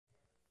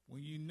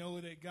When you know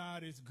that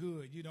God is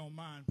good, you don't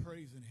mind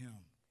praising him.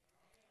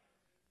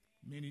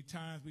 Many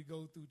times we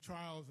go through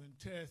trials and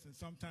tests, and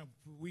sometimes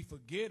we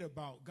forget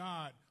about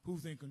God,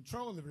 who's in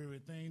control of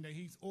everything, that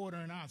he's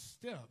ordering our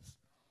steps.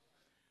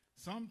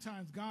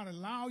 Sometimes God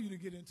allows you to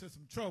get into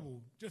some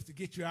trouble just to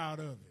get you out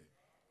of it.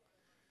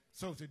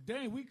 So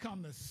today we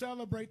come to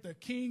celebrate the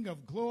King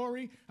of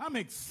Glory. I'm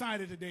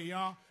excited today,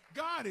 y'all.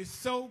 God is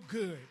so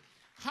good.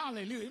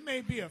 Hallelujah. It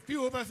may be a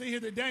few of us in here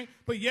today,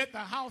 but yet the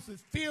house is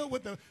filled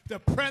with the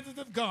presence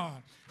of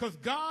God, because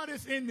God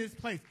is in this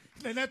place.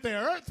 Let the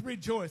earth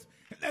rejoice.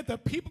 Let the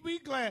people be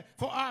glad,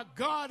 for our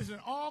God is an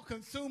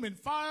all-consuming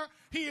fire.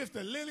 He is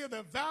the lily of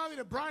the valley,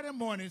 the bright and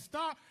morning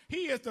star.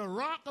 He is the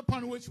rock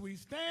upon which we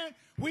stand.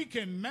 We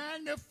can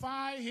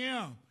magnify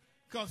him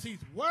because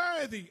he's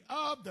worthy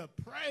of the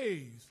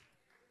praise.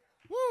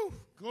 Woo!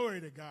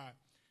 Glory to God.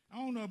 I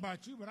don't know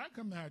about you, but I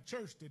come to our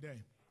church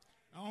today.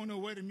 I don't know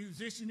where the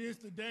musician is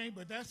today,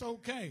 but that's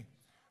okay.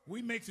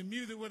 We make some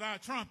music with our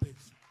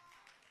trumpets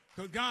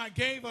because God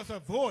gave us a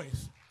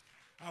voice.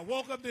 I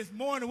woke up this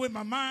morning with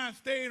my mind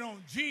stayed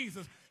on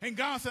Jesus, and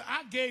God said,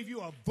 I gave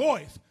you a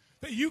voice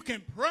that you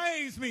can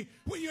praise me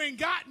when you ain't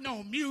got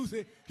no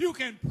music. You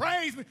can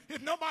praise me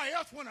if nobody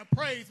else want to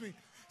praise me.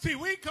 See,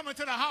 we come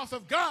into the house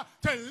of God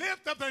to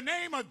lift up the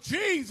name of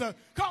Jesus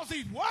because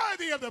he's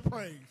worthy of the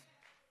praise.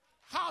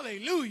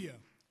 Hallelujah.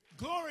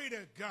 Glory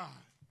to God.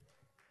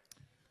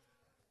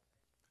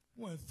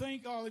 I want to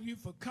thank all of you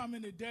for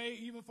coming today,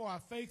 even for our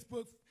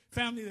Facebook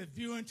family that's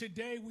viewing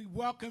today. We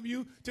welcome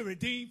you to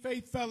Redeemed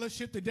Faith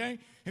Fellowship today.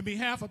 In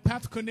behalf of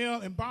Pastor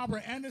Cornell and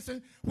Barbara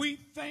Anderson, we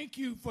thank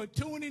you for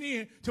tuning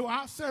in to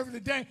our service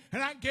today.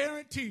 And I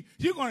guarantee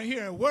you're going to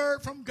hear a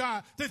word from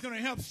God that's going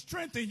to help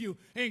strengthen you,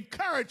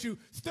 encourage you,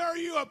 stir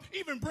you up,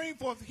 even bring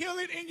forth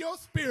healing in your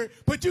spirit.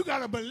 But you got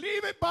to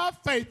believe it by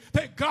faith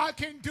that God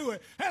can do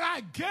it. And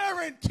I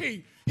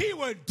guarantee he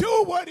will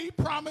do what he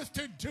promised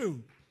to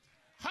do.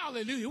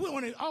 Hallelujah. We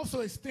want to also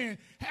extend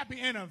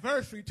happy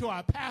anniversary to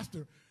our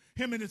pastor.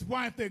 Him and his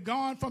wife, they're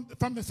gone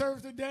from the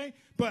service today,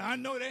 but I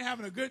know they're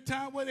having a good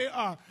time where they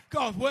are,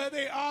 because where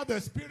they are,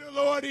 the Spirit of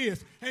the Lord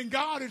is. And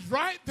God is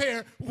right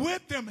there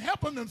with them,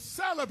 helping them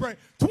celebrate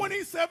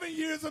 27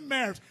 years of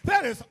marriage.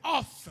 That is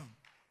awesome.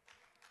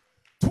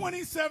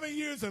 27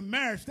 years of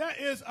marriage. That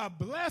is a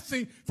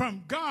blessing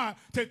from God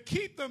to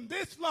keep them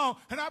this long.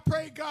 And I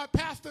pray God,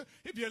 Pastor,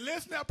 if you're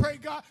listening, I pray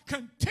God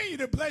continue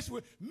to bless you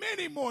with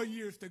many more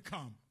years to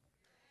come.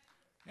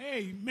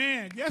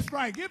 Amen. That's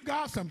right. Give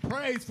God some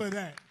praise for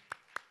that.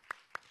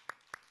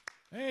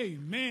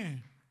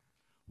 Amen.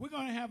 We're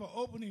going to have an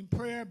opening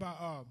prayer by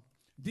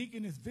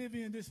Deaconess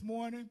Vivian this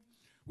morning.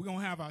 We're going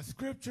to have our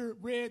scripture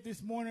read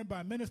this morning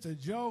by Minister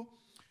Joe,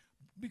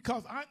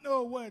 because I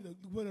know where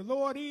the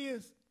Lord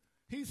is.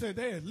 He said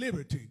there is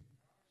liberty.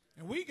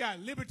 And we got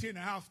liberty in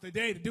the house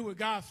today to do what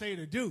God say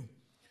to do.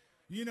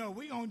 You know,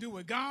 we're going to do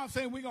what God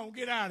said. We're going to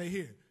get out of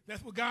here.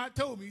 That's what God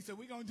told me. He said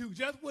we're going to do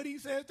just what he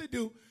says to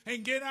do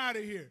and get out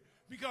of here.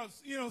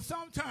 Because, you know,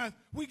 sometimes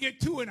we get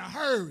too in a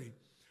hurry.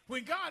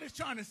 When God is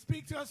trying to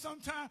speak to us,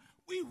 sometimes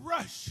we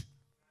rush.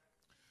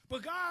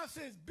 But God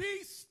says,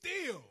 be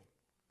still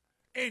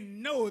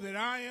and know that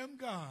I am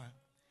God.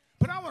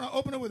 But I want to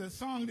open up with a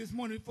song this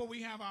morning before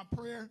we have our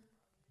prayer.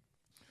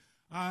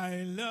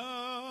 I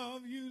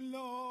love you,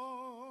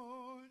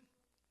 Lord,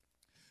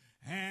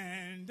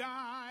 and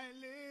I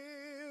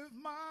lift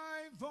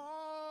my voice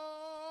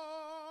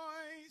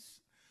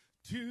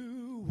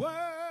to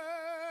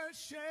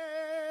worship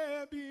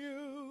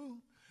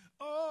you.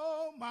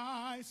 Oh,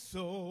 my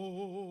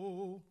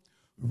soul,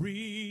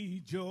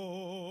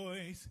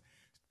 rejoice.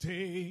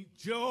 Take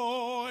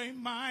joy,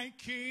 my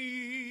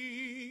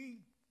King,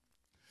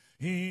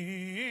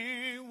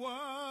 in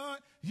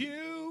what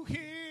you hear.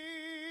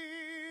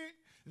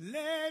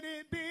 Let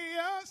it be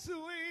a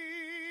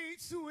sweet,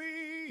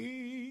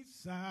 sweet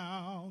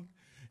sound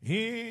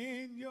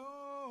in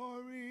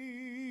your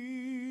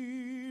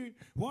ear.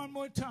 One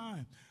more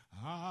time.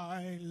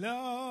 I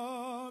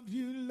love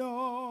you,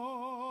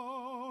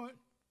 Lord,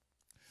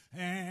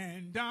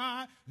 and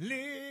I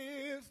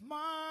lift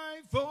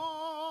my voice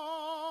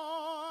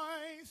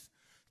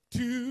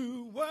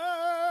to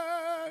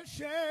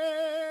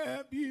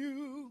worship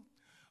you.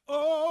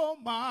 Oh,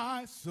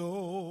 my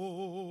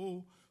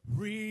soul,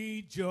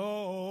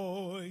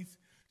 rejoice.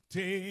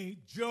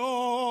 Take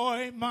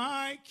joy,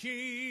 my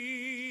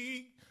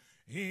King,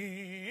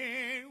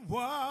 in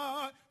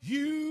what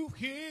you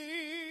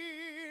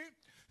hear.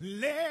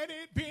 Let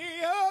it be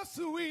a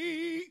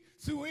sweet,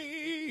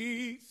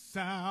 sweet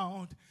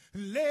sound.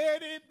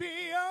 Let it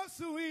be a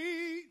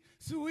sweet,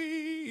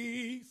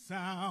 sweet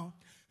sound.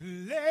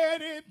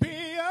 Let it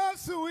be a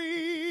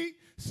sweet,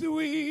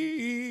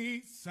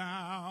 sweet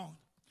sound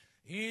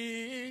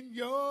in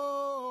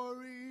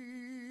your ear.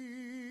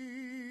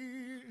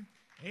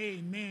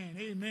 Amen.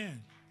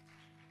 Amen.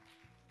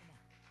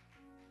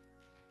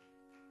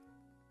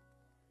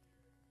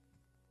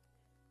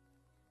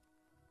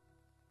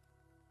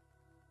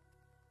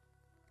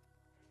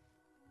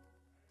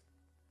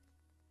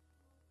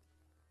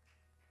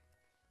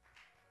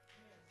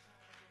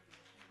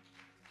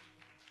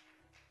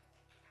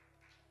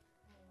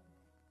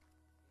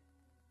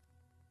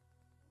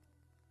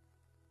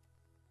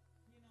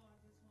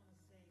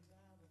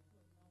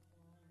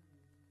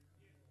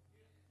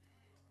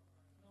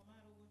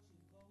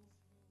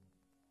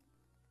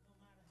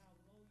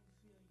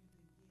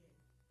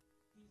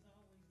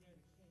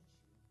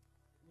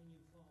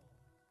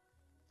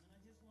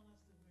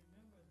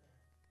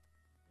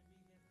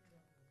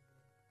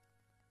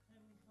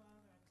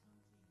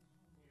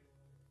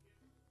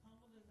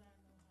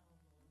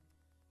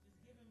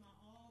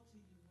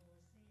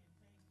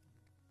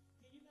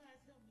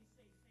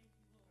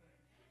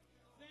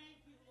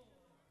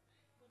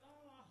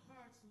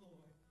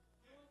 Lord.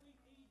 Lord, we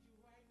need you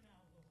right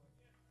now, Lord.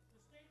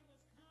 The state of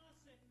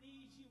Wisconsin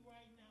needs you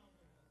right now,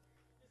 Lord.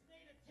 The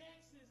state of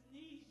Texas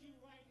needs you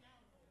right now,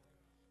 Lord.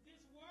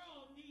 This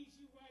world needs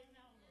you right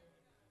now, Lord.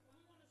 And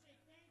we want to say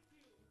thank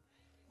you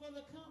for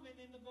the coming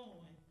and the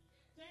going.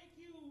 Thank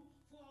you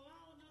for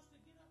allowing us to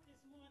get up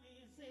this morning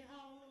and say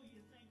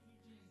hallelujah. Thank you,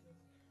 Jesus.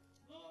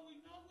 Lord, we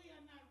know we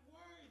are not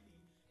worthy,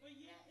 but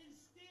yet and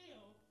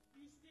still,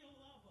 you still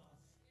love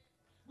us.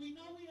 We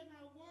know we are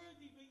not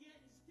worthy, but yet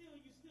and still,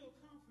 you still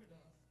comfort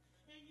us.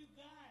 And you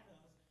guide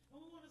us.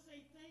 And we want to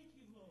say thank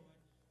you, Lord.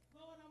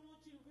 Lord, I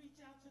want you to reach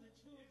out to the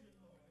children,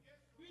 Lord.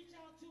 Reach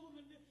out to them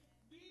and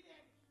be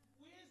that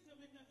wisdom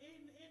in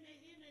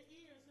their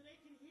ears so they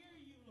can hear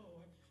you,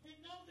 Lord. And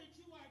know that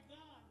you are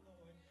God,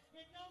 Lord.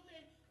 And know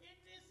that in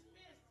this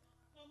midst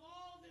of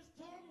all this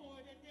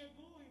turmoil that they're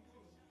going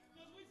through,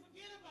 because we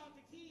forget about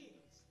the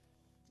kids.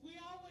 We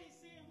always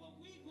saying what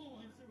we're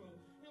going through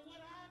and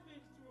what I've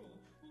been through.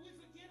 But we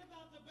forget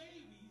about the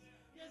babies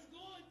that's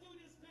going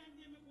through this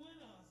pandemic with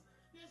us,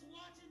 that's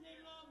watching their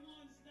loved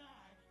ones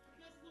die,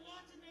 that's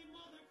watching their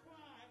mother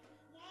cry,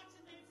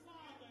 watching their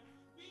father,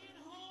 being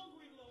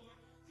hungry, Lord.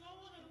 So I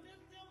want to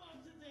lift them up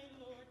today,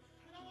 Lord.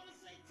 And I want to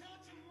say,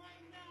 touch them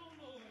right now,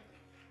 Lord.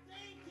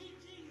 Thank you,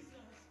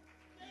 Jesus.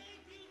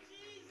 Thank you,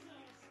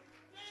 Jesus.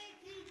 Thank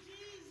you,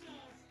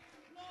 Jesus.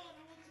 Lord,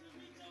 I want you to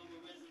reach over,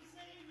 risen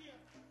Savior.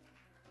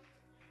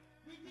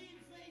 Redeem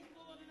faith,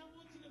 Lord, and I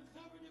want you to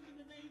cover them in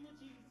the name of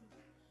Jesus.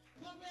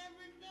 Cover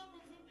every member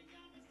from the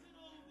youngest to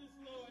the oldest,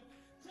 Lord.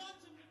 Touch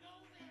them to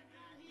those that are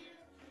not here,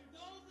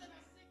 those that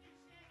are sick and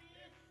shed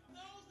here,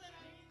 those that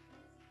are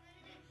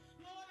incarcerated.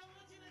 Lord, I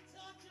want you to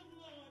touch them,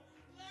 Lord.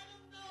 Let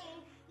them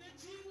know that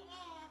you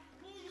are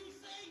who you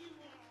say you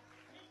are,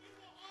 and you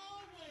will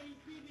always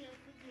be there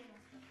for them.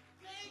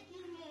 Thank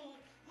you,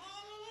 Lord.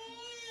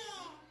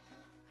 Hallelujah.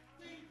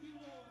 Thank you,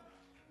 Lord.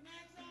 And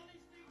I ask all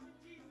these things in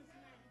Jesus'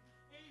 name.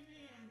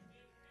 Amen.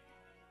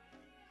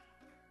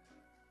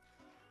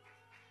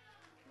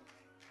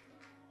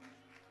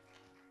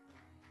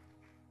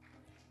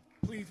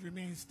 Please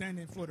remain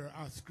standing for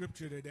our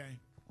scripture today.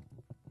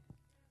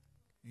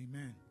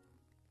 Amen.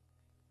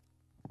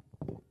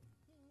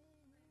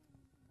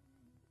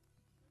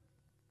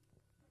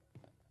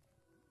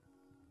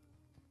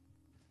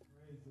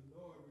 Praise the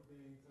Lord,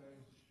 redeemed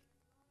faith.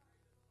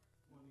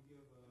 Want to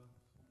give a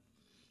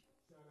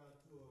shout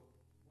out to a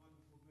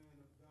wonderful man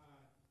of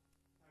God.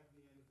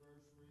 Happy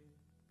anniversary.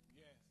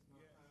 Yes,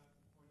 My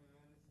pastor, Cornell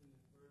Anderson,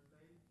 his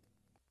birthday.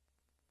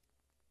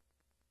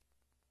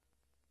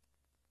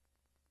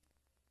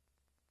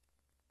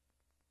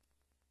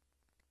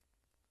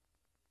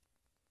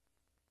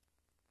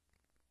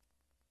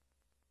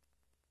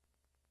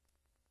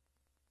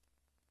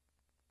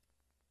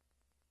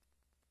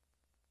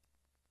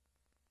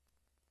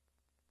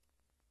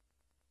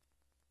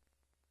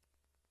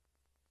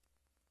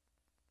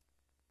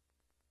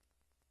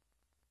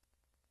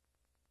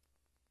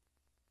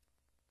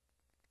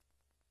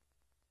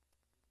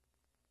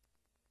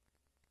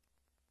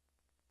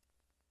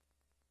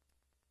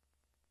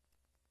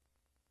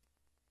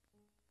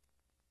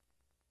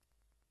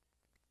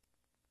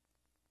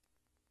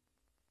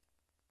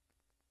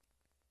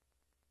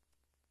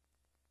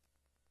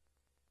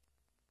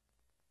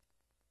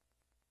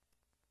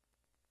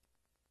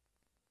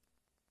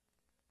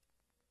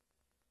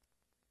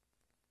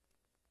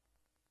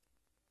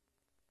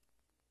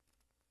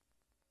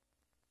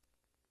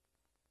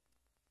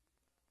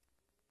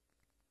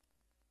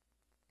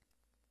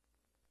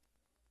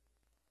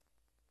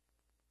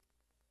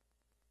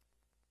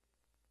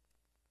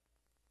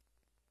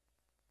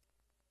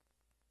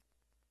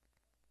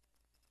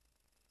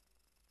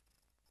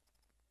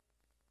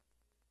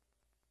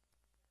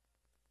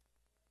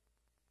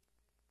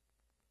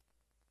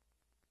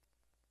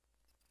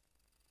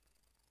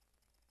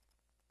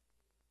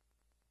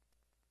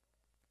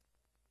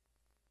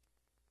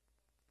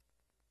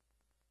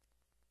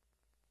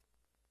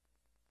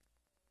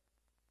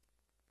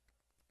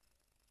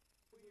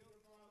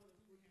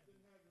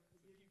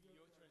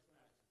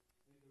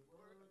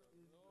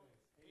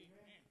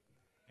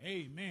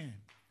 Amen.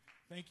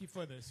 Thank you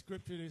for the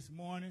scripture this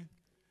morning.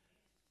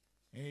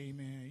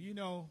 Amen. You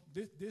know,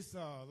 this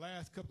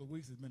last couple of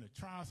weeks has been a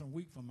triumphant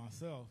week for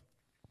myself.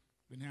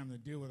 Been having to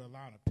deal with a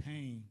lot of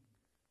pain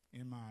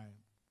in my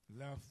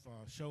left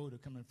shoulder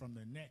coming from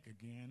the neck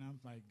again. I'm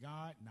like,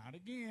 God, not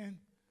again.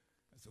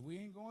 I said, we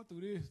ain't going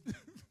through this.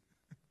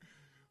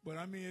 But,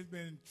 I mean, it's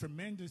been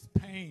tremendous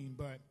pain.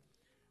 But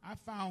I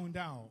found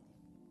out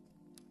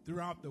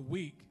throughout the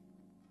week,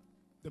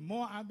 the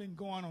more I've been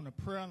going on the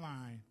prayer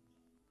line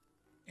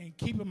and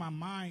keeping my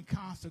mind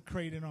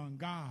consecrated on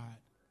God,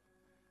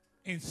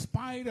 in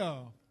spite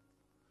of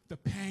the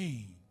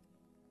pain,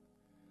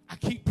 I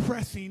keep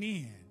pressing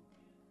in.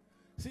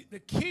 See, the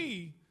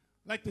key,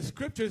 like the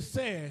scripture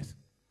says,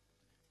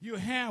 you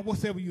have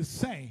whatever you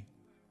say.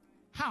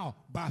 How?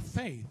 By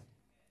faith.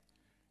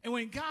 And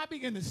when God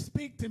began to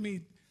speak to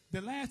me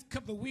the last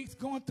couple of weeks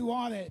going through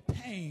all that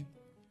pain,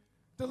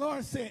 the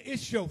Lord said,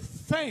 it's your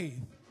faith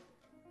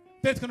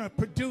that's going to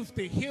produce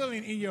the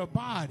healing in your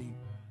body.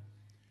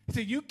 He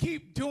said, you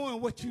keep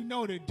doing what you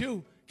know to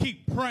do.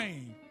 Keep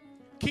praying.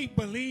 Keep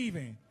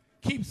believing.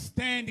 Keep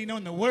standing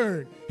on the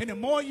word. And the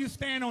more you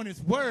stand on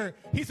his word,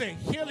 he said,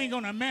 healing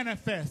going to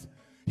manifest.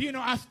 You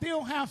know, I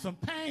still have some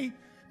pain,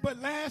 but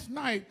last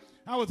night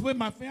I was with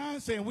my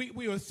fiance, and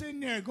we were sitting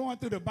there going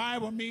through the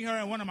Bible, me, her,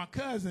 and one of my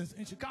cousins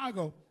in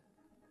Chicago.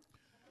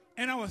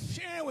 And I was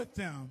sharing with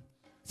them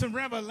some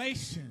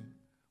revelation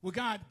what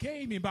God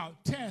gave me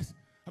about tests,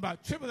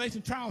 about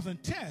tribulation, trials,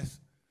 and tests.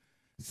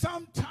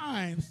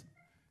 Sometimes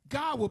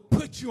God will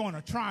put you on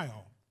a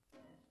trial.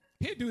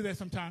 He'll do that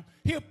sometimes.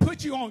 He'll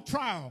put you on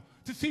trial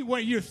to see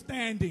where you're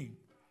standing.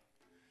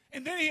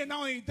 And then he'll not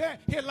only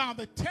that, he'll allow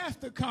the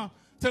test to come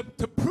to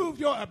prove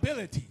your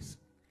abilities.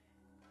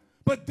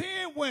 But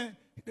then when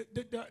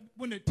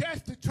the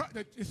test,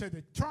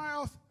 the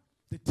trials,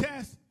 the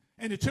test,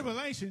 and the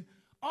tribulation,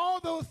 all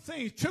those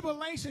things,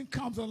 tribulation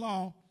comes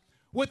along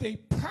with a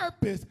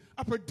purpose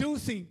of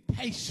producing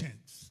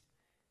patience.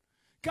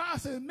 God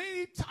says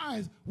many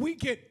times we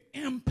get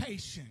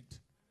impatient.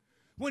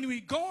 When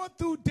we're going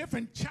through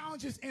different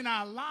challenges in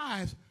our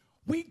lives,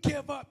 we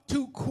give up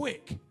too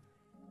quick.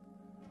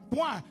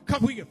 Why?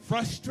 Because we get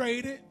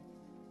frustrated.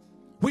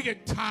 We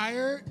get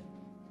tired.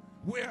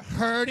 We're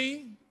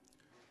hurting.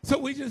 So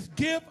we just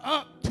give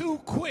up too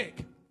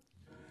quick.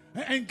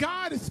 And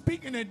God is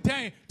speaking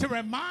today to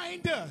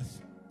remind us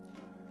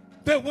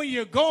that when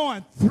you're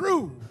going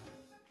through,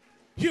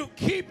 you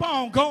keep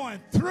on going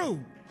through.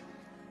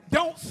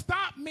 Don't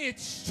stop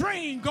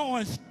midstream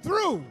going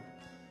through.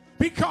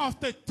 Because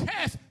the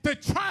tests, the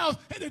trials,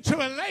 and the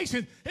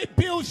tribulations, it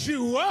builds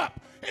you up.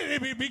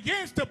 And it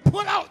begins to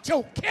put out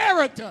your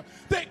character.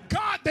 That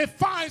God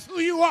defines who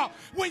you are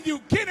when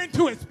you get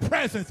into his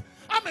presence.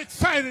 I'm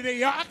excited today,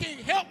 y'all. I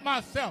can't help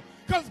myself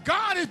because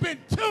God has been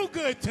too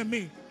good to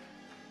me.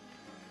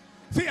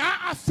 See,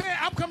 I said,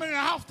 I'm coming in the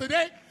house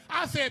today.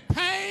 I said,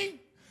 pain,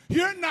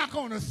 you're not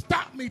going to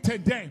stop me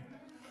today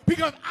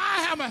because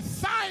I have an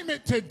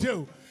assignment to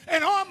do.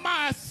 And on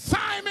my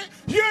assignment,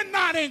 you're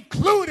not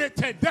included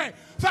today.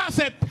 So I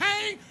said,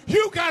 pain,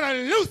 you got to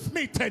loose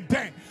me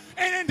today.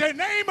 And in the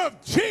name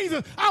of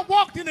Jesus, I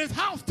walked in this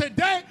house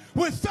today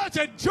with such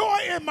a joy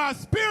in my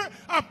spirit,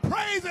 a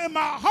praise in my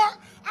heart.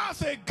 I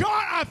said,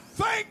 God, I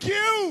thank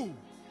you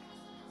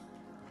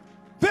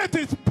that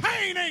this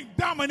pain ain't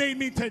dominating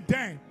me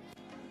today.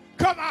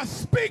 Because I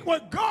speak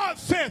what God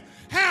says.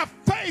 Have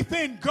faith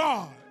in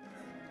God.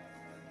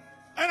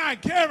 And I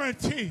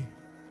guarantee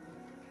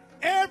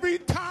every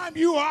time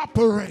you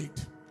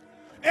operate,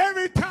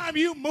 every time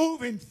you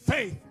move in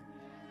faith,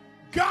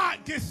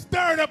 God gets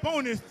stirred up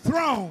on his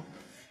throne.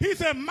 He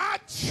said, my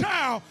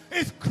child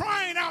is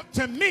crying out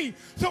to me,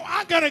 so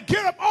I got to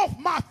get up off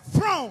my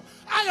throne.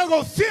 I got to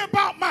go see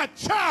about my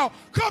child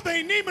because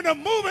they need me to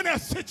move in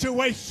that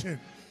situation.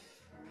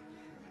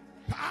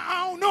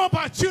 I don't know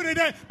about you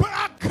today, but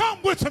I come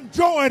with some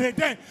joy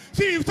today.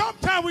 See,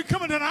 sometimes we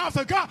come into the house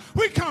of God,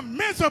 we come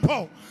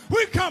miserable.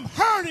 We come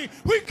hurting.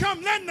 We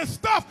come letting the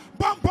stuff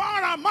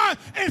bombard our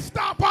minds and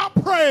stop our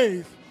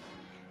praise.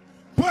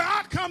 But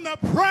I come to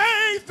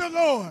praise the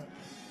Lord.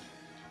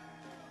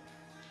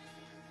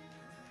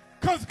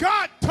 Because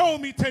God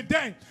told me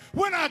today,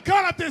 when I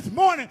got up this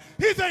morning,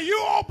 he said,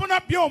 you open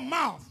up your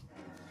mouth.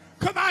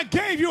 Because I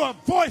gave you a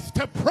voice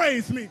to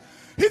praise me.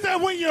 He said,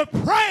 when you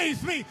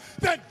praise me,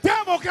 the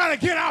devil got to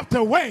get out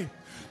the way.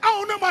 I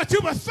don't know about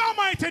you, but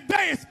somebody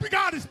today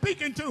God is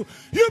speaking to.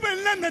 You've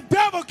been letting the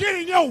devil get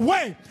in your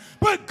way.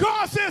 But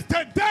God says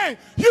today,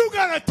 you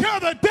got to tell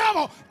the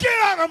devil, get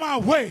out of my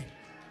way.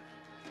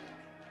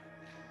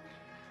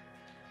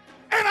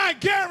 And I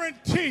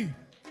guarantee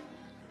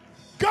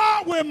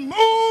God will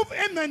move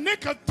in the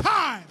nick of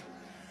time.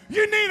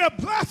 You need a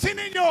blessing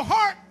in your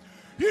heart.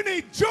 You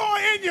need joy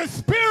in your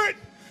spirit.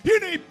 You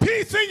need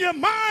peace in your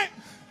mind.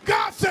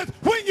 God says,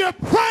 when you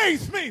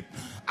praise me,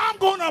 I'm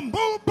going to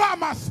move by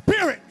my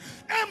spirit.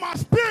 And my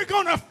spirit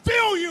going to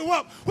fill you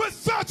up with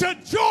such a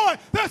joy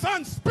that's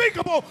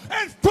unspeakable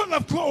and full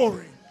of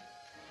glory.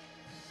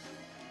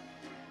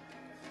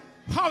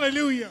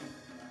 Hallelujah.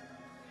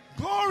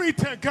 Glory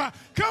to God.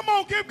 Come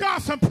on, give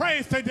God some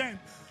praise today.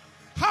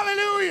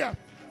 Hallelujah.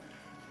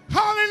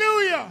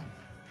 Hallelujah.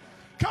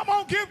 Come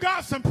on, give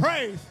God some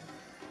praise.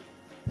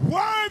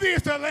 Worthy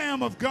is the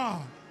Lamb of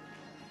God.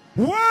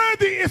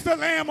 Worthy is the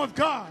Lamb of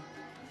God.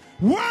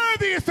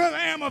 Worthy is the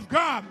Lamb of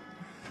God.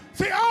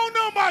 See, I don't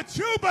know about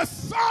you, but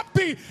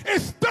something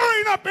is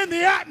stirring up in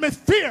the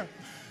atmosphere.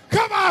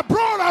 Because I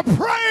brought a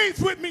praise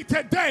with me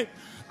today.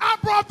 I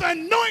brought the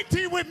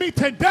anointing with me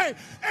today.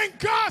 And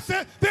God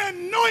said the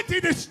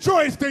anointing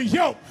destroys the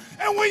yoke.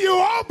 And when you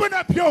open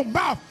up your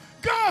mouth,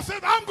 God says,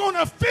 I'm going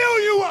to fill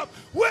you up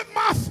with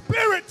my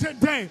spirit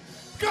today.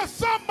 Because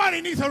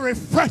somebody needs a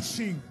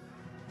refreshing.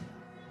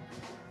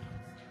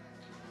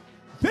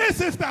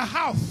 This is the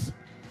house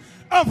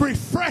of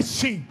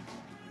refreshing.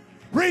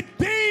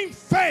 Redeemed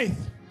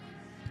faith.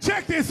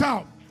 Check this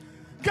out.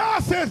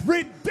 God says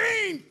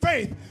redeemed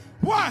faith.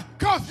 Why?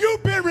 Because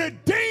you've been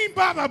redeemed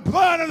by the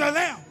blood of the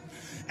Lamb.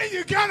 And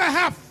you got to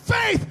have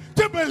faith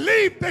to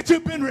believe that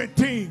you've been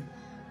redeemed.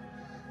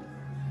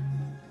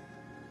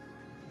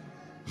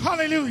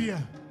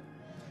 Hallelujah.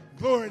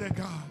 Glory to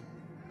God.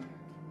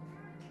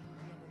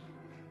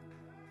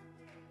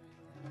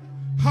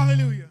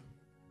 Hallelujah.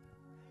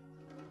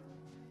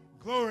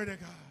 Glory to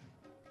God.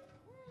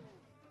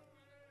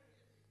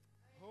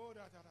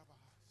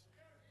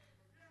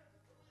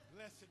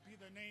 Blessed be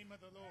the name of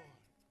the Lord.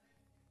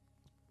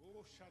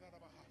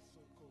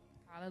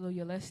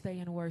 Hallelujah. Let's stay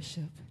in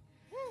worship.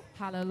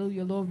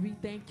 Hallelujah. Lord, we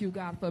thank you,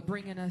 God, for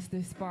bringing us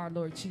this far,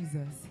 Lord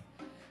Jesus.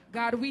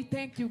 God, we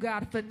thank you,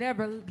 God, for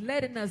never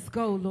letting us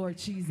go, Lord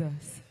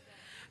Jesus.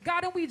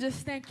 God, and we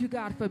just thank you,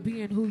 God, for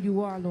being who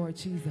you are, Lord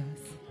Jesus.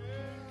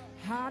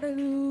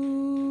 Hallelujah.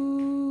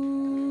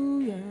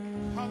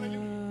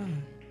 Hallelujah.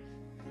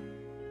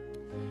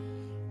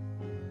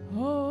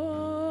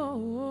 Oh,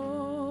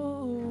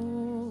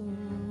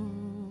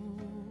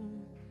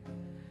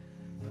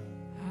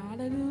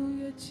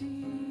 hallelujah,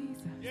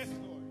 Jesus. Yes,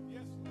 Lord.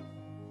 Yes, Lord.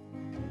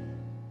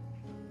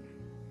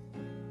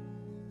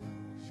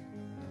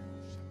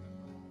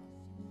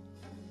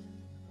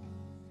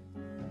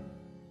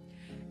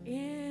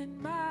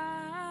 In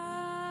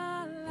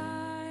my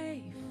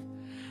life,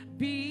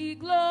 be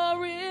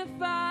glorified.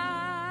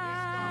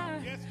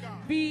 Yes,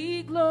 God.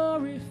 Be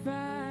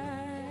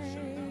glorified.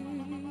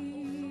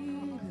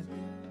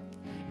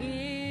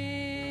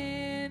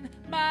 In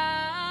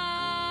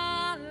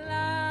my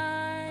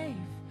life,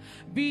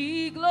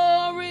 be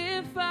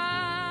glorified.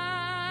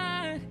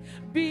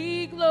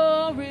 Be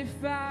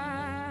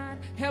glorified.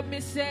 Help me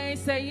say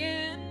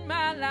in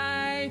my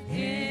life.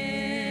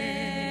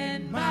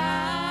 In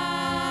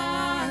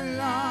my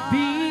life,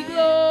 be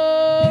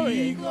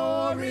glorified.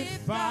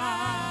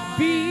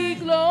 Be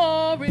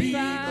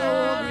glorified.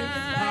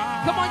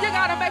 Come on, you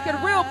gotta make it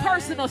real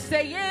personal.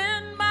 Say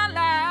in my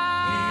life.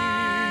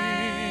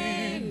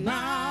 In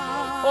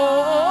my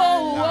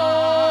Oh,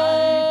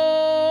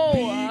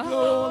 life, be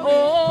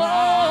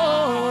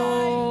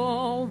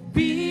glorified.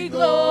 be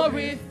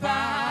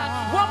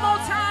glorified. One more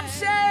time,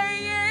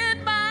 say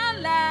in my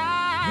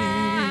life.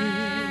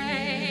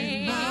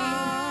 In my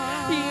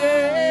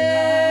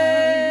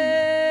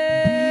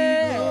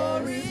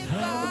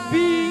Yeah.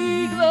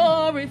 Be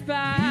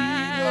glorified.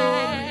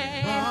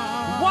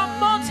 One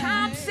more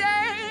time, say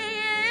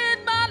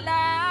in my life.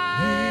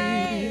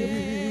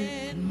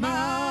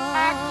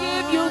 I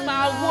give you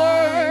my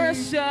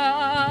worship. I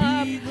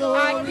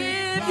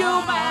give you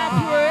my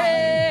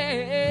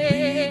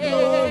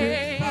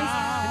praise.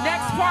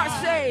 Next part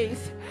says,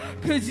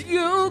 'cause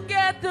you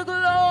get the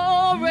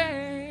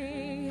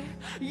glory,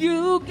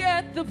 you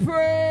get the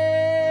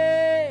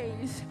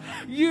praise,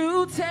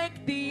 you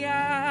take the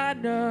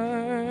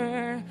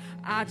honor.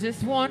 I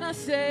just wanna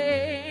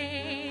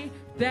say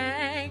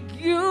thank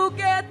you.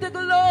 Get the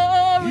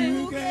glory,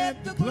 You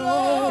get the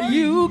glory.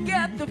 you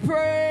get the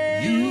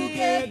praise, You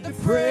get the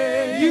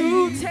praise.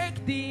 you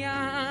take the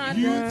honor.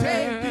 You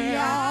take the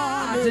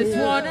honor. I just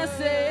wanna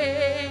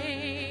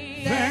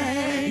say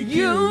Thank you.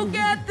 you.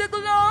 Get the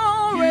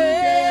glory. You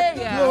get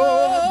the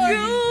glory.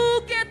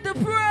 You get the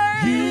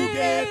praise. You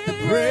get the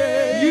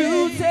praise. You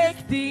take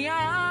the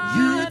honor.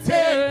 You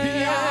take the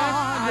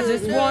honor. I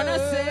just wanna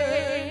say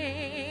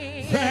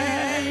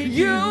Thank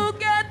you. you.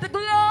 Get the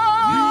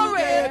glory. You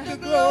get the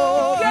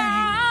glory.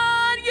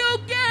 God, you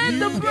get You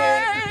the get the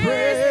praise.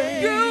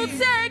 praise. You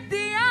take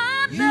the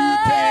honor. You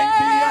take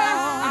the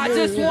honor. I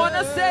just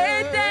wanna say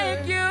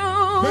thank you.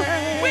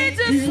 Thank We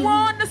just you.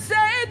 wanna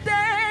say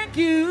thank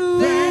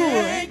you.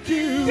 Thank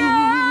you.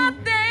 God,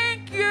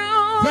 thank you.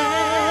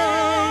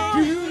 Thank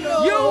you,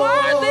 Lord. You're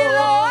worthy,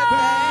 Lord.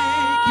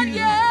 Thank you.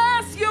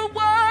 Yes, you're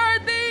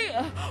worthy.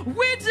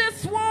 We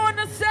just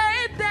wanna say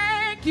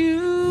thank you.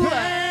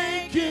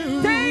 Thank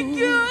you. Thank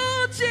you,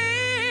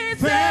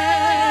 Jesus.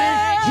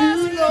 Thank you,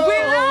 Lord. We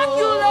love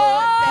you,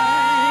 Lord.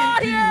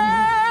 Thank you.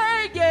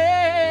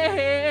 Yeah,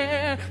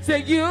 yeah. Say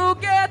you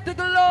get the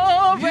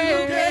glory.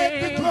 You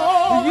get the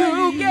glory.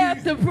 You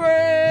get the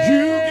praise.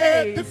 You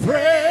get the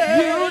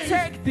praise. You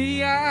take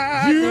the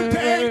honor. You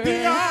take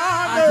the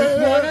honor. I just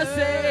wanna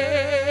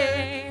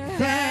say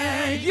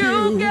Thank you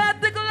you. get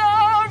the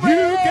glory.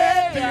 You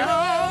get the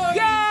honor.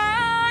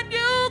 God,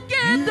 you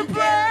get You the get the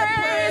praise.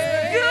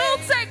 praise. You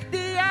take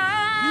the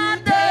honor.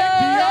 take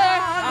the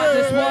honor. I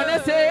just wanna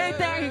say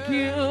thank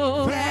you.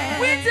 Thank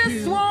We just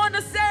you.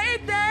 wanna say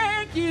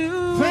thank you.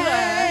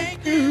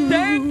 Thank you.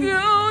 Thank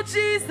you,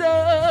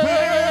 Jesus.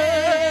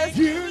 Thank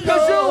you,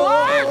 'Cause you're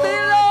Lord. worthy,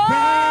 Lord.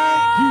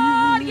 Thank you.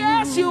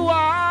 Yes, you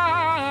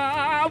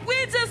are. We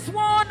just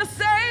wanna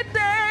say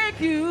thank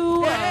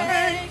you.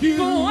 Thank you.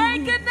 For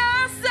waking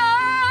us up,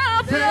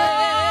 Thank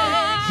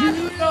Lord. you,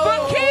 Lord. For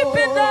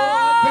keeping us.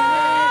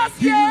 Thank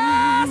you.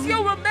 Yes,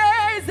 you're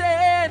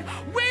amazing.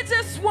 We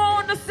just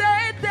wanna say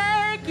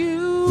thank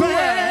you.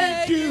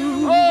 Thank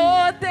you. Oh,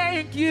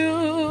 thank you.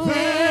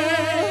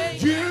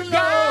 Thank you, Lord.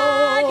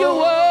 God,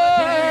 you're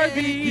Thank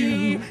worthy.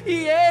 you.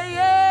 Yeah,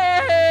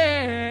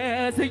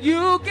 yeah. So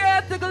you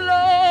get the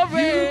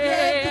glory. You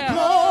get the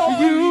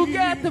glory. You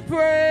get the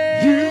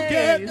praise. You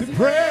get the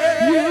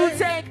praise. You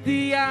take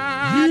the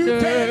honor. You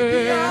take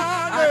the honor.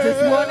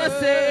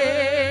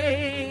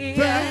 say,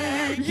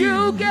 thank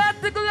you you.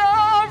 get the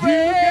glory. You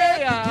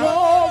get the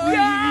glory.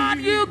 God,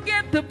 you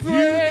get the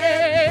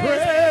praise.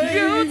 praise.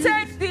 You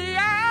take the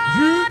honor.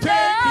 You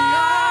take the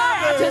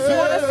honor. I just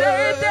want to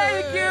say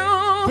thank you.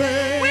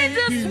 Thank We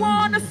just you.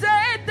 want to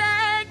say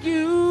thank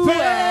you.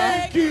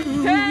 Thank you.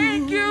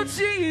 Thank you,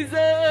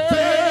 Jesus.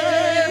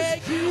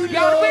 Thank you,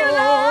 God, we Lord.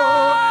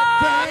 love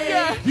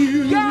Thank you.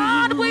 you.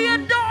 God, we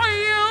adore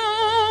you.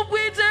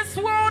 We just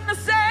want to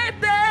say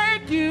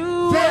thank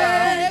you.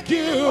 Thank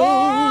you.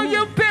 Oh,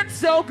 you've been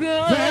so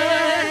good.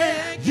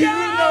 Thank you,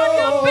 God,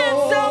 you've been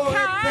so Lord.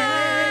 kind.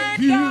 Thank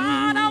you.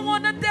 God, I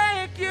want to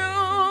thank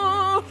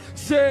you.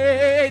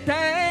 Say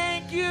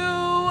thank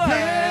you.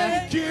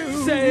 Thank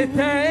you. Say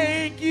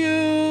thank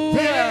you.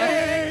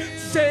 Thank-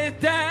 Say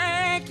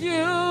thank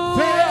you.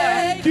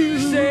 Thank you.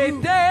 Say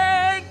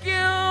thank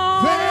you.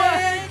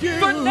 Thank you.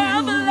 For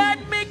never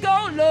letting me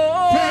go,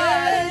 Lord.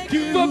 Thank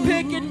you. For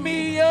picking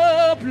me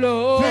up,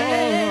 Lord.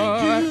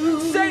 Thank you.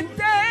 Say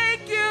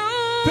thank you.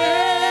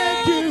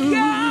 Thank you.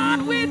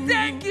 God, we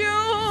thank you.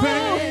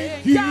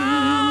 Thank you.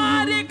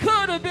 God, it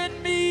could have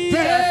been me.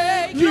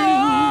 Thank you.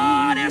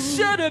 Lord, it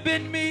should have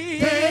been me.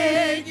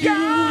 Thank you.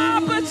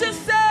 God, but you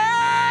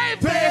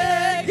saved me.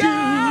 Thank you.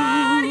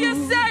 God, you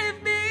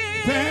saved me.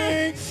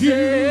 Thank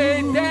Say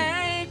you.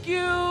 thank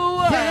you.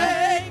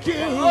 Thank you.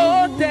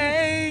 Oh,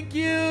 thank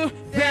you.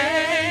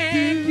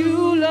 Thank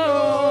you,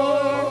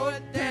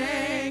 Lord.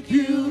 Thank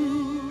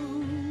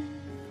you.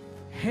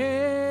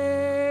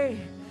 Hey,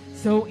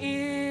 so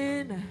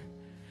in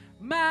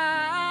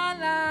my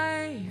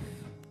life,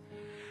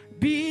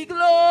 be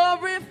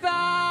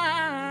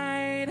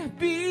glorified,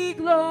 be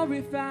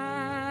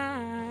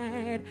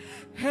glorified.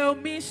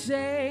 Help me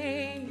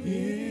say,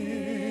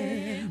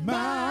 In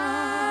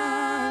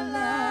my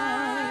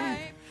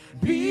life,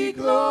 be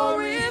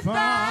glorified,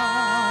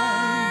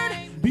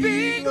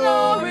 be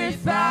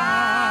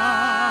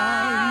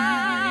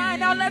glorified.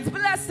 Now let's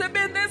bless him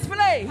in this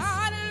place.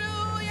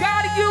 Hallelujah.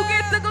 God, you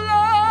get the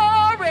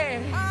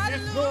glory.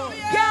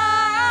 Hallelujah.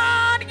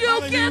 God,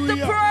 you get the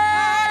Hallelujah.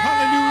 praise.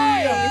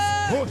 Hallelujah.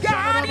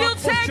 God, you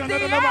take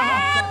the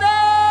honor.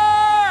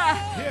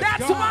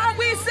 That's God. why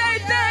we say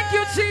thank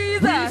you,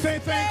 Jesus. We say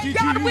thank you,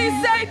 God, we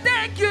Jesus. say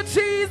thank you,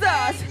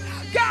 Jesus.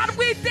 God,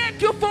 we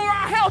thank you for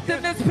our health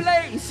in this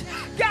place.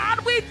 God,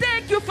 we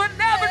thank you for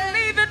never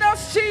leaving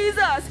us,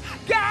 Jesus.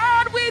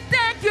 God, we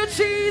thank you,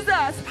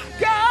 Jesus.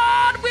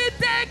 God, we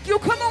thank you.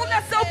 Come on,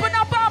 let's open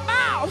up our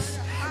mouths.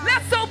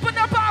 Let's open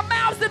up our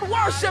mouths and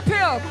worship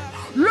him.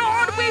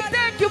 Lord, we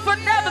thank you for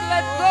never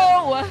letting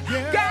go.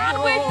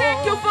 God, we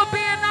thank you for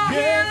being our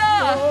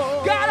healer.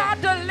 God, our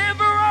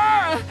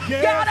deliverer.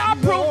 God, our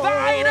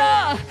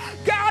provider.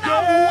 God,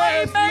 our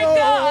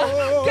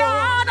waymaker.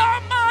 God,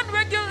 our mind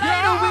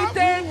regulator. We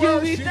thank you,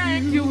 we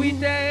thank you, we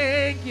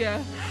thank you.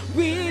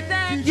 We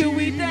thank you,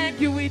 we thank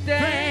you, we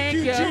thank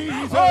you.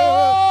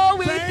 Oh,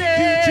 we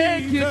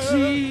thank you,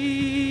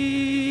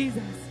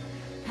 Jesus.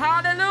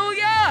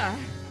 Hallelujah.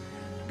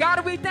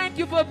 God, we thank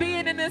you for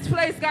being in this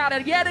place, God,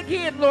 and yet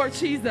again, Lord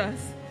Jesus.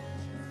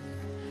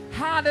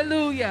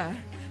 Hallelujah.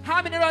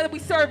 How many know that we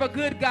serve a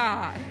good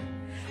God?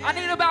 I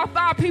need about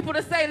 5 people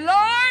to say,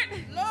 Lord,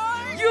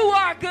 Lord, you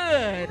are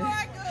good. you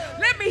are good.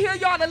 Let me hear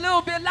y'all a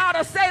little bit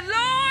louder. Say,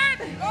 Lord,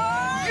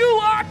 Lord, you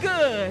are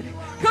good.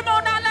 Come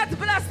on now, let's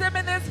bless them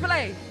in this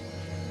place.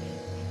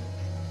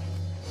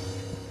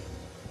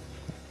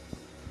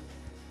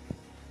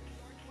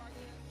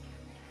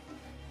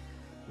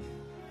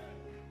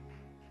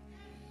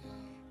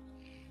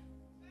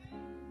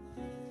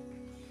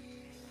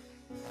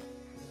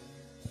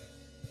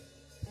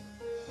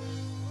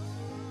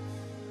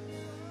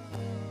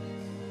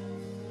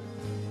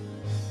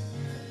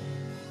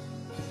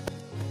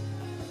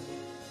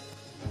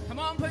 Come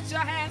on, put your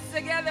hands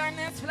together in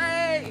this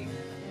place.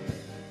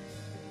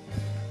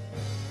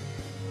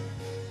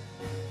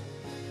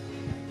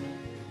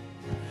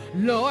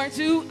 Lord,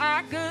 you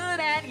are good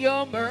and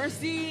your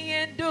mercy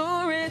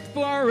endureth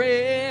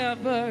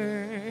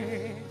forever.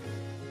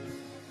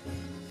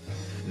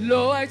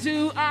 Lord,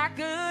 you are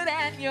good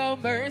and your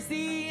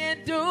mercy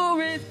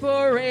endureth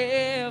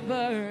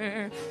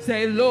forever.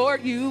 Say,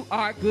 Lord, you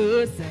are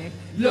good. Say,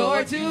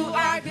 Lord, you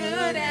are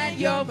good and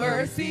your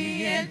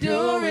mercy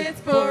endureth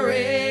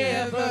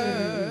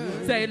forever.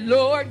 Say,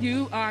 Lord,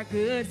 you are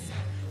good.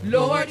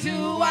 Lord,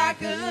 you are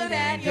good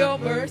and your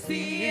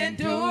mercy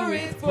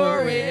endureth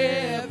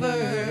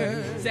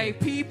forever. Say,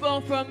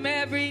 people from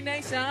every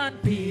nation,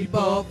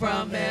 people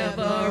from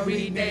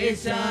every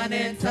nation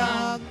and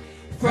tongue,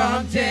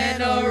 from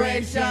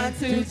generation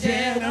to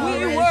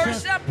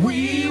generation,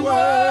 we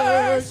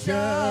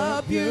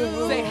worship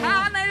you. Say,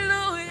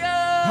 hallelujah,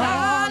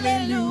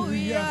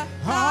 Hallelujah.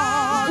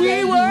 Hallelujah.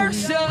 we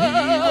worship you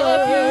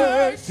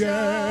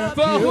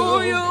for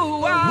who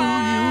you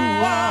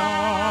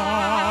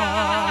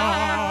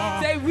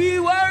are. Say, we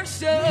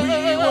worship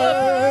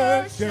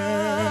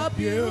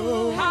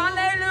you.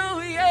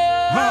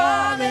 Hallelujah.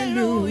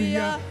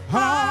 Hallelujah.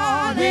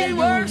 Hallelujah. We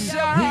worship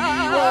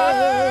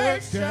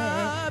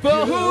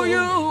for who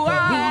you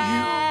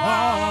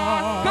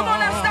are. Come on,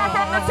 let's start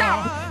from the top.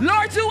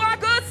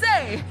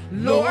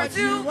 Lord,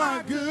 you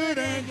are good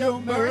and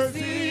your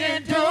mercy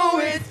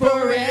endures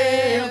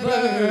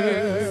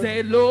forever.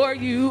 Say,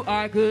 Lord, you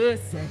are good.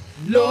 Say,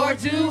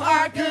 Lord, you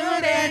are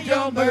good and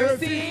your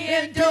mercy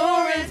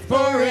endures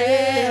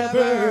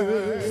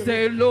forever.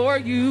 say,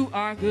 Lord, you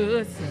are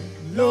good. Say,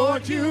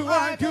 Lord, you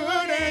are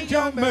good and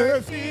your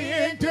mercy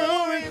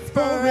endures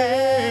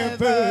forever.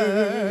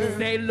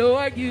 say,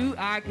 Lord, you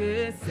are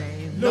good.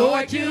 Say,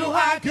 Lord, you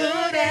are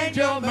good and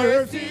your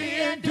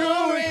mercy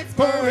endures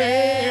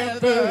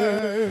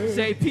forever.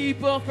 say,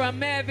 people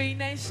from every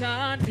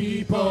nation,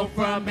 People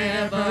from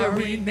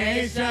every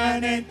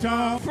nation and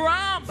tongue,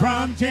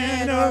 from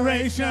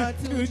generation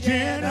to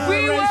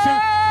generation,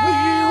 We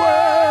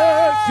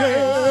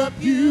worship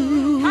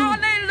you.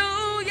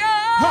 hallelujah.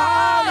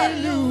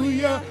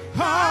 Hallelujah,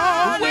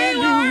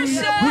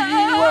 hallelujah.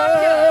 We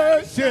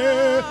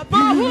worship for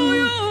you who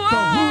you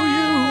for who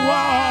you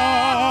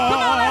are.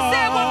 Come on, let's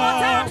say it one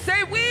more time.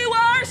 Say, we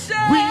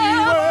worship. We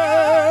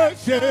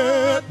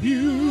worship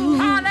you.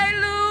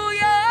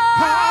 Hallelujah.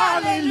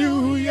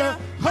 Hallelujah,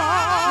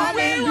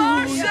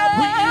 hallelujah.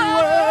 We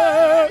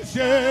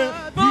worship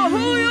for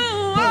who you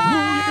for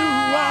who you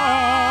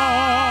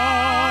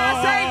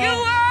are. Say, you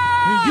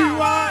are.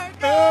 You are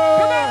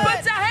good. Come on,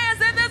 put your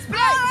hands in this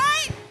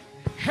place.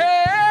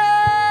 Hey,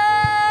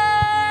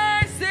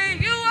 say,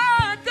 you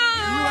are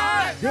good. You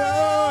are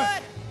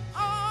good.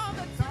 all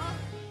the time.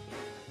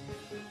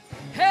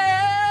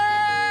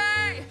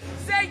 Hey,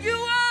 say, you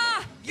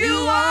are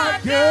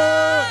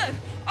good.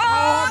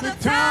 all the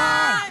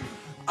time.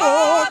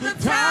 All the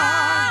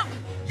time.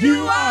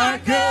 You are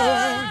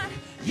good.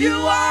 You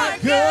are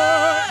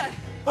good.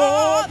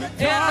 All the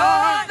And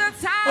all time. the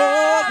time.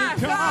 All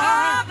the time.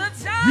 All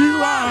the time.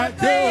 You are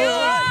good. You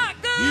are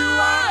good. You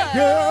are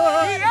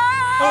good.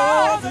 Yeah.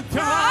 All the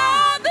time.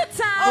 All the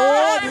time.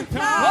 All the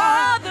time.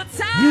 All the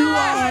time. You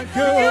are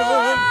good. You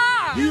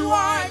are. You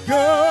are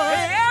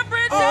good.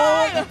 Every day.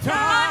 All the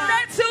time.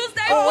 Monday,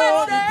 Tuesday,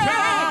 All the Wednesday,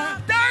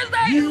 time.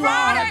 Thursday, You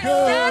are Friday,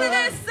 good.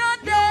 Saturday,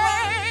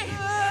 Sunday.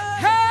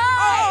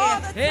 Hey.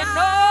 And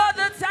all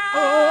the time.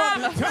 All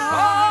the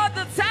time. All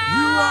the time.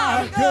 You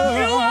are good.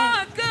 You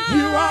are good.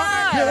 You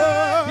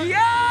are good.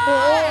 Yes.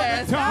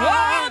 All the time.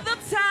 All the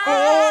time.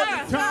 All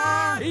the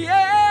time.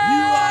 Yes.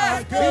 You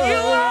are good.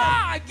 You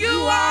are. You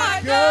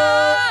are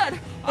good. good.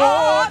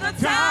 All the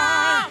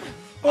time.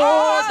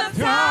 All the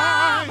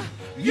time.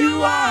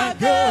 You are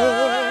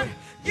good.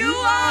 You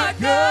are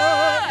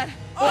good.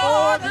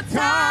 All the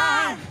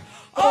time.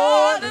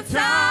 All the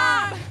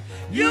time.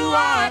 You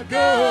are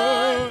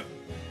good.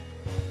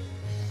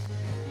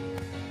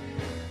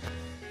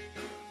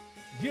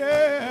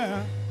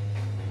 Yeah.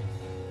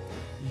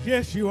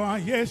 Yes, you are.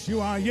 Yes, you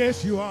are.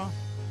 Yes, you are.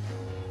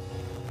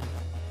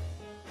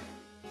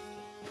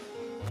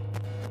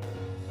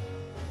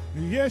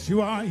 Yes,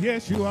 you are.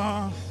 Yes, you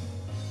are.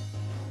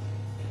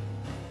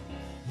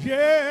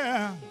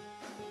 Yeah.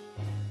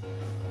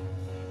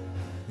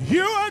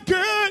 You are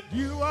good.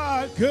 You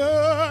are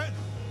good.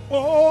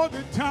 All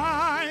the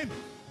time.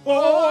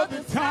 All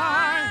the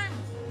time.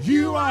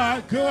 You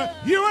are good.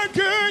 You are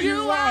good.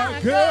 You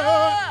are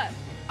good.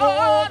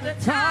 All the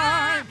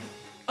time.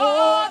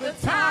 All the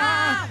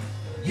time.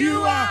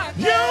 You are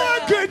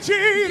good,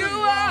 Jesus. You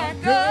are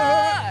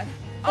good.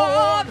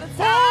 All the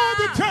time. All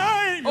the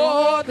time.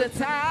 All the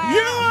time.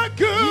 You are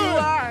good. You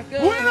are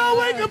good. When I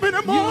wake up in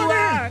the morning. You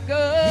are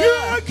good. You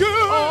are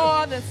good.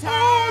 All the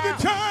time. All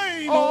the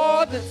time.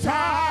 All the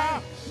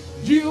time.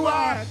 You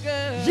are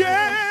good.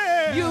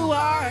 Yeah. You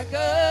are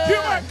good. You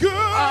are good.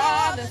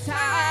 All the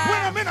time.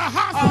 When I'm in a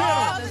hospital.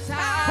 All the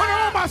time. When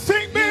I'm on my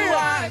sick bed. You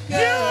are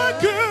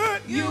good. You are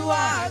good. You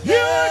are good. You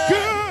are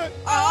good.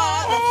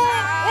 All the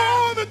time.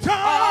 All the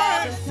time.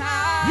 All the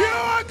time. You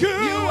are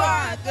good. You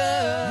are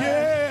good.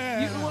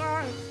 Yeah. You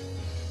are.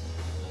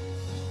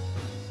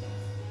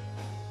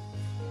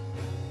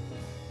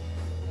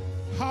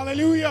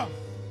 Hallelujah.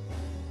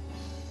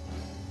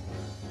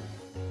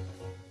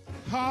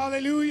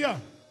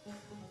 Hallelujah.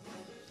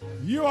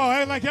 You all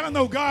act like y'all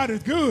know God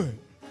is good.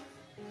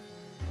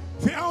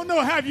 See, I don't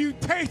know, have you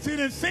tasted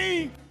and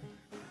seen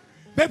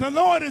that the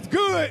Lord is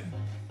good?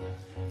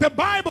 The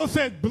Bible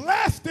says,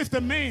 blessed is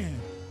the man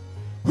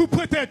who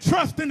put their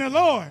trust in the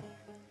Lord.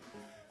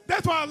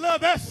 That's why I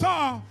love that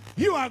song,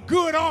 You Are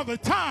Good All the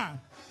Time.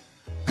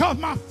 Because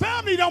my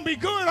family don't be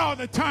good all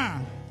the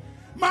time.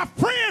 My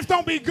friends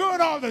don't be good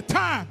all the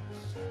time.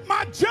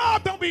 My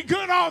job don't be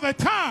good all the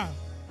time.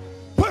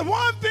 But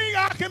one thing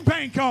I can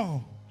bank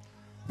on,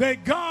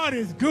 that God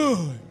is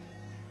good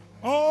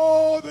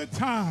all the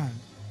time.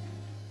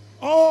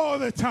 All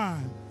the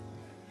time.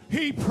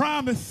 He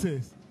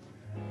promises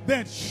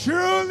that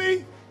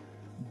surely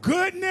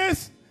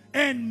goodness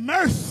and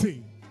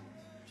mercy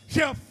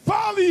shall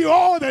follow you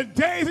all the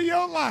days of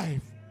your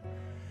life,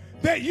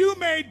 that you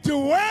may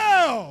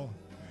dwell.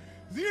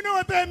 Do you know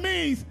what that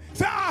means?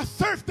 So I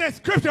searched that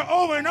scripture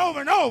over and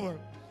over and over.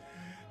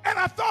 And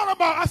I thought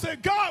about, I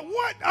said, God,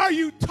 what are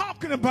you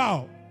talking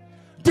about?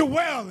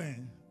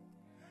 Dwelling.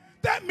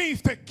 That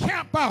means to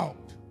camp out,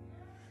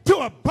 to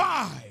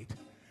abide,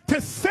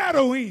 to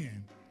settle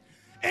in.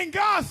 And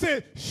God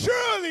said,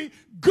 surely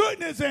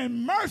goodness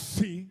and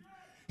mercy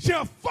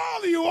shall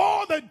follow you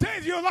all the days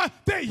of your life,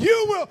 that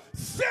you will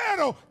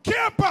settle,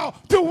 camp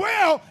out,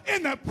 dwell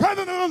in the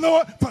presence of the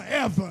Lord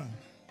forever.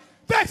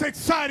 That's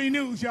exciting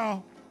news,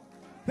 y'all.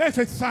 That's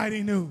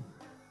exciting news.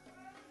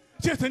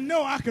 Just to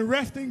know I can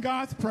rest in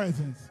God's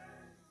presence.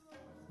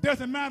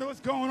 Doesn't matter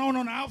what's going on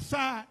the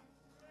outside.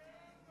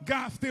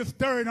 God's still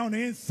stirring on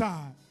the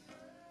inside.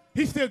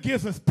 He still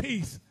gives us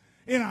peace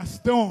in our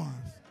storms.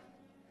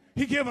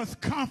 He gives us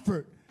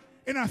comfort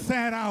in our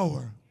sad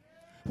hour.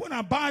 When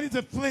our body's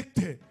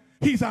afflicted,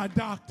 he's our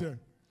doctor.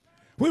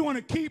 We want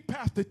to keep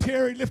Pastor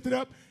Terry lifted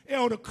up,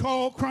 Elder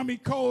Cole, Crummy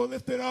Cole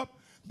lifted up.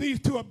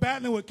 These two are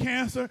battling with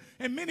cancer,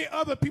 and many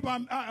other people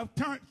I've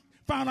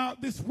found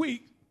out this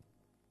week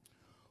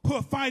who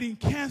are fighting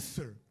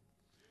cancer.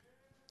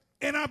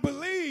 And I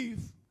believe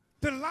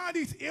that a lot of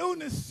these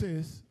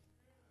illnesses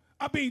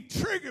are being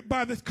triggered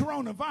by this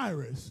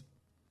coronavirus.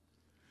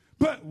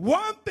 But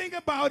one thing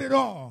about it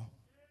all,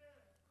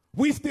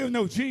 we still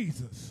know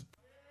Jesus.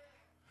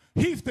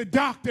 He's the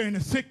doctor in the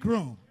sick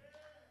room.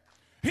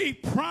 He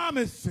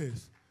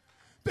promises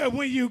that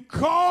when you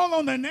call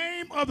on the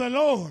name of the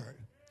Lord,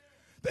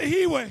 that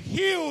he will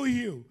heal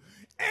you.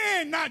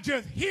 And not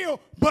just heal,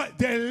 but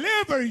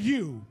deliver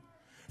you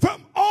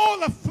from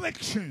all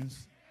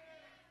afflictions.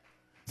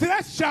 See,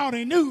 that's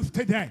shouting news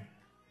today.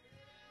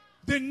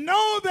 To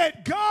know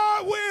that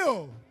God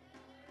will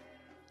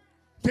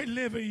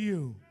deliver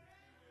you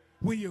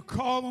when you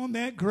call on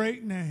that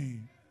great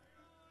name.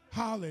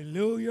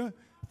 Hallelujah.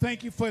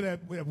 Thank you for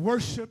that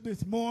worship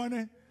this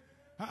morning.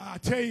 I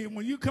tell you,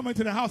 when you come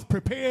into the house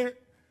prepared,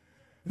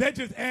 that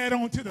just add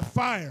on to the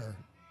fire.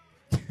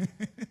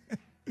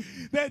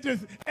 That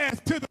just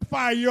adds to the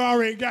fire you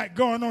already got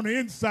going on the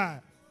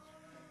inside.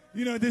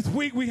 You know, this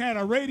week we had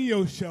a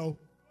radio show,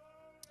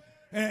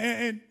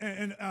 and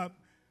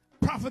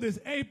Prophetess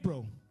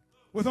April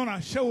was on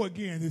our show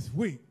again this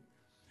week.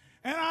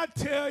 And I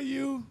tell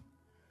you,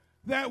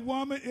 that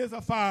woman is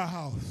a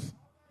firehouse.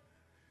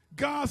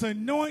 God's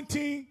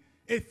anointing,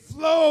 it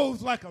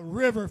flows like a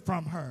river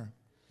from her.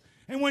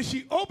 And when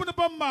she opened up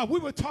her mouth, we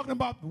were talking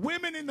about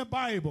women in the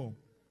Bible.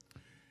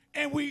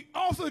 And we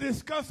also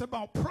discussed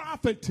about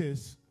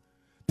prophetess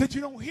that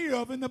you don't hear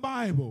of in the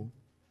Bible.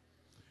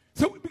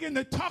 So we begin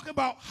to talk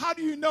about how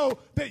do you know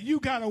that you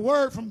got a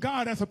word from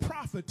God as a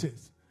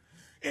prophetess.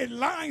 It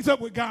lines up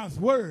with God's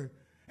word.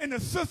 And the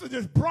sister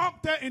just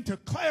brought that into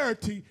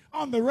clarity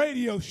on the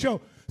radio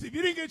show. So if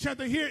you didn't get a chance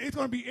to hear it, it's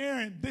going to be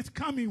airing this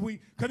coming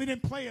week because they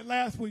didn't play it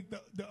last week,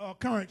 the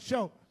current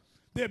show.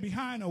 They're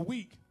behind a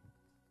week.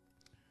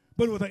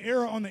 But it was an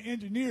error on the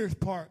engineer's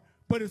part,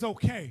 but it's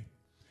okay.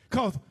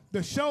 Because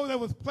the show that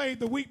was played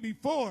the week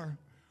before,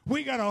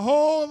 we got a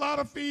whole lot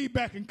of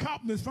feedback and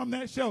compliments from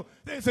that show.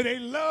 They said they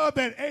love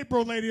that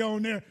April lady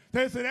on there.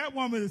 They said that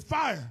woman is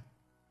fire.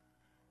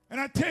 And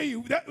I tell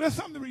you, that's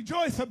something to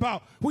rejoice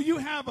about. When you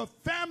have a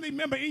family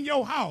member in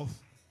your house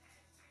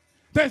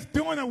that's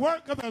doing the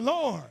work of the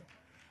Lord,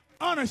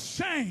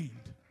 unashamed.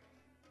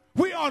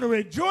 We ought to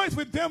rejoice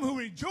with them who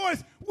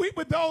rejoice, weep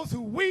with those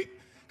who weep,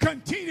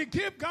 continue to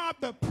give God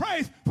the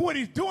praise for what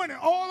he's doing in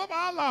all of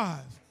our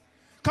lives.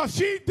 Because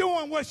she's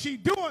doing what she's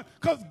doing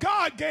because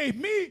God gave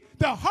me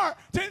the heart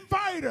to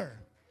invite her.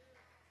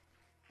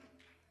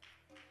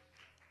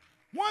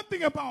 One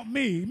thing about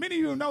me, many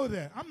of you know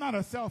that, I'm not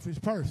a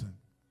selfish person.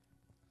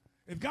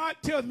 If God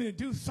tells me to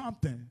do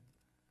something,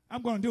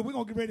 I'm going to do it. We're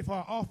going to get ready for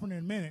our offering in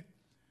a minute.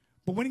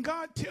 But when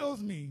God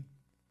tells me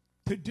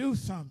to do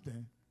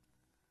something,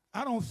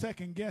 I don't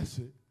second guess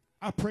it.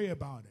 I pray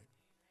about it.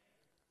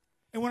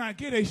 And when I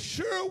get a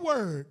sure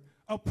word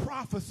of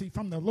prophecy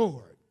from the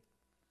Lord,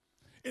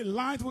 it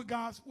lines with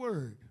God's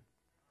word.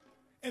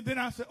 And then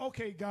I said,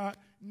 okay, God,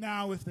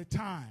 now is the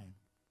time.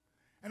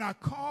 And I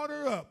called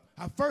her up.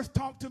 I first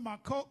talked to my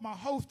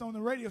host on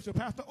the radio show,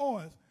 Pastor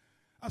Owens.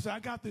 I said, I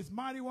got this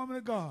mighty woman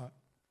of God,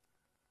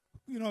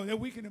 you know, that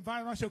we can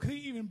invite on our show. Because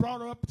he even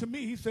brought her up to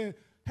me. He said,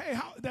 hey,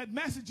 that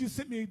message you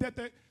sent me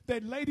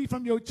that lady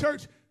from your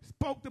church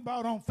spoke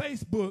about on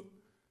Facebook,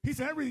 he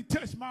said, that really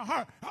touched my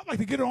heart. I'd like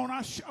to get her on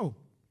our show.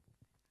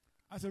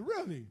 I said,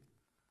 really?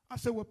 I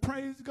said, well,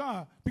 praise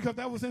God, because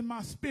that was in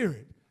my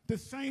spirit. The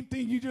same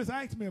thing you just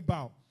asked me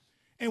about.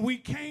 And we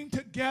came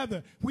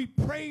together. We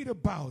prayed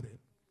about it.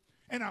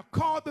 And I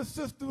called the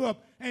sister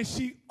up, and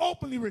she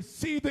openly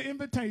received the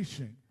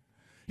invitation.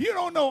 You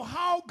don't know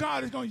how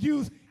God is going to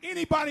use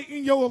anybody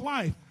in your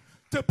life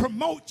to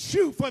promote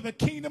you for the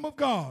kingdom of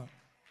God.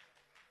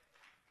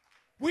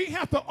 We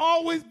have to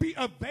always be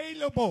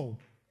available.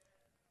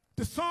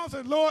 The song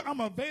says, Lord, I'm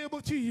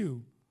available to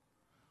you.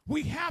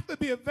 We have to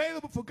be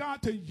available for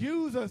God to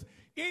use us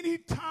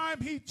anytime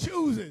he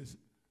chooses.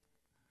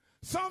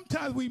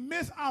 Sometimes we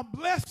miss our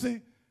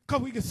blessing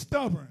because we get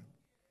stubborn.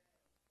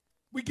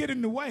 We get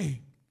in the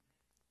way.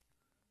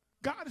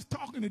 God is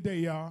talking today,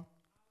 y'all.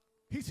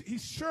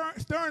 He's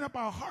stirring up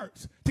our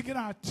hearts to get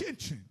our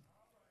attention.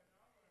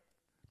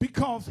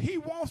 Because he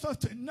wants us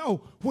to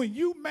know when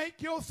you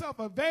make yourself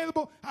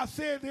available, I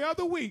said the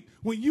other week,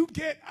 when you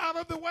get out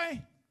of the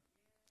way,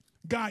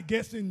 God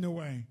gets in the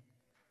way.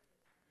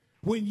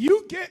 When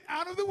you get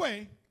out of the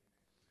way,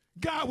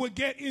 God will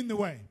get in the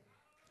way.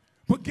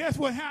 But guess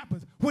what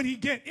happens? When he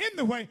get in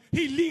the way,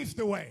 he leaves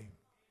the way.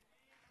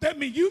 That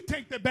means you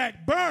take the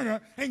back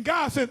burner, and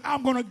God says,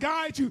 I'm going to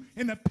guide you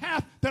in the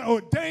path that I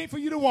ordained for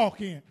you to walk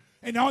in.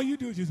 And all you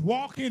do is just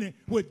walk in it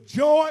with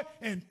joy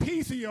and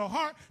peace in your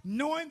heart,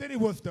 knowing that it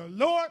was the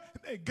Lord,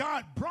 that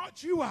God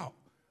brought you out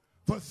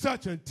for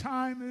such a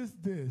time as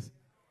this.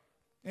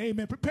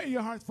 Amen. Prepare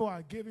your hearts for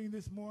our giving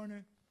this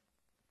morning.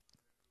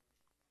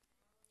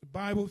 The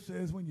Bible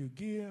says when you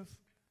give,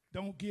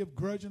 don't give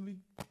grudgingly.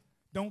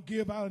 Don't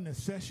give out of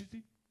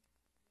necessity.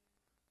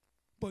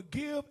 But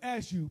give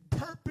as you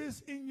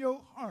purpose in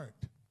your heart.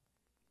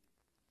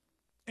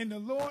 And the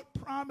Lord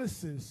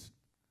promises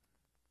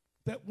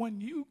that when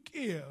you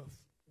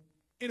give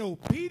in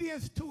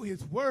obedience to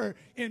his word,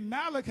 in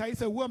Malachi, he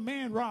said, well,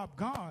 man robbed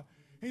God.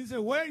 And he said,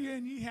 where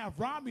ye have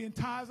robbed me in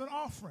tithes and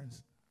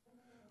offerings.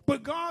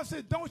 But God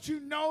said, don't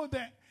you know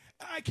that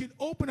I can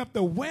open up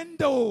the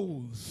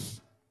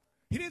windows?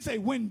 He didn't say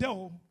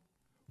window.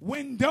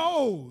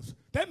 Windows.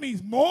 That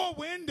means more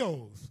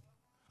windows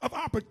of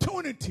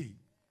opportunity.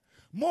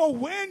 More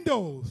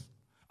windows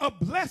of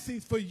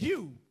blessings for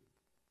you.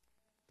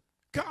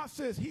 God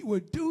says he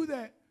would do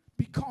that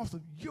because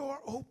of your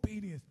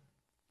obedience.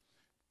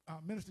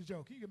 Minister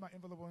Joe, can you get my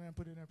envelope on there and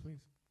put it in there, please?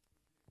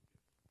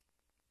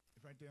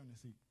 It's right there on the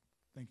seat.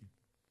 Thank you.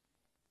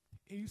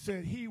 He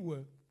said he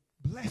would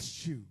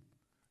bless you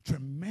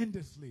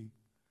tremendously.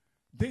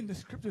 Then the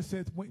scripture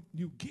says when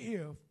you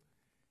give,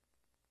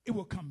 it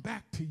will come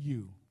back to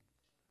you.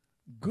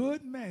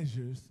 Good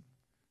measures,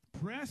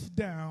 pressed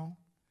down,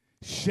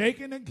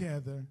 shaken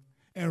together,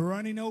 and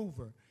running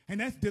over.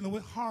 And that's dealing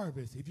with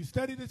harvest. If you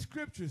study the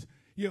scriptures,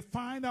 you'll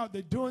find out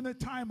that during the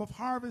time of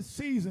harvest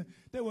season,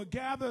 they will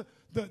gather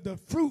the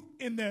fruit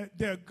in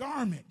their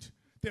garment.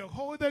 They'll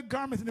hold their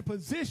garments in a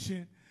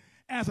position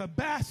as a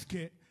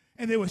basket,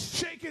 and they will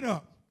shake it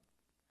up.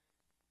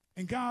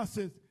 And God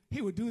says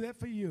he will do that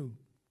for you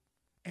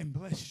and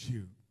bless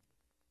you.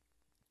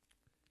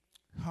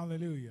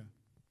 Hallelujah.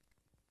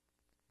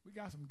 We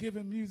got some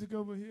giving music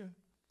over here.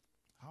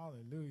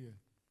 Hallelujah.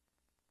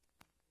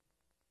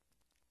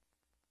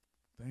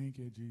 Thank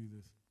you,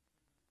 Jesus.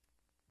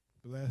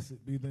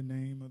 Blessed be the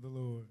name of the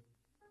Lord.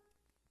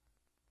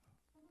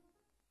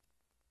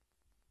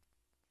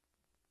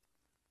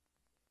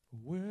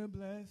 We're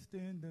blessed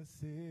in the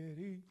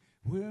city.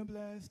 We're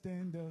blessed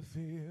in the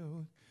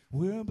field.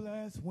 We're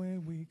blessed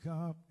when we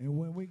come and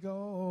when we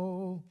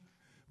go.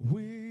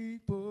 We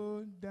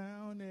put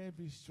down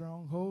every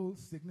stronghold.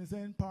 Sickness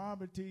and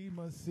poverty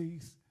must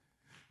cease.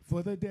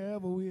 For the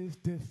devil is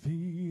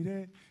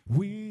defeated.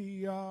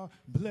 We are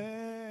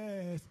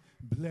blessed,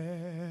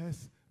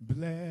 blessed,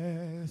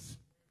 blessed.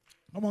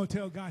 I'm going to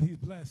tell God he's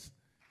blessed.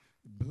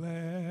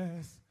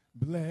 Blessed,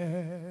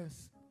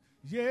 blessed.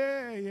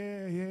 Yeah,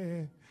 yeah,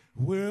 yeah.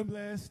 We're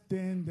blessed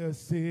in the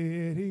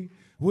city.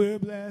 We're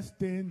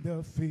blessed in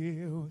the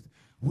fields.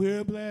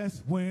 We're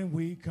blessed when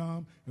we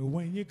come and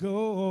when you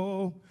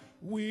go.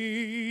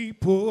 We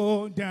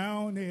pull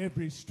down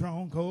every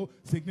stronghold.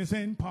 Sickness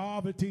and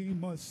poverty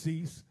must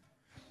cease.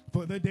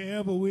 For the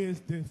devil is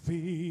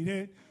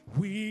defeated.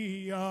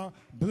 We are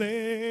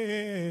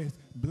blessed,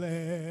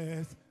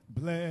 blessed,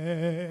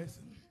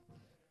 blessed.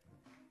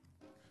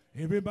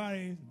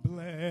 Everybody's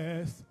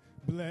blessed,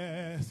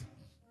 blessed.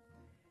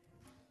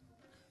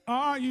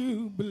 Are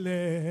you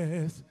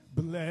blessed,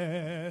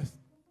 blessed?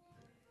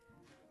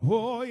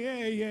 Oh,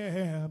 yeah,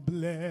 yeah,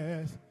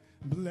 blessed,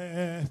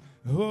 blessed.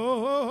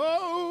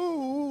 Oh,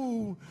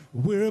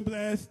 we're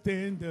blessed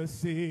in the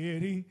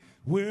city.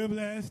 We're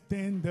blessed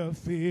in the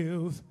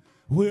fields.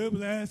 We're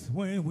blessed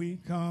when we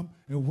come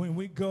and when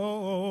we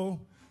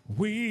go.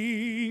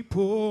 We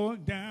pull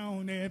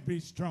down every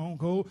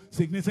stronghold.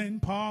 Sickness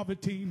and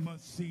poverty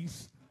must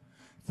cease.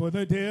 For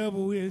the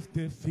devil is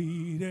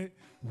defeated.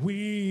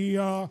 We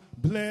are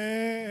blessed.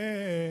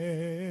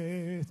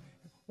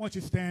 Won't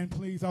you stand,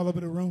 please, all over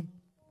the room?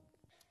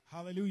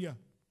 Hallelujah.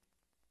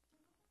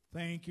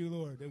 Thank you,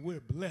 Lord, that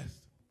we're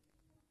blessed.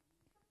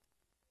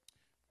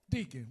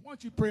 Deacon, why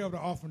don't you pray over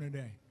the offering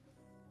today?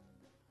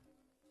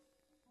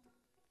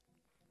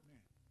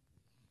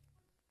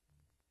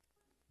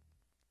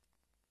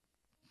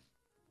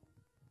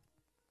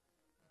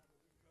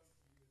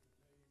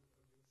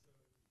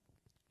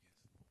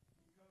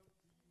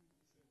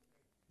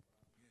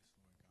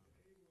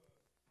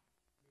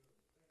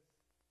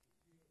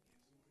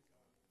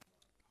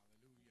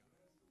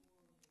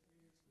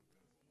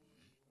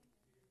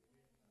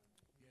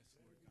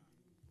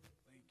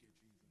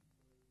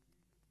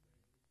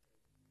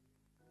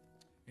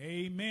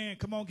 Amen.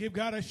 Come on, give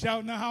God a shout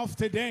in the house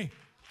today.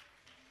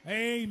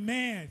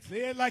 Amen.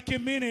 Say it like you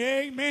mean it.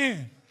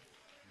 Amen.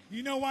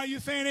 You know why you're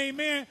saying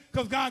amen?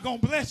 Because God going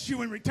to bless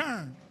you in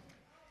return.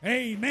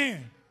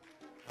 Amen.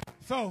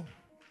 So,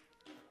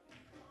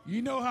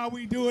 you know how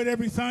we do it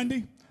every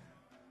Sunday.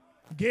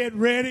 Get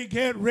ready,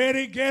 get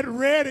ready, get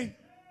ready.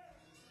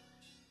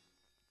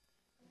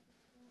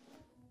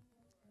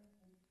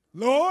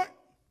 Lord,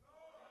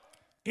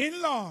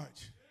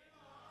 enlarge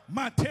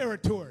my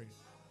territory.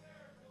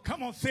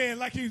 Come on, say it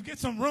like you get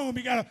some room.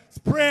 You got to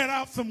spread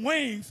out some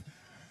wings.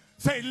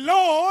 Say,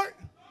 Lord,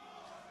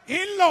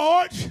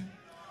 enlarge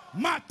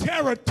my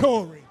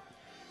territory.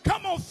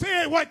 Come on,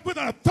 say it with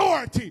an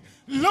authority.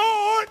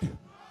 Lord,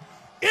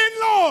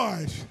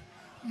 enlarge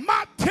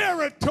my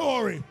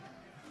territory.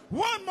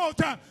 One more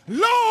time.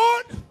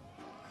 Lord,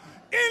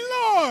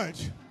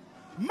 enlarge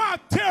my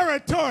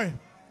territory.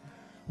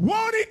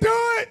 Won't he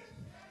do it?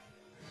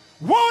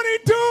 Won't he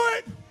do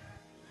it?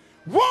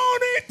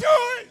 Won't he do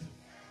it?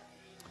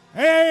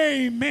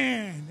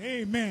 Amen.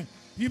 Amen.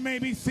 You may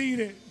be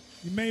seated.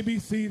 You may be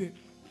seated.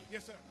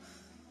 Yes, sir.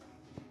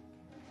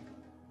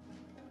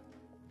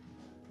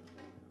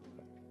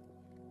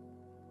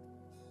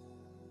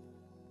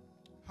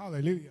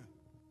 Hallelujah.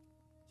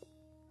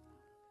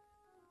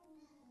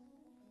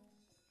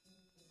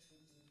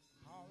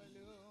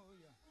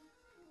 Hallelujah.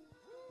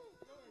 Woo,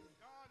 glory to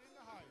God in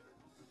the highest.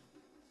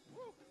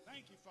 Woo,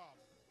 thank you,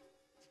 Father.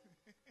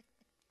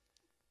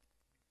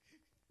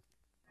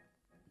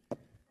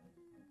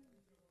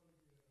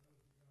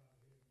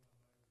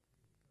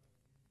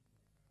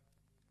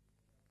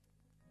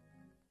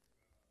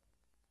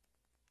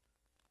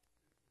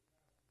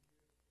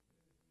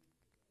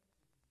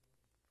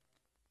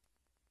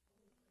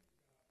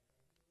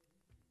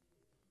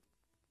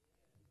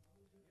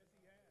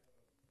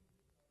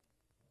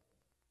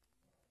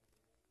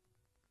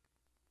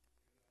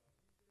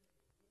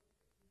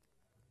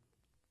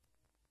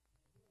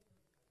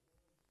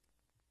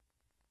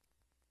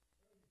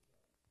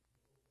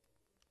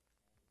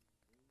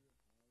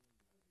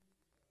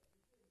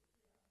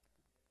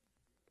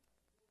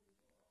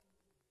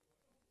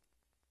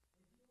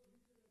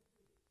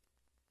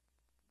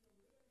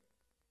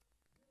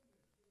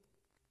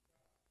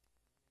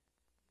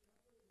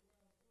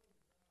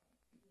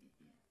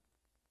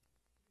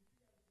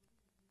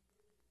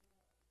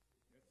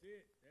 That's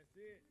it. That's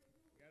it.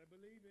 Gotta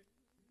believe it.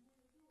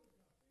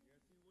 Yes,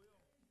 he will.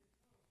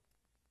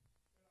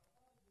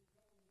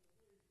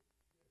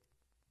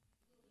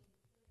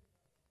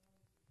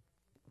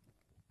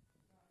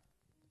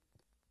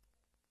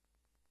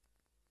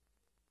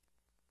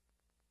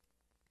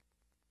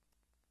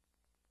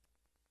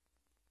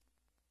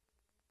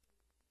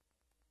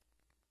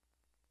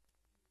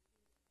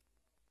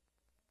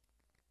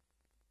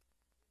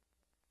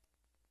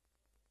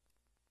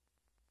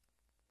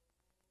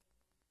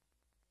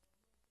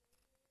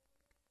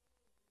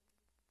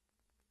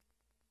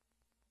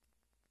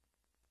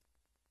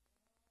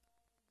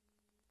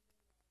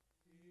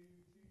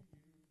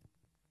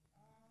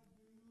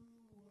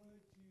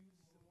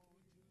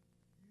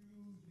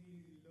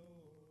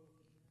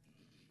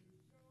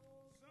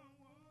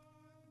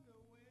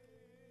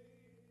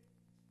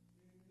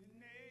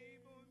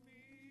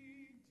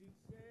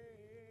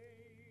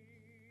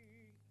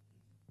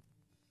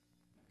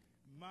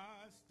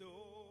 My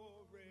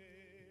storage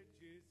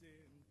is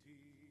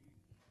empty,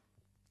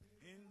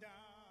 and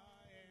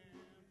I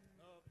am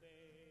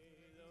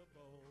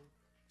available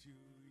to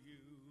you.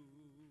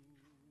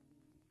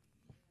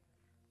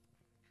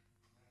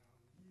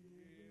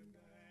 Give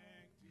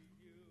back to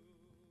you.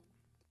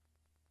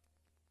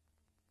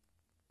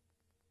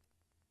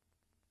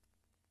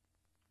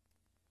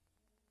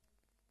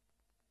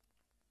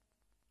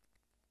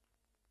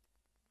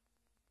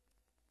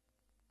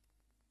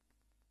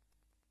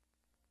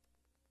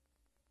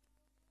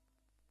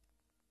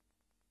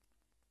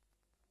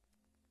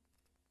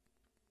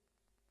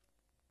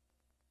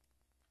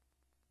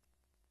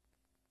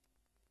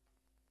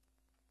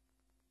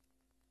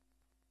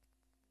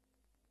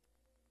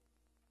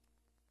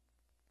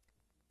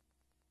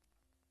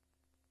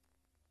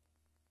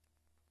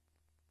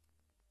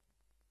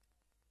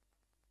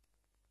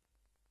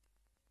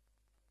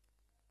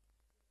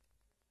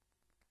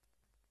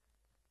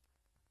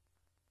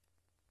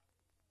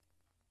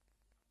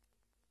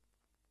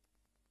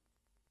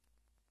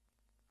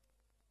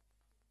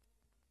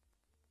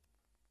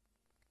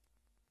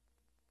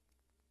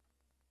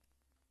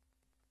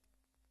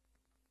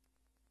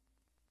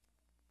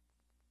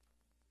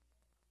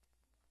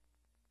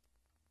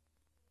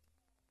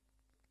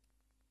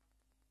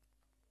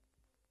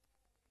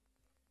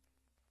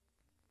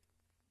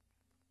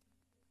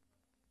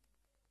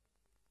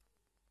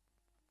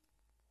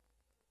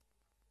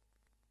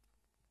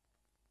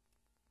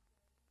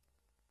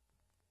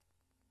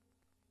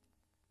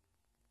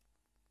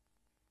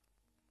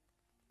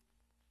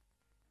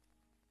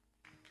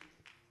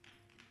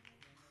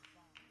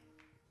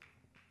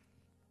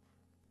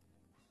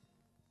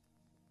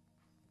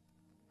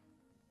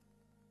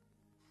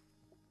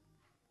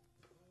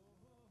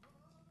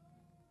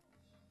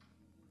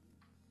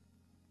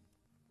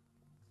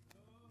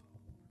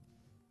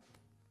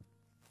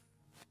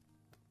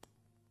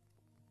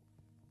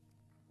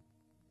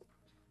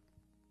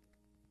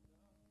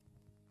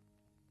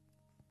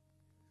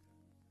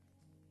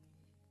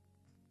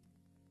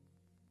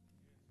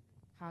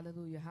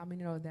 Hallelujah. How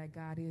many know that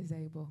God is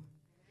able?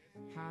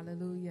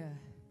 Hallelujah.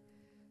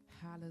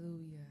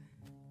 Hallelujah.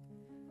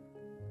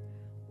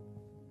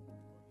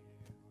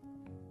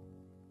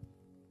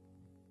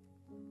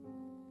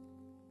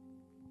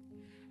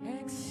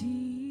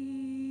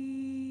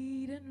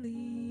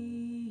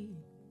 exceedingly,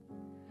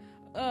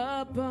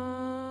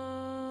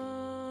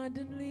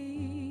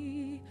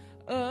 abundantly,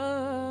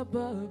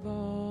 above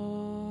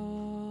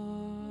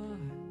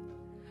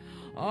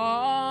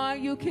all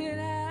you can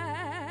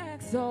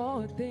ask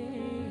or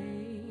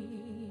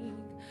think,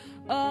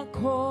 according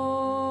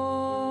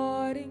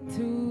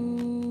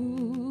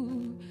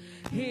to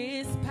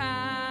his power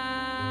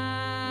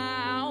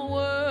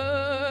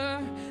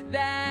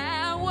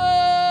that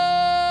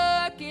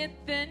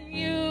worketh in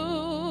you.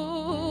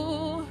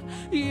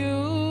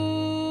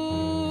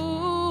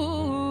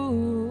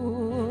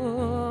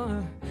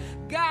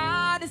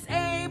 God is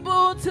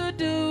able to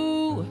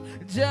do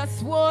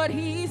just what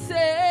he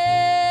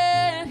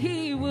said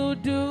he will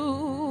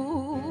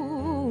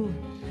do.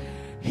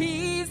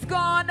 He's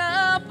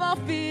gonna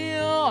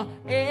fulfill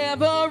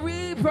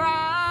every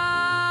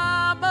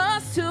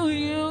promise to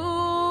you.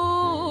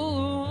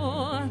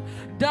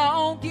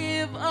 Don't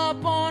give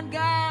up on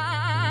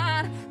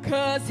God,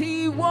 'cause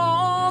he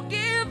won't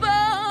give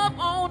up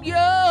on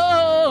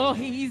you.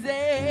 He's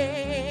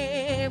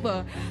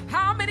able.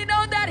 How many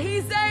know that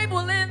he's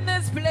able in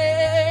this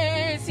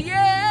place?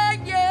 Yeah,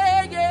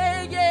 yeah,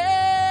 yeah,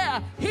 yeah.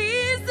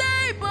 He's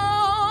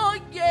able.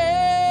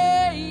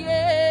 Yeah,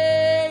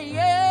 yeah,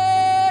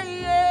 yeah,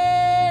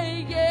 yeah,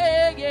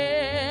 yeah,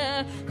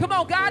 yeah. Come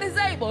on, God is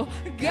able.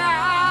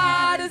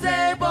 God is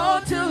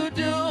able to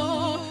do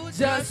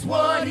just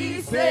what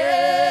he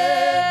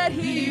said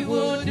he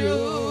will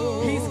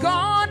do. He's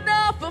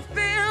gonna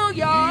fulfill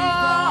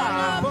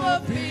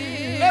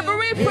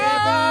every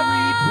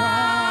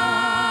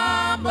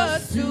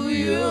promise to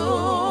you.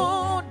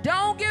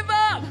 Don't give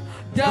up.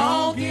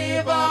 Don't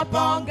give up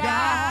on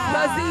God,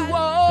 'cause he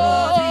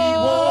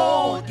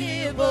won't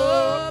give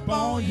up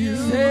on you.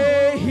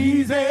 Say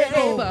he's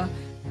able.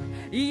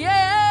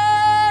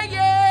 Yeah,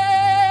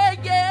 yeah,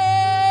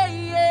 yeah,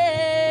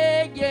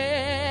 yeah,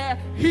 yeah.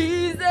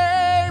 He's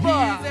able.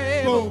 He's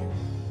able.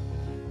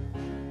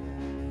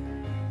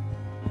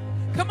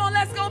 Come on,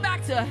 let's go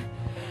back to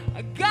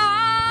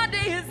God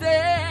is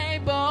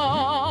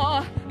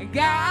able.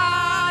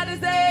 God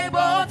is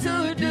able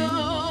to do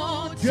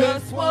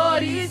just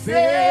what he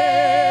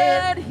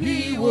said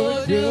he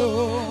would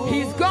do.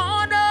 He's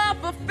gonna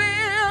fulfill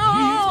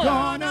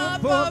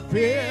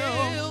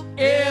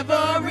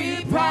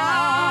every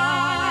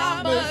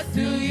promise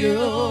to you.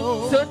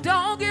 So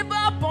don't give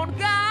up on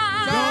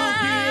God. Don't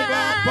give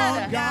up on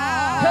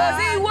God. 'Cause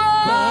he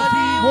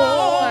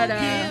won't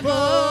give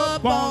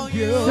up on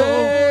you.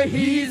 Say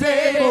he's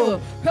able.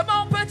 Come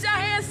on, put your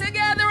hands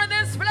together in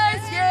this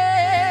place.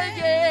 Yeah,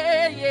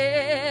 yeah,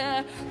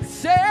 yeah.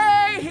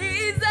 Say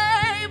he's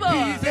able.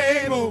 He's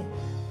able.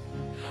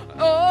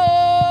 Oh,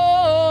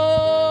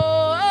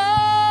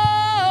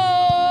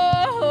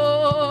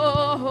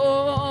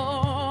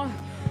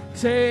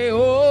 say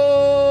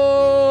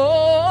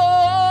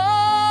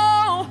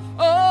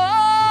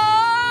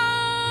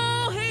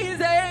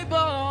he's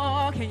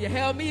able. Can you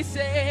help me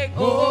say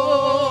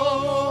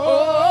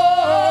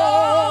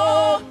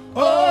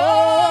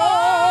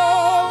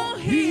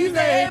he's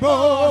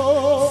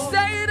able.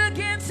 Say it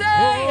again, say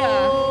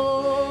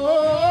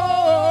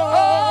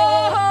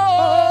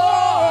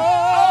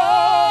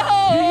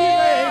he's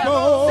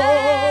able. Say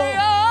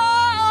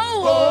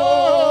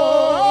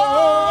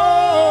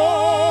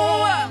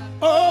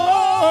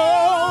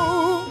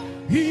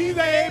he's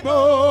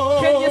able.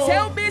 Can you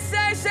help me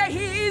say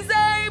he's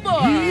able?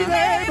 He's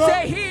able.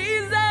 Say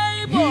he's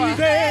able. He's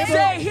able.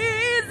 Say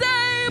he's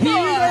able.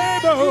 He's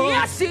able.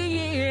 Yes,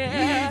 he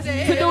is.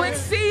 To do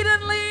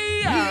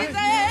exceedingly,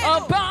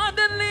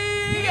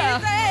 abundantly,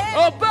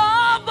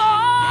 above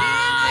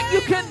all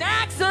you can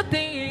ask a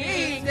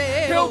thing.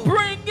 He'll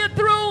bring you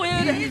through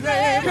it.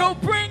 He'll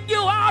bring you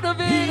out of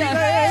it.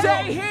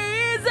 Say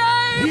he's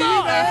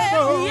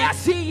able.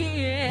 Yes, he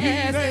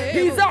is.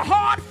 He's a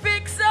heart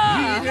fixer,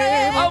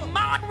 a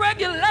mind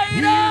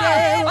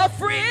regulator, a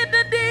friend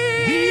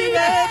indeed.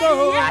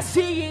 Yes,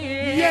 he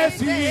is. Yes,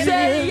 he is.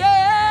 Say yeah.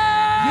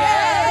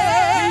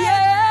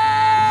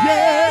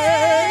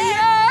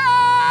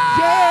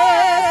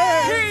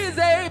 He's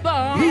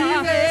able.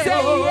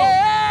 Say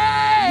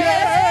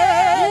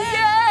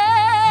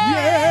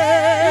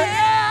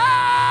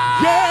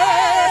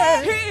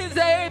he's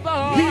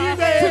able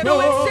to do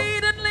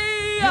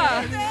exceedingly,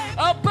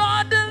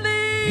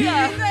 abundantly,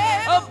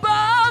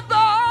 above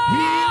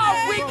all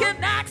we can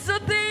ask a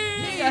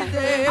thing. I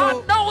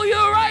know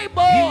you're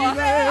able. I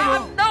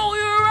know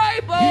you're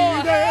able.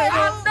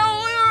 I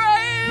know you're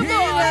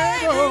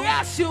able.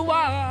 Yes, you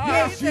are.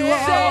 Yes, you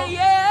are. Say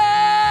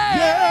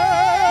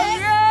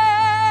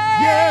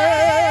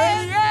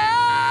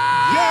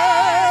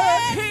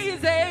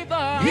he's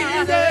able.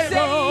 He's Say able. he's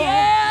able.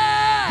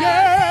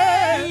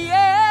 He's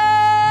able.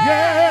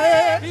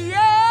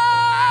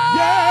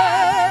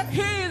 Say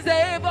he's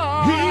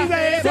able. He's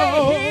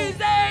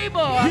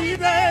able.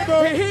 He's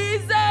able.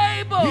 He's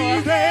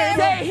able.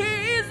 Say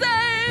he's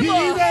able.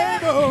 He's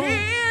able.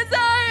 He's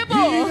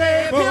able. He's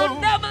able. He'll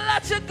never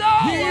let you go.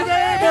 He's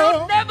able.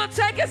 He'll never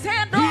take his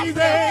hand off. He's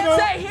able.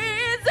 Say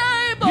he's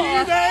able. He's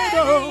He's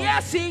able.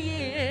 Yes, he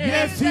is.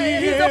 Yes, he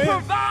He's is. a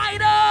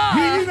provider.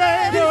 He's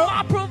able. He's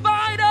my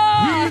provider.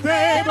 He's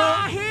able.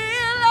 My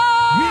healer.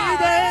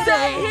 He's able.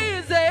 Say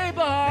he's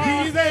able.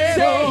 He's Say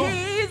able.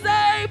 he's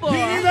able.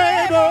 He's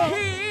able.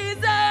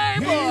 He's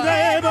able. He's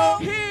able.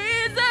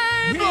 He's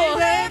able.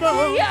 He's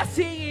able. Yes,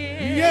 he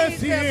is. Yes,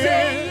 he Say is.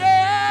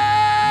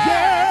 yeah.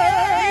 Yeah.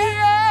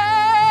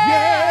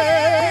 Yeah.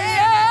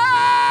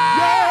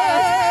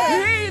 Yeah.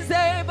 He's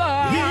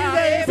able. He's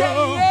able. Say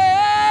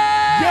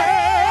yeah.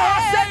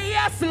 Yeah. Say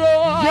yes,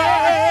 Lord. Yeah.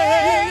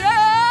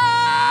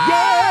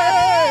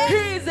 Yeah.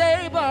 He's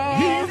able.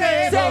 He's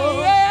Say able.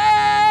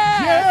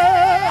 yeah.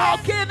 Yeah.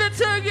 I'll give it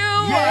to you.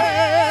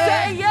 Yeah.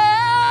 Say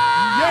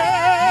yeah.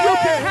 Yeah. You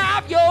can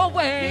have your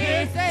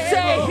way. He's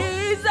Say able.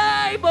 he's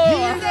able.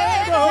 He's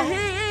able.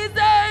 He's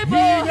able.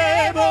 He's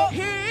able.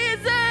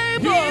 He's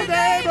able. He's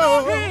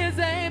able. He's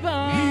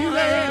able. He's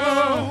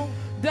able.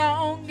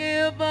 Don't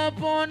give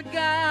up on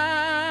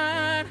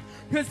God,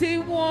 'cause he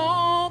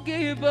won't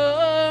give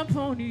up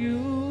on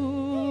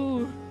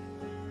you.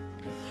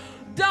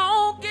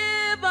 Don't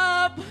give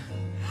up.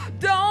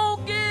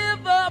 Don't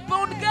give up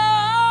on God.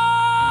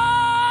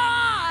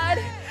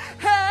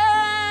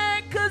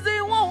 Hey, 'cause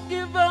he won't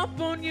give up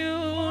on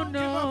you.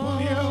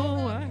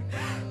 No.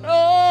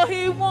 Oh,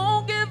 he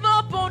won't give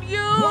up on you.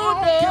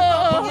 Won't give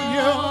up on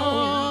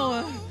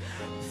No.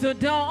 So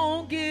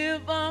don't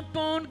give up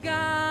on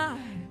God,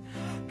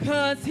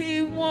 'cause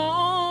he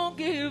won't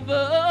give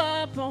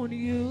up on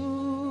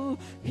you.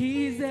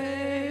 He's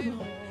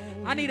able.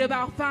 I need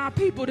about 5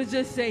 people to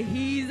just say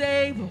he's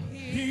able.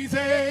 He's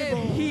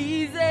able.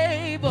 He's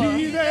able.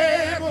 He's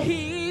able.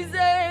 He's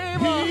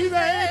able. He's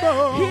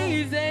able.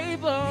 He's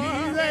able.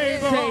 He's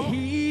able. Say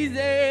he's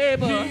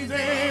able. He's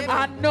able.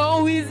 I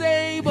know he's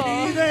able.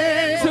 He's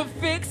able. To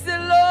fix it,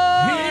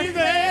 Lord. He's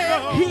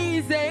able.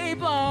 He's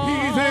able.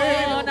 He's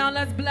able. Now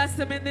let's bless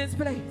him in this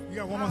place. You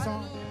got one more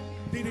song?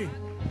 DD, you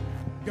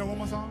got one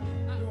more song?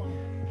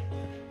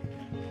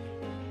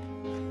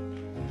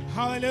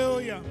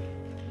 Hallelujah.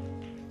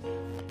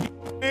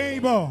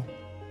 Able.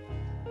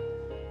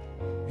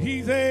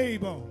 He's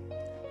able.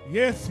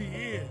 Yes, he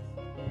is.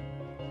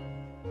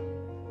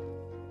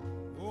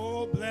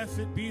 Oh,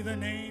 blessed be the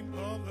name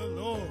of the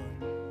Lord.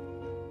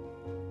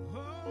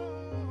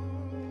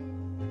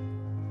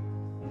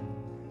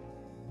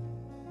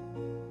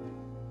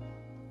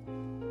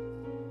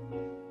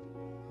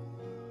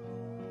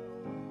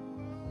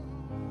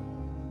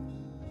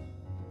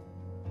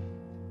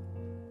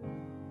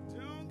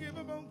 Don't give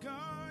up on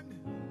God,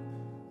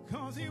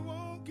 'cause he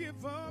won't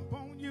give up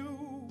on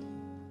you.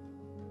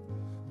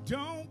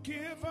 Don't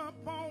give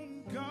up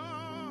on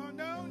God.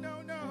 No,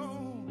 no,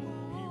 no.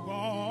 He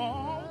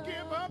won't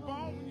give up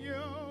on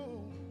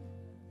you.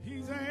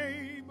 He's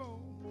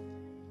able.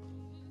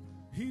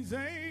 He's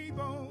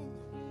able.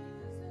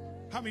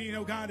 How many of you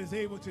know God is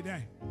able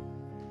today?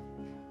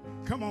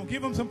 Come on,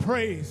 give him some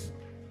praise.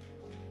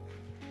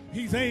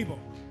 He's able.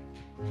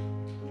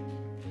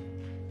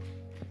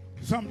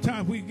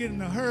 Sometimes we get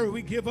in a hurry,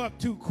 we give up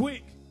too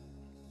quick.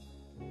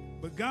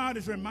 But God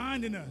is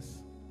reminding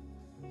us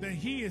that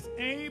he is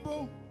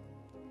able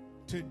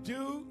to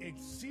do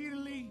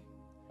exceedingly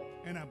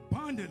and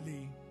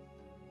abundantly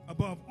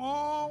above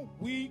all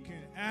we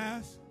can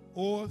ask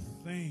or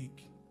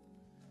think.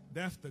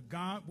 That's the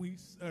God we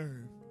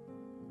serve.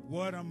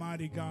 What a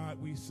mighty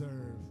God we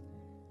serve.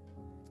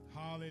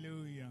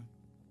 Hallelujah.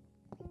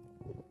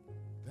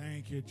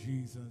 Thank you,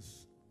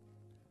 Jesus.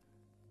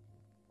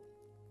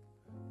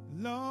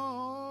 Lord,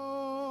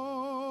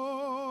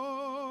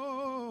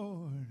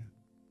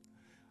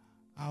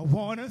 I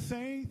want to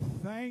say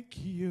thank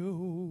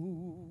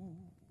you.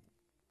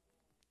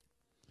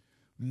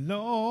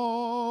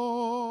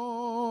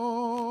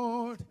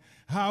 Lord,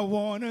 I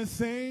want to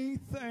say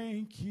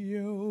thank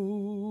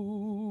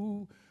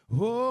you.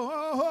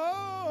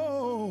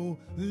 Oh,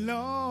 Lord,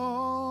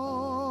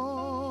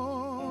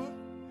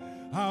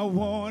 I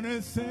want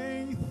to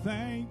say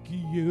thank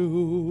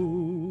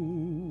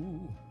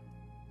you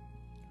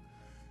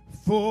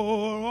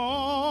for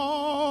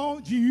all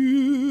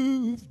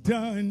you've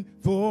done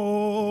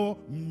for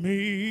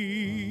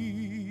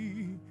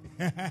me.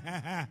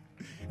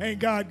 Ain't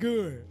God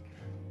good?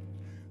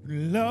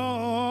 Lord,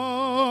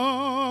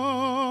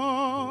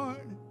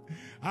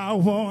 I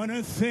want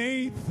to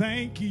say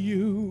thank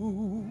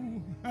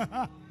you.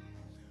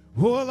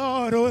 Oh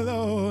Lord, oh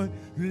Lord,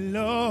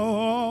 Lord,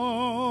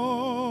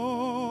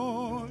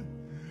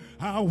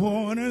 I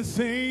want to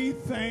say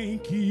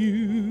thank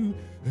you.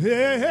 Hey,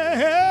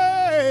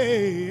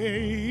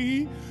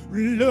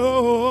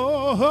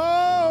 Lord,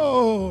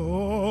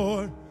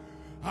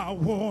 I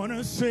want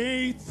to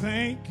say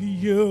thank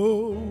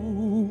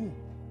you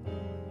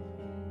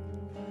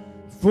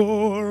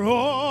for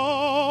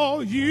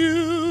all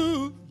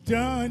you've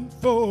done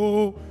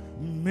for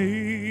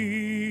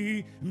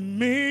me,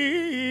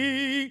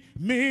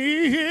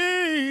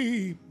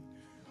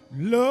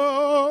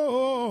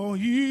 Lord,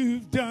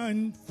 you've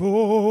done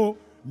for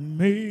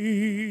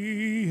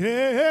me.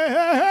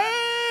 Hey,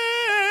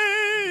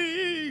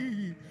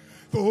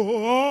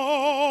 for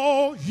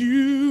all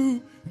you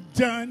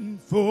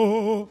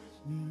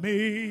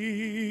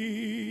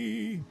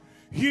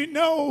You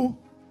know,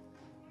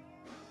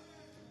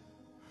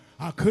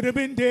 I could have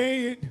been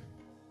dead,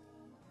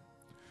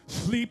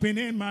 sleeping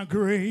in my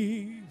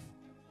grave.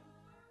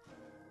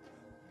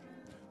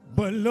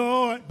 But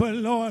Lord,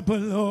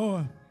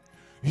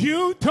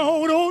 you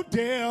told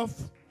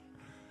death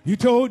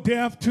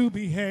to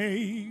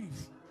behave.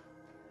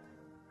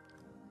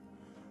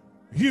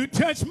 You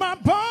touched my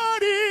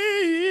body.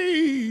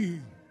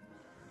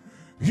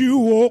 You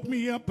woke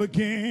me up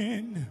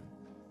again.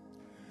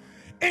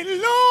 And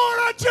Lord,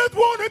 I just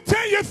want to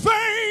tell you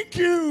thank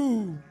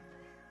you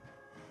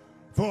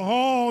for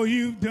all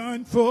you've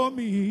done for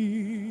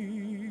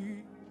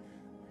me.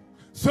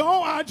 So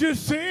I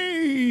just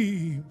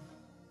say,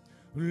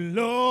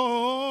 Lord,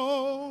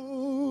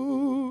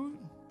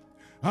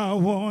 I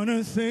want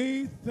to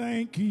say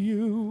thank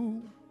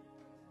you.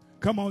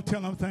 Come on,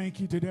 tell him thank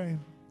you today.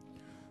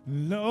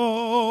 Lord,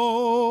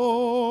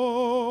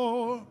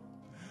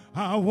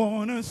 I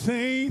want to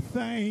say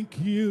thank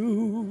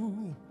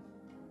you.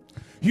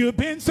 You've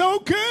been so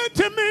good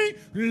to me,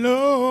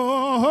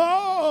 Lord.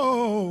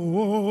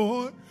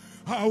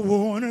 I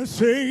want to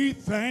say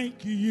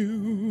thank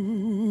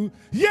you.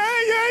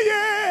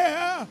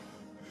 Yeah.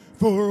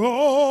 For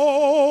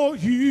all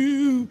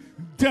you've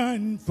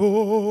done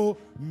for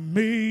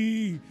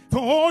me. For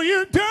all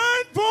you've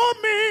done for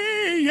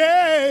me,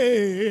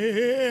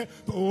 yeah.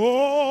 For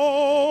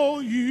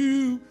all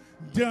you've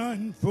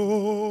done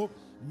for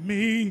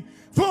me.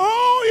 For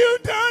all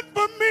you've done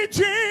for me,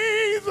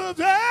 Jesus,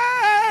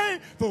 hey.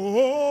 For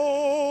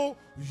all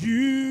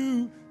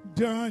you've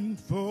done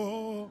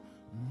for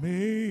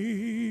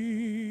me.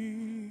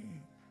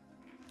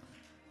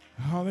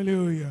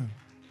 Hallelujah.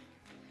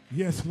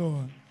 Yes,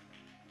 Lord.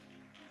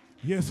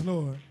 Yes,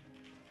 Lord.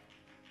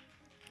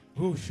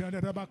 Oh,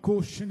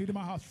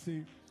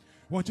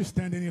 won't you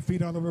stand in your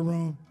feet all over the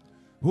room?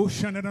 Oh,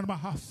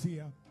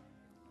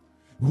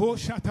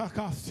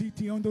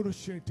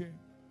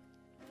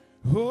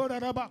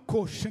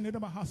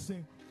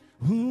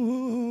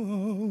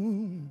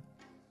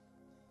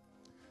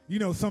 you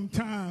know,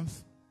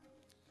 sometimes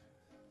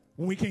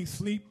when we can't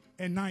sleep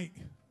at night,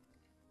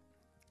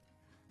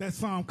 that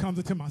song comes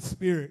into my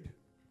spirit.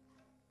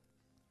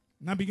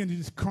 And I begin to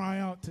just cry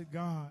out to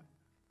God.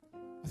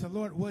 I said,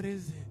 Lord, what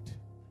is it?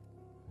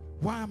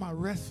 Why am I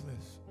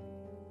restless?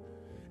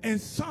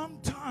 And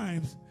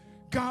sometimes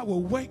God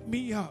will wake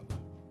me up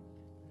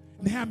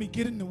and have me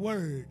get in the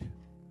Word.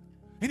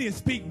 And he'll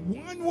speak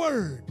one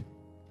word.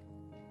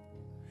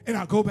 And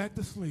I'll go back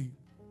to sleep.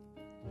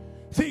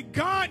 See,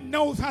 God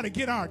knows how to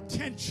get our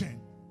attention.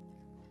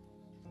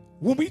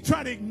 When we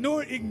try to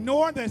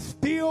ignore that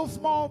still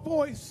small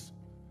voice,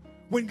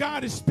 when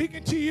God is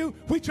speaking to you,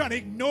 we try to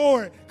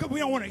ignore it because we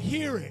don't want to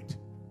hear it.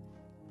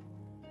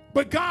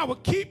 But God will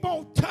keep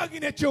on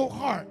tugging at your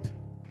heart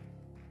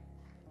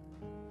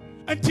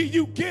until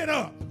you get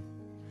up.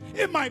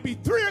 It might be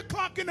 3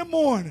 o'clock in the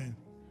morning,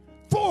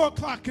 4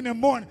 o'clock in the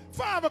morning,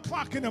 5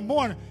 o'clock in the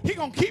morning. He's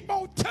going to keep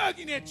on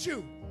tugging at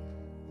you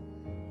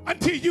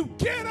until you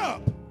get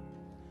up.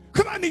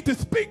 Because I need to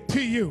speak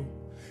to you.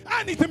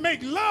 I need to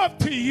make love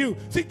to you.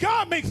 See,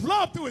 God makes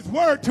love through his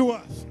word to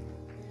us.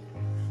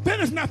 There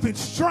is nothing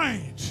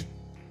strange.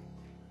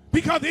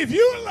 Because if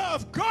you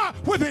love God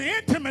with an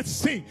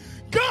intimacy,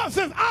 God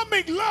says, I'll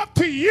make love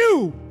to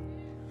you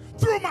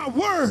through my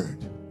word.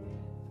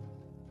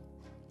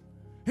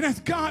 And as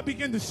God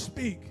began to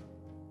speak,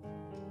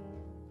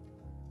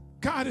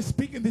 God is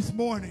speaking this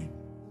morning.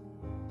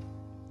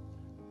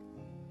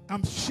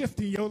 I'm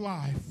shifting your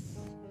life.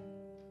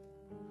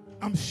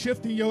 I'm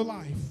shifting your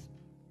life.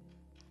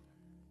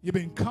 You've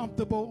been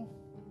comfortable.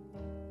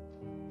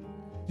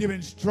 You've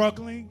been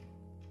struggling.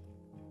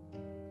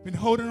 Been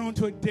holding on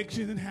to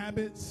addictions and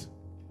habits.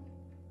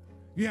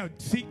 You have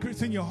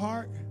secrets in your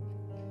heart.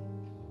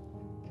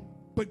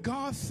 But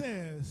God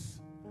says,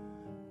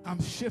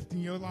 I'm shifting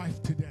your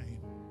life today.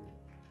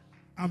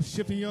 I'm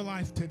shifting your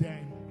life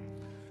today.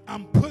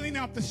 I'm pulling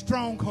out the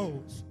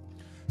strongholds.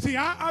 See,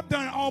 I've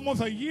done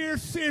almost a year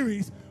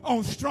series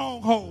on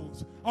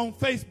strongholds on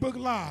Facebook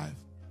Live.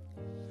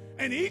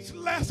 And each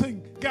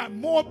lesson got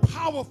more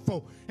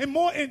powerful and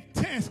more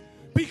intense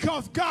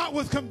because God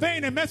was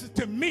conveying a message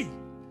to me.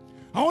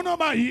 I don't know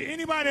about you,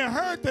 anybody that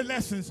heard the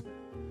lessons,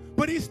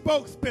 but he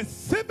spoke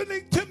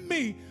specifically to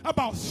me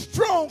about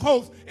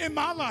strongholds in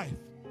my life.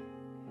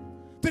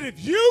 That if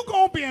you're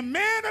going to be a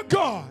man of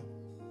God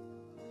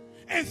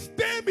and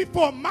stand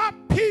before my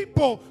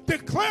people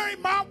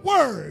declaring my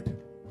word,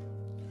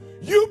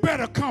 you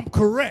better come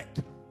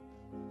correct.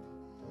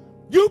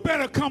 You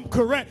better come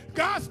correct.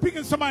 God's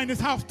speaking to somebody in this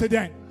house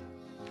today.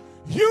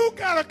 You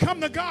got to come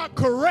to God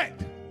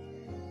correct.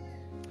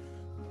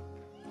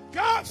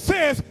 God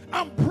says,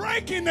 I'm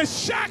breaking the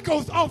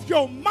shackles of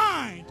your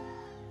mind.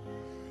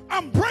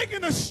 I'm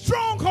breaking the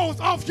strongholds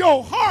of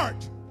your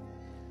heart.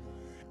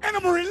 And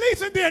I'm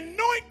releasing the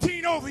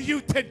anointing over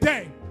you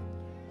today.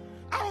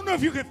 I don't know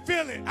if you can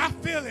feel it. I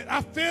feel it.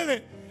 I feel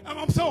it.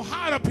 I'm so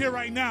hot up here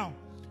right now.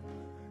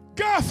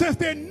 God says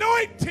the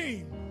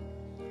anointing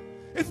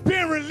is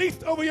being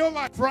released over your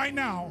life right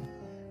now.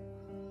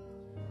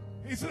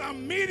 He said,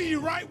 I'm meeting you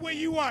right where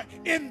you are,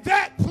 in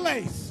that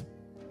place.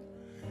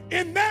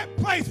 In that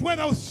place where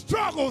those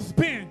struggles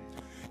been.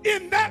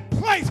 In that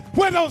place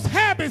where those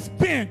habits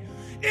been.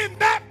 In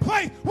that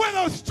place where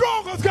those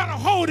struggles got a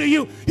hold of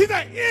you. He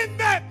said, in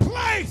that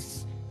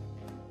place,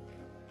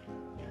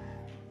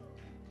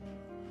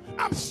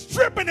 I'm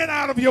stripping it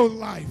out of your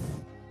life.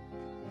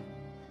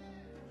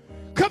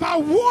 Because I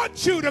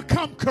want you to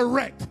come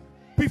correct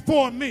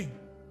before me.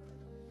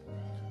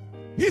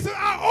 He said,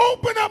 I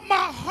open up my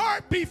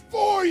heart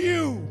before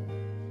you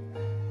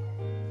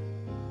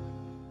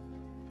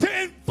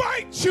to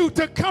invite you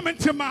to come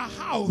into my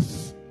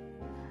house.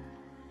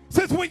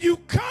 Says when you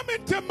come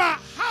into my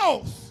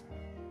house,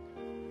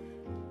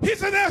 he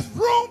said, there's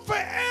room for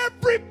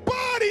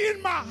everybody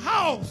in my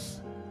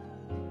house.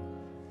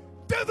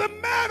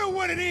 Doesn't matter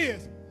what it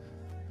is.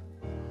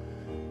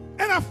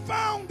 And I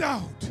found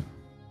out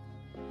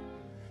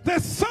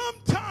that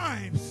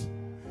sometimes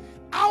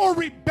our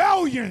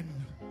rebellion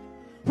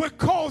will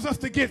cause us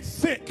to get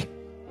sick.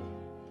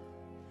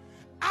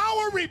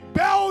 Our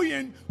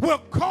rebellion will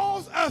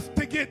cause us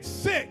to get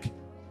sick.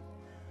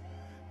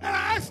 And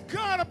I asked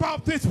God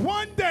about this.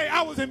 One day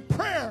I was in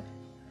prayer.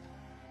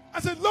 I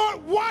said,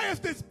 Lord, why is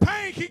this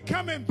pain keep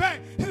coming back?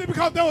 He said,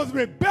 because there was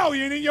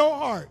rebellion in your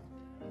heart.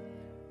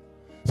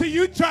 So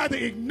you tried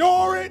to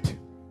ignore it.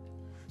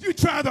 You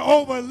tried to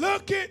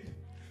overlook it.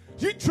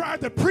 You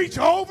tried to preach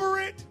over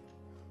it.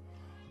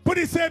 But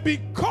he said,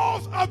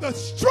 because of the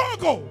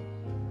struggle,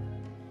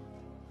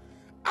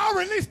 I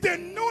released the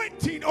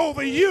anointing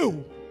over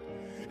you.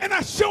 And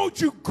I showed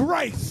you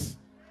grace.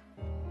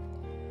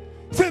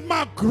 He said,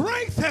 my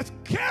grace has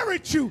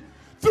carried you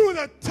through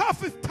the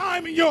toughest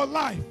time in your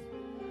life.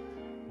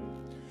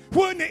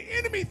 When the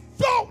enemy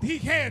thought he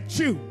had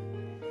you,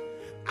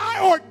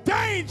 I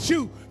ordained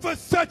you for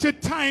such a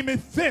time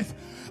as this.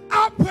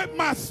 I put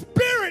my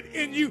spirit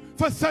in you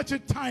for such a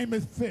time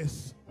as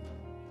this.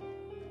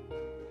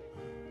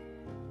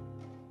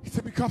 He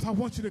said, because I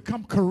want you to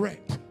come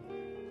correct.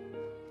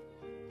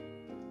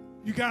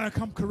 You got to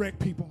come correct,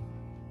 people.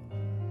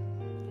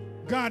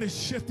 God is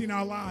shifting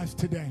our lives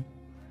today.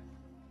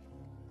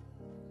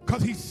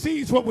 Because he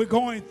sees what we're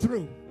going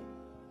through.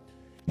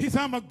 He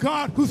said, I'm a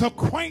God who's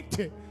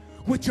acquainted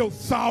with your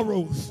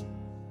sorrows.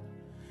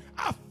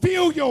 I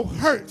feel your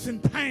hurts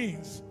and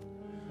pains.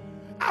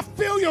 I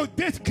feel your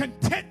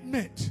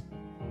discontentment.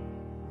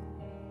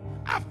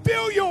 I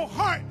feel your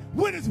heart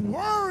when it's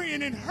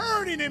worrying and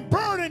hurting and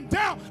burning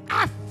down.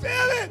 I feel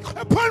it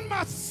upon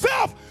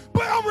myself,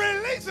 but I'm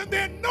releasing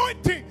the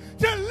anointing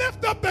to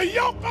lift up the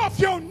yoke off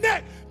your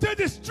neck, to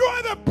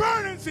destroy the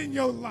burdens in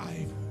your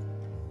life.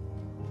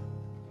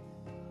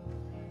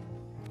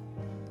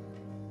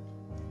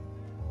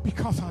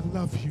 Because I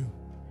love you.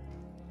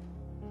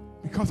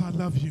 Because I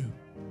love you.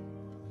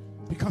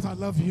 Because I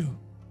love you.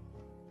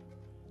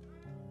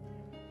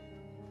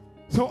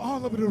 So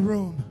all over the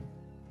room,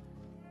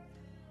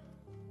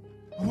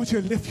 I want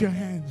you to lift your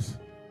hands.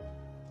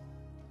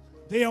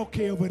 They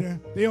okay over there.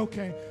 They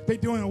okay. They're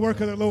doing the work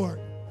of the Lord.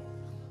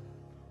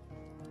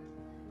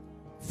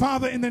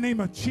 Father, in the name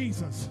of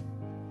Jesus,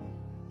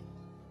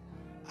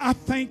 I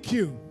thank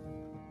you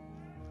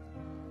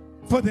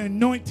for the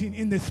anointing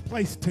in this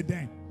place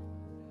today.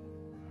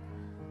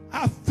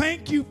 I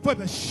thank you for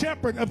the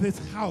shepherd of this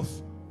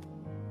house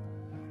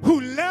who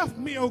left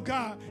me, oh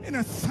God, an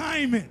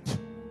assignment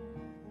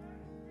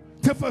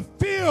to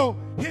fulfill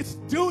his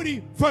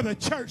duty for the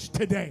church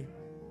today.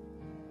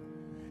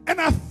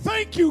 And I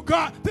thank you,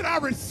 God, that I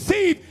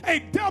received a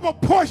double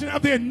portion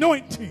of the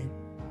anointing.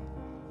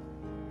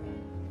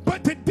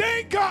 But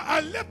today, God,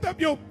 I lift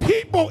up your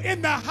people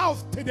in the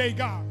house today,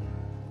 God,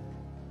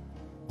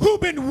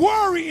 who've been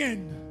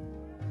worrying,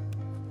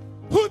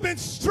 who've been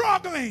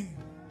struggling,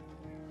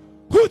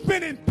 who's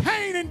been in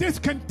pain and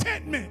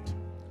discontentment,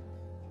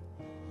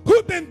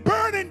 who've been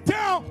burdened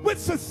down with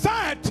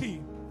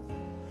society,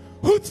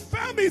 whose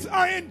families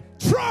are in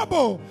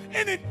trouble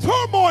and in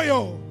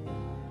turmoil.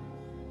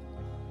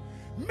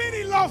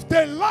 Many lost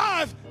their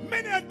lives.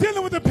 Many are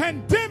dealing with the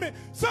pandemic.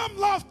 Some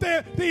lost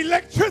the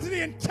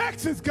electricity in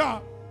Texas,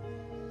 God.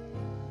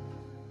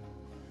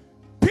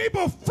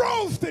 People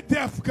froze to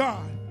death,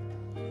 God.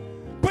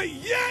 But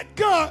yet,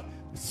 God,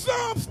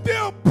 some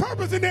still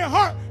purpose in their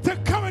heart to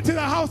come into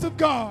the house of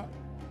God.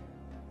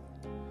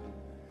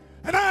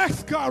 And I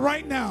ask God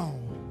right now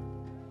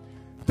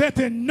that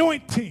the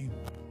anointing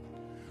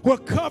will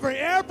cover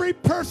every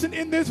person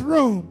in this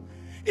room,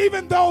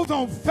 even those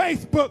on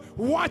Facebook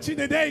watching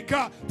today,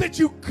 God, that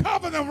you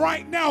cover them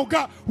right now,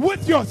 God,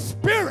 with your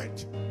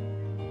spirit.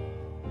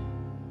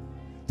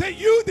 That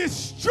you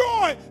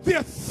destroy the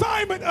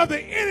assignment of the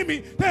enemy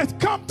that has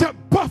come to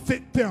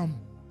buffet them,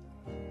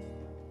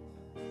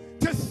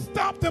 to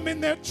stop them in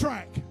their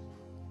track.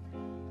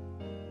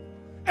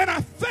 And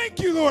I thank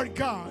you, Lord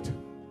God,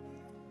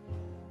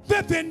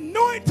 that the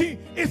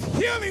anointing is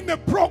healing the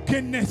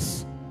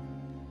brokenness.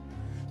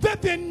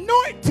 That the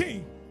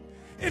anointing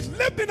is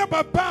lifting up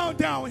a bowed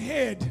down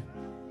head.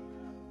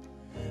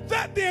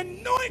 That the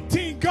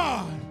anointing,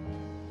 God,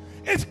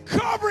 is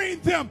covering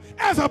them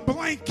as a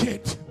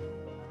blanket.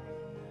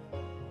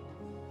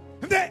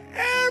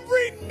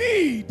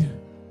 need,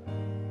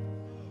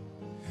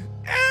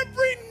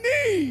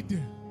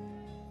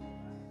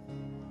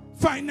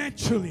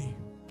 financially,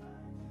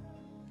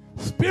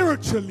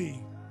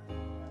 spiritually,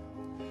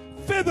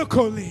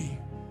 physically,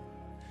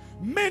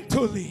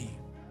 mentally,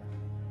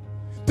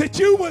 that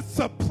you would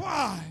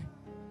supply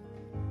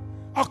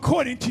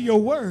according to your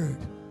word.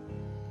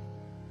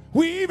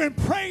 We even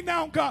pray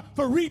now, God,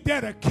 for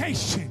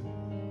rededication.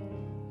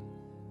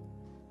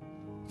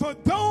 For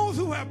those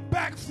who have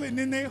backslidden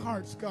in their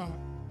hearts, God,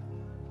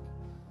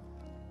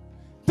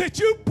 that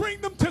you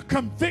bring them to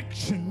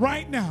conviction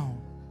right now,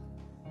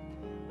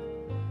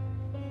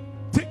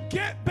 to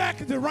get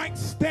back into right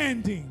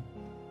standing,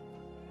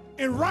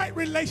 in right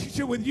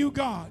relationship with you,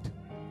 God,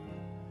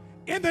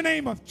 in the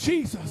name of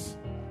Jesus.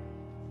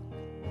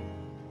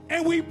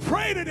 And we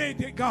pray today,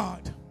 dear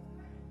God,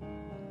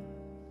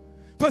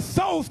 for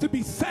souls to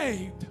be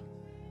saved.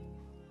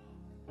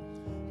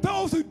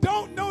 Those who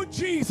don't know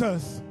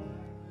Jesus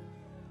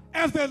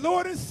as their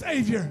Lord and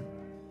Savior,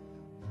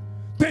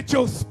 that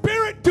your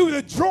Spirit do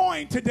the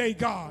drawing today,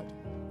 God.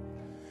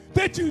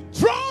 That you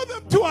draw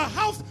them to a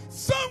house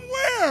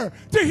somewhere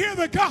to hear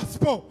the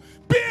gospel.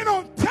 Being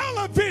on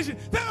television,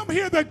 let them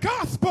hear the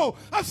gospel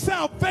of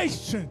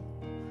salvation.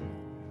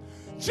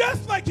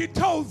 Just like you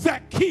told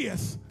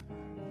Zacchaeus,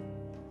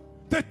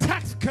 the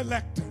tax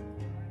collector,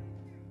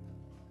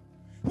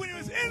 when he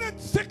was in a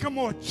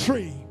sycamore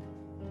tree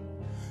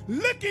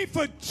looking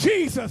for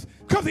Jesus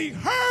because he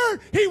heard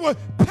he was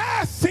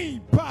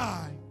passing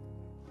by.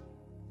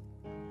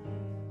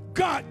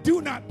 God,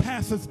 do not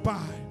pass us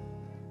by.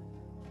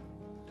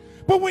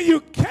 But when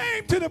you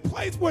came to the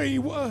place where he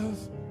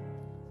was,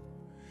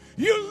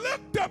 you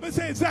looked up and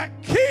said,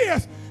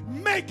 Zacchaeus,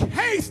 make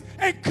haste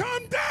and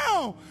come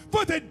down,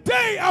 for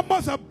today I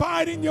must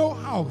abide in your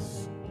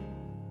house.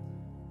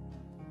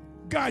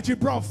 God, you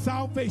brought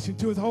salvation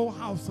to his whole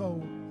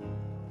household.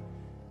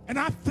 And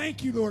I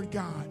thank you, Lord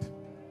God,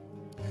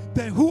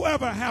 that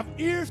whoever have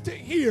ears to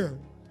hear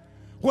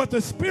what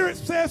the Spirit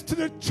says to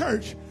the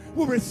church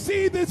will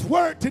receive this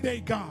word today,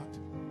 God,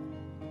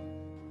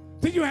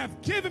 that you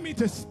have given me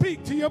to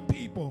speak to your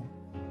people,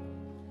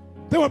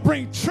 that will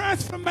bring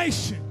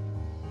transformation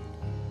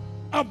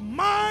of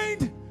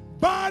mind,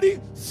 body,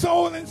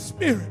 soul, and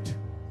spirit,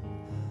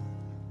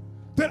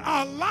 that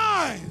our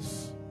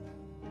lives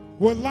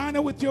will line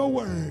up with your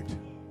word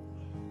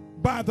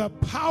by the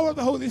power of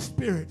the Holy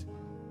Spirit.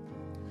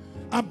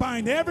 I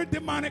bind every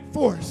demonic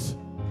force,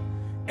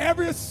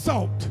 every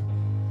assault,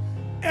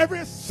 every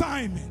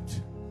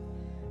assignment,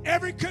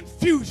 every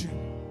confusion.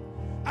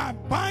 I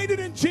bind it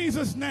in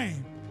Jesus'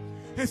 name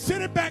and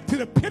send it back to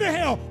the pit of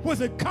hell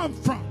where it come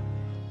from.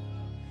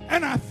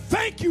 And I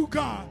thank you,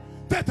 God,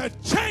 that the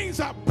chains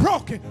are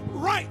broken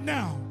right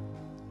now,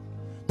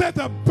 that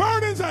the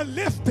burdens are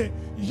lifted,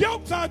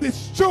 yokes are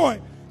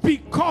destroyed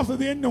because of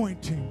the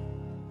anointing.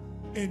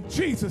 In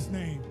Jesus'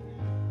 name,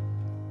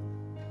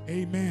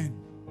 amen.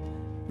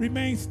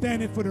 Remain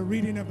standing for the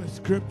reading of the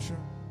scripture.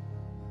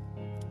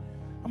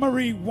 I'm going to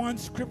read one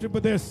scripture,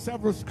 but there's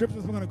several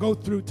scriptures we're going to go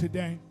through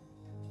today.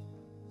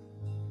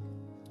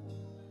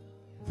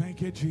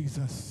 Thank you,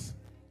 Jesus.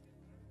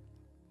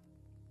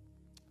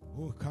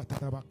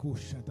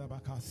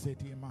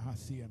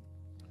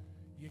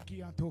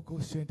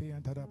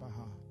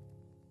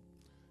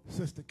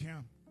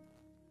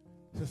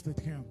 Sister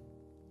Kim,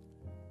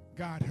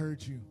 God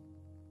heard you.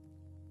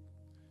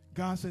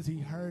 God says he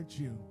heard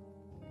you,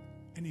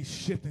 and he's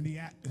shifting the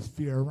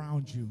atmosphere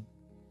around you.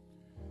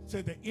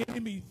 Said the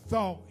enemy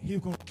thought he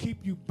was going to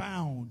keep you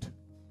bound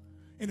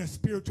in a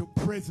spiritual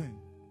prison.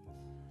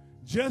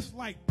 Just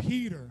like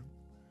Peter,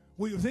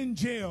 when he was in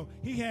jail,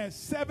 he had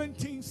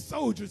 17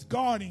 soldiers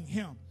guarding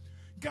him.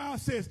 God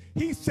says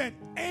he sent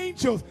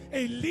angels,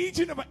 a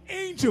legion of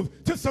angels,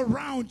 to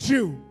surround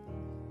you.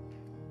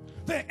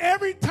 That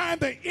every time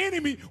the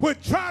enemy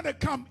would try to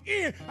come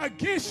in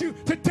against you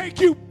to take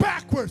you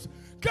backwards,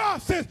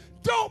 God says,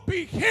 don't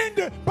be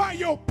hindered by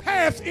your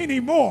past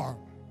anymore.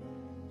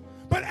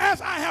 But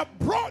as I have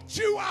brought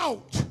you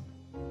out,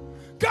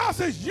 God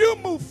says you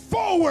move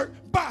forward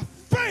by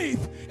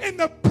faith in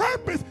the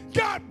purpose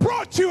God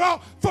brought you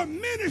out for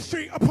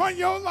ministry upon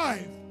your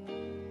life.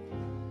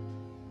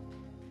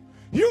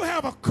 You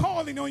have a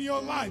calling on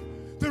your life.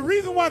 The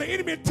reason why the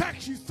enemy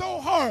attacks you so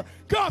hard,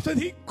 God says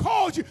he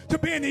called you to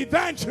be an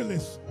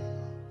evangelist.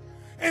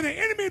 And the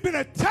enemy has been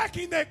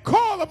attacking that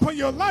call upon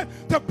your life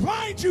to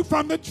blind you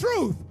from the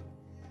truth.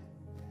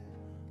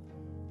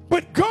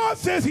 But God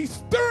says he's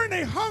stirring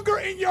a hunger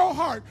in your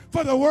heart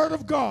for the word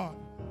of God.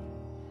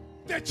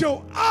 That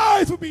your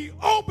eyes will be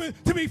open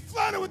to be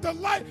flooded with the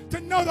light, to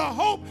know the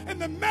hope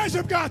and the measure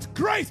of God's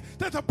grace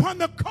that's upon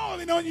the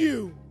calling on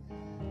you.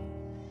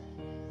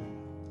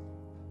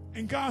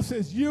 And God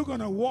says you're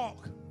going to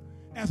walk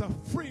as a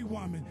free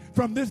woman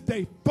from this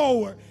day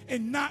forward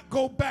and not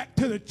go back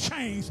to the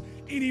chains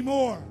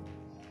anymore.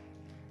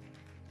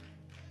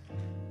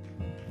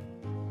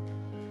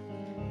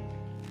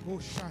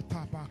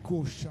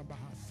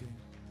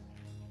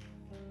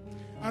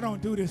 I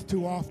don't do this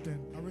too often.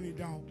 I really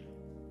don't.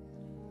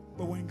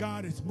 But when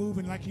God is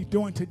moving like he's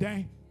doing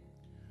today,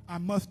 I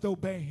must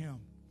obey him.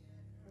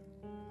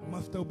 I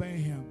must obey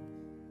him.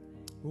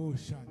 Oh,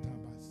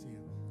 Shatabasia.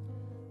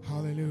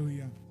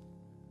 Hallelujah.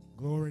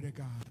 Glory to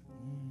God.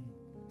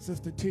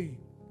 Sister T,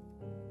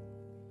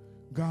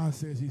 God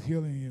says he's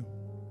healing you.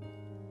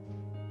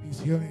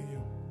 He's healing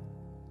you.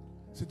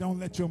 So don't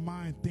let your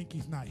mind think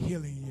he's not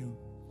healing you.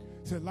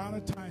 So a lot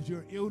of times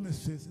your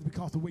illnesses is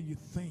because of the way you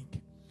think.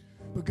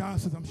 But God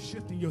says, I'm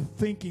shifting your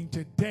thinking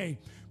today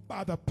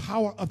by the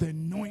power of the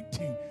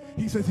anointing.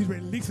 He says he's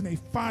releasing a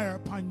fire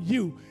upon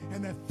you,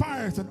 and that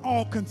fire is an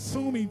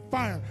all-consuming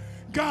fire.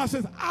 God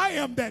says, I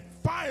am that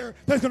fire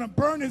that's going to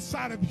burn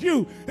inside of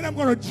you, and I'm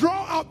going to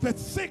draw out the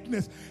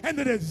sickness and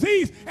the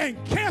disease,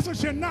 and cancer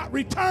shall not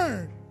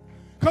return.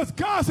 Because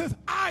God says,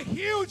 I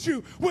healed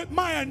you with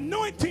my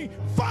anointing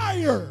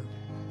fire.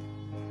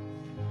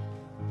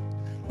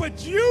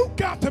 But you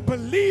got to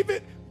believe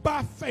it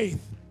by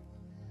faith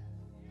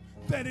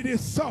that it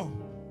is so.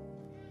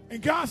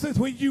 And God says,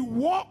 when you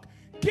walk,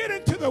 get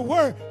into the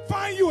word,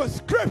 find you a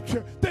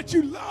scripture that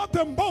you love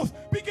the most.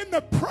 Begin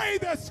to pray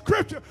that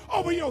scripture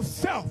over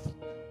yourself.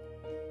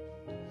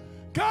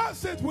 God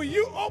says, when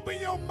you open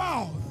your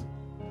mouth,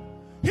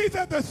 he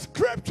said the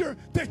scripture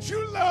that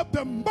you love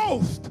the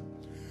most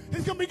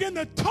is going to begin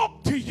to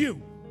talk to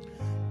you.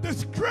 The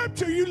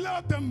scripture you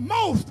love the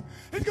most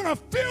is going to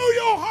fill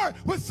your heart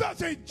with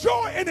such a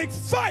joy and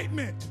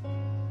excitement.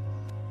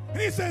 And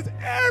he says,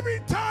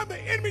 every time the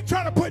enemy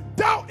try to put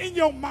doubt in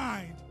your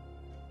mind,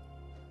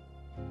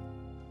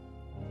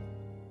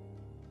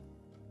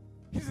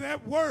 he said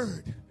that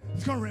word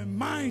is going to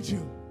remind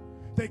you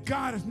that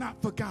God has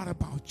not forgot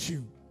about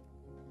you.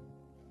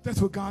 That's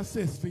what God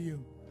says for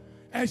you.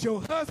 As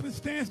your husband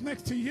stands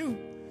next to you,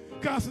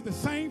 God said the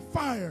same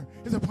fire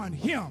is upon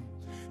him.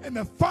 And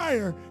the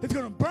fire is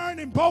going to burn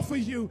in both of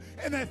you.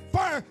 And that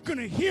fire is going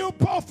to heal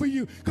both of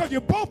you, because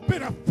you've both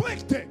been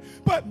afflicted.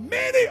 But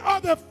many are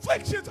the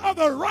afflictions of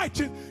the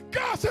righteous.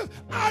 God says,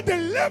 I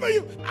deliver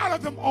you out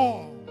of them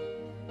all.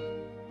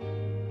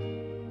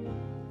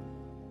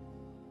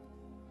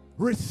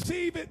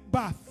 Receive it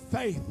by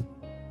faith.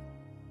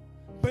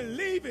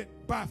 Believe it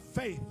by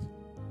faith.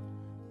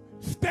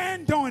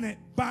 Stand on it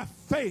by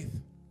faith.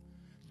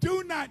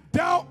 Do not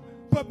doubt,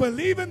 but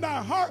believe in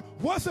thy heart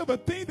whatsoever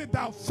thing that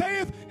thou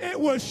sayest, it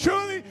will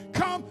surely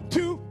come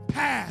to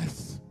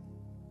pass.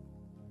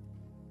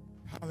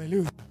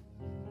 Hallelujah.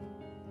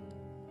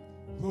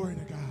 Glory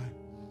to God.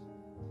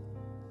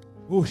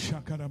 Oh,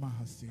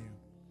 Shakadamahasia.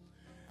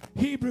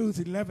 Hebrews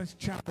 11th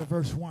chapter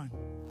verse 1.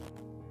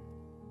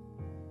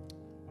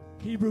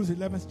 Hebrews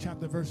 11th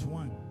chapter verse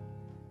 1.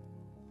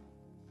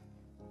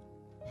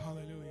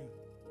 Hallelujah.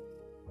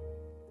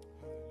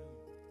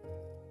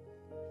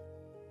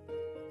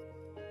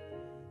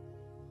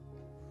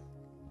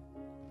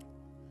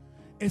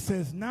 It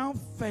says, now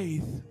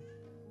faith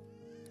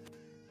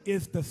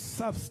is the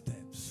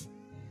substance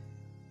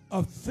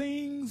of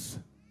things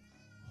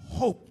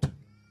hoped,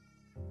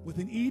 with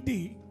an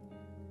ED.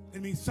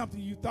 It means something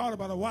you thought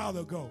about a while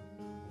ago,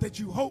 that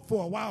you hoped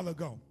for a while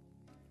ago.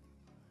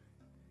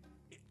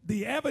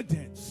 The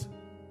evidence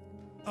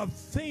of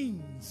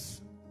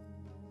things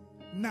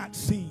not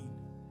seen.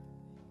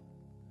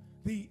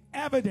 The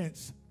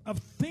evidence of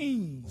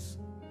things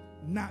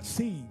not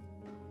seen.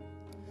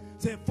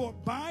 Said, for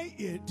by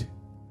it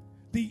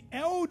the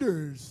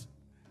elders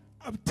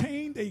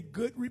obtained a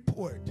good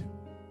report.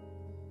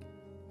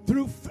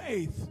 Through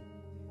faith,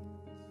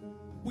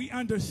 we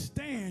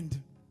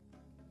understand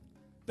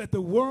that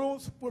the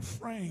worlds were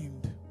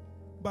framed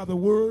by the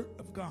word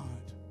of God,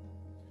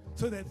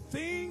 so that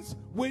things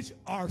which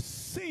are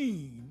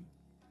seen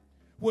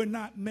were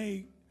not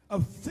made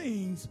of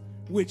things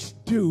which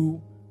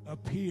do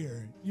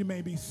appear. You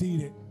may be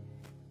seated.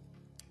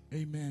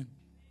 Amen.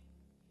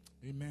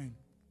 Amen.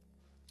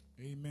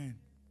 Amen.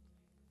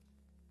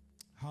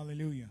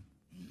 Hallelujah.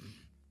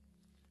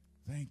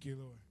 Thank you,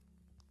 Lord.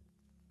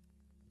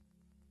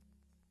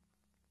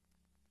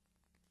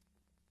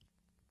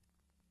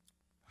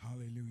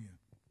 Hallelujah.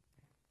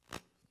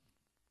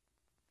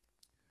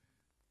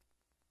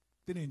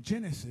 Then in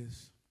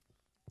Genesis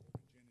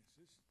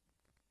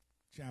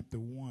chapter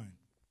 1.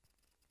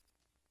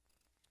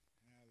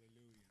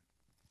 Hallelujah.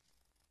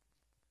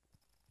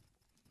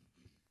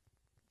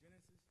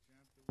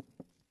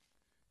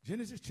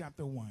 Genesis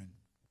chapter 1,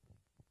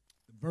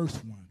 verse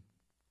 1.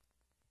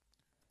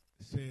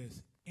 It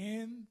says,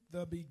 in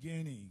the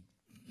beginning,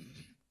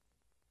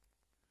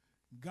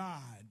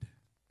 God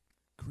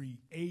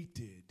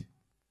created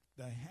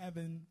the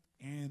heaven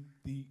and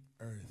the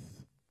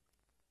earth.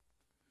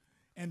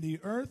 And the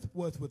earth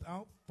was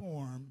without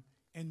form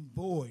and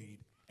void,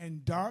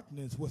 and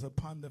darkness was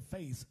upon the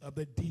face of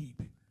the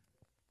deep.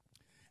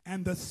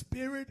 And the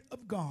Spirit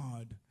of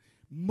God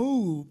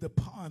moved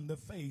upon the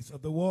face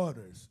of the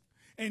waters.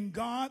 And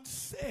God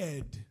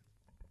said,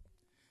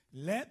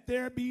 let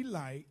there be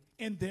light,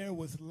 and there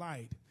was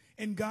light.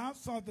 And God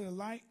saw the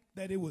light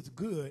that it was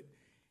good,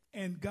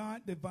 and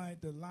God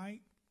divided the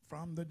light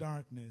from the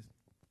darkness.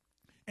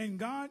 And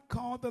God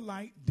called the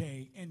light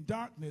day, and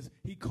darkness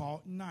he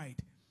called night.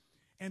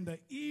 And the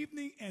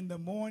evening and the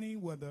morning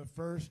were the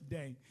first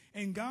day.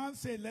 And God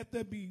said, let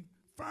there be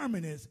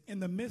firmament in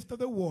the midst of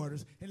the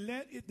waters, and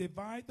let it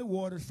divide the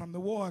waters from the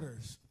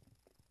waters.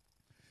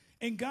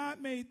 And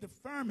God made the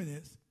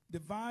firmaments,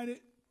 divided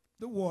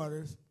the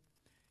waters,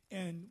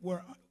 and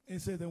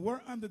it says, and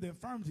were under the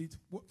infirmities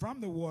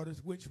from the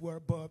waters which were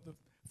above the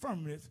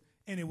firmaments,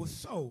 and it was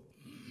so.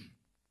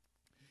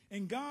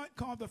 And God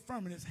called the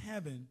firmaments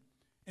heaven,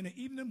 and the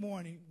evening and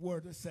morning were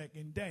the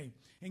second day.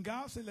 And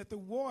God said, let the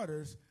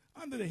waters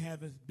under the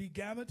heavens be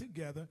gathered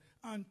together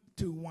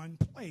unto one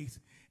place,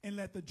 and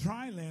let the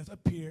dry lands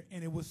appear,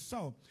 and it was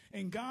so.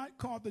 And God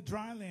called the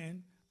dry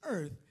land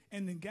earth,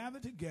 and then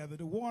gathered together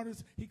the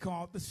waters he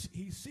called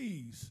he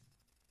seas.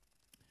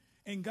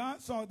 And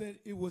God saw that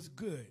it was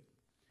good.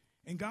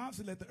 And God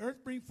said, let the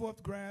earth bring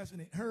forth grass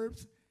and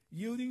herbs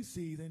yielding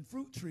seeds, and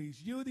fruit trees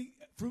yielding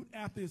fruit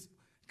after its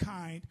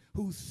kind,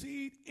 whose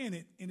seed in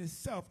it in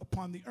itself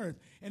upon the earth.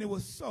 And it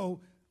was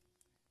so,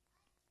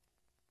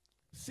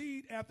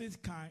 seed after its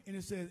kind, and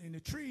it says, in the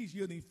trees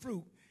yielding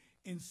fruit,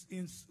 in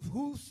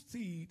whose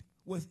seed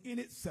was in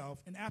itself,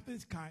 and after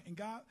its kind. And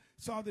God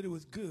saw that it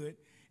was good.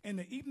 And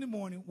the evening and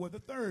morning were the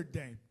third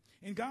day.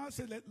 And God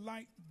said, let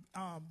light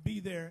be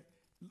there.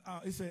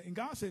 It said, and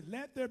God said,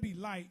 let there be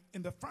light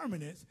in the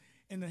firmaments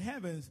in the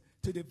heavens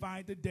to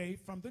divide the day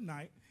from the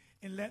night,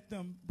 and let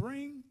them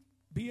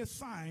be a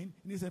sign,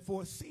 and he said,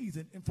 for a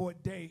season and for a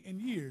day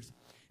and years.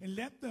 And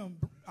let them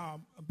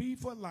be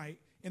for light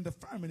in the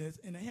firmaments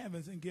in the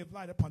heavens, and give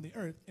light upon the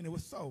earth. And it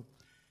was so.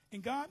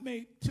 And God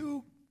made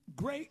two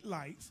great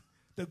lights,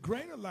 the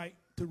greater light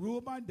to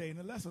rule by day, and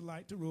the lesser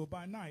light to rule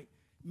by night,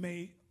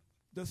 made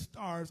the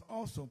stars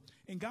also.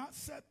 And God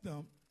set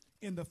them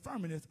in the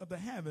firmaments of the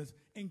heavens,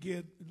 and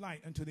give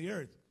light unto the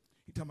earth.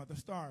 He's talking about the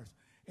stars.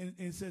 And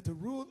it said to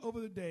rule over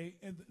the day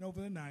and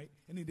over the night.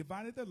 And he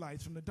divided the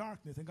lights from the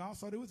darkness. And God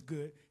saw that it was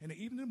good. And the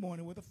evening and the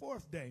morning were the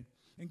fourth day.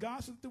 And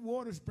God said, the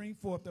waters bring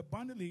forth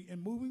abundantly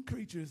and moving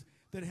creatures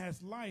that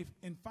has life,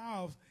 and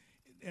fowls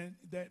and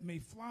that may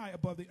fly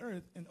above the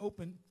earth, and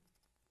open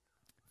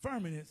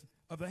firmaments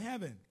of the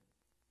heaven.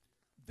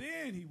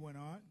 Then he went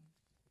on.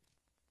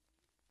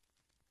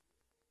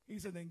 He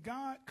said, then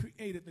God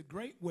created the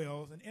great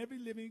whales and every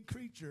living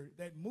creature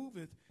that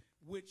moveth,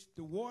 which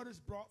the waters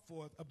brought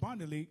forth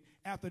abundantly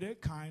after their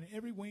kind, and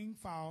every winged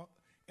fowl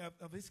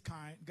of his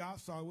kind. God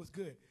saw it was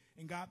good.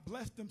 And God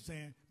blessed them,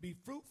 saying, be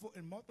fruitful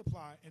and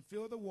multiply, and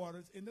fill the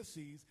waters in the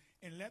seas,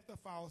 and let the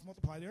fowls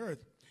multiply the earth.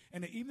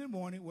 And the evening and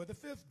morning were the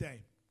fifth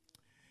day.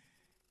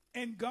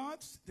 And God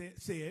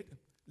said,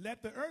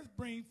 let the earth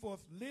bring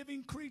forth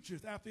living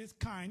creatures after its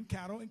kind,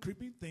 cattle and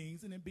creeping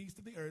things, and the beasts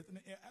of the earth and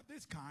after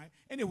its kind.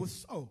 And it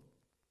was so.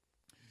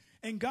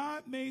 And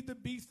God made the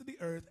beasts of the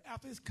earth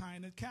after his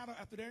kind, and cattle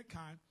after their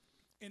kind,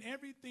 and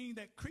everything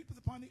that creepeth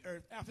upon the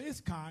earth after his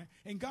kind.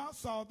 And God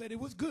saw that it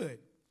was good.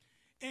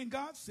 And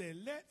God said,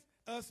 let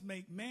us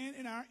make man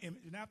in our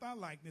image and after our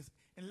likeness,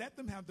 and let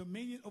them have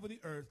dominion over the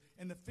earth,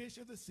 and the fish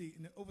of the sea,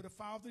 and over the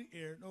fowls of the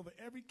air, and over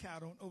every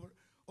cattle, and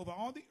over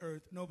all the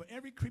earth, and over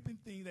every creeping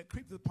thing that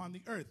creepeth upon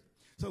the earth.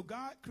 So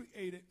God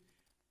created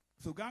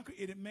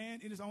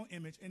man in his own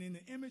image, and in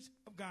the image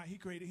of God he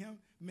created him,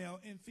 male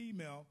and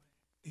female.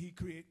 He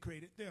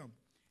created them.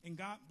 And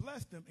God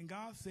blessed them, and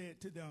God said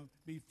to them,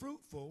 be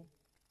fruitful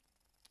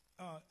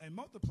and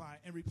multiply,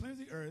 and replenish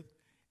the earth,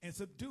 and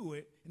subdue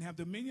it, and have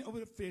dominion over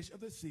the fish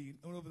of the sea,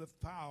 and over the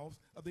fowls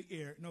of the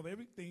air, and over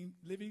everything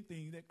living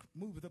thing that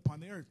moveth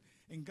upon the earth.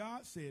 And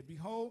God said,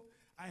 behold,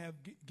 I have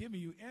given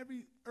you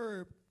every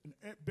herb and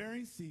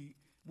bearing seed,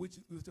 which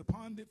is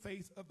upon the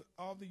face of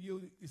all the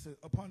yield,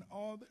 upon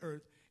all the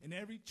earth, and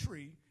every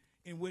tree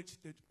in which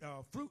the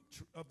fruit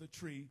of the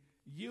tree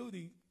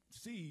yielding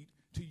seed,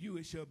 to you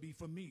it shall be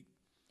for meat.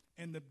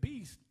 And the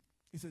beast,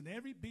 it says,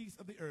 every beast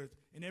of the earth,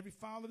 and every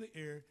fowl of the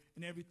air,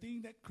 and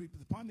everything that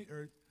creepeth upon the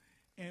earth,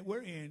 and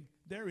wherein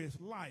there is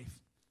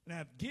life. And I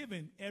have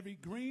given every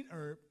green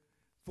herb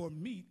for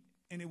meat,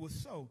 and it was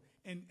so.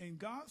 And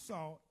God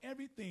saw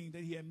everything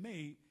that he had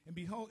made, and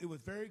behold, it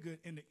was very good.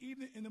 And the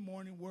evening and the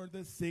morning were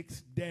the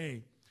sixth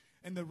day.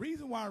 And the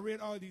reason why I read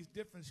all these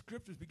different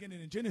scriptures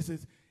beginning in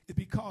Genesis is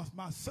because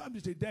my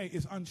subject today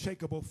is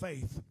unshakable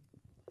faith.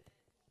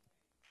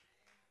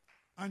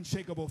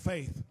 Unshakable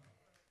faith.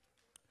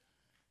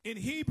 In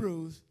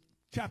Hebrews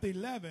chapter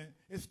 11,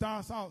 it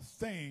starts out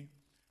saying,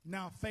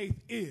 now faith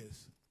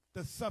is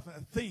the substance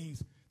of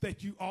things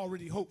that you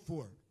already hope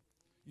for.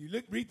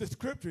 You read the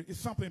scripture, it's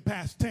something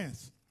past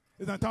tense.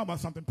 It's not talking about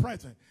something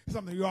present. It's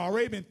something you've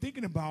already been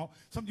thinking about,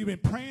 something you've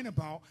been praying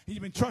about, and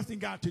you've been trusting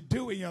God to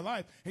do in your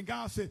life. And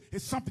God said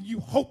it's something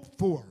you hope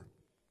for.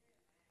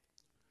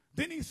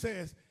 Then he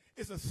says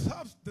it's the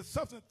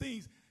substance of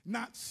things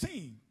not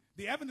seen.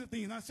 The evidence of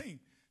things not seen.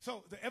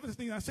 So the evidence of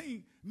things not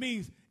seen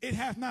means it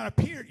has not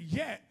appeared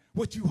yet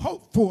what you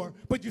hope for,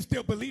 but you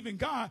still believe in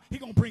God. He's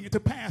going to bring it to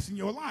pass in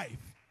your life.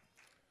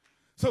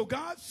 So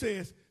God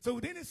says, so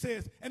then it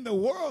says, and the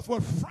worlds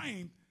were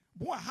framed,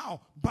 boy, how?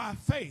 By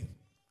faith.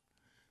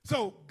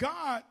 So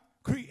God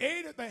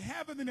created the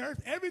heaven and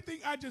earth, everything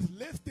I just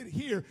listed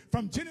here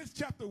from Genesis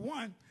chapter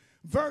 1,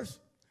 verse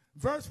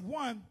verse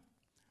 1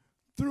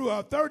 through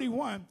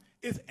 31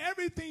 is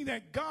everything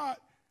that God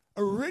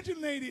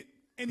originated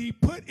and he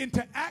put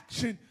into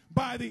action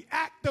by the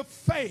act of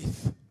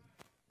faith.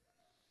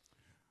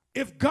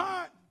 If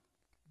God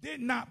did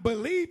not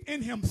believe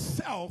in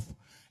himself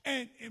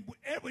and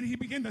when he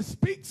began to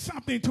speak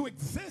something to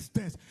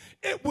existence,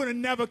 it would have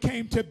never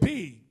came to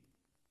be.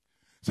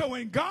 So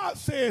when God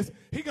says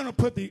he's going to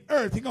put the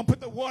earth, he's going to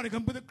put the water, he's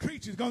going to put the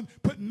creatures, he's going to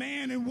put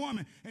man and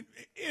woman. And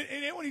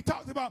when he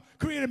talks about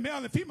creating male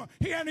and female,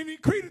 he hadn't even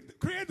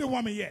created the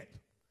woman yet.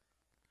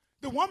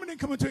 The woman didn't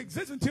come into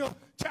existence until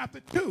chapter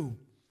 2.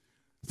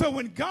 So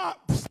when God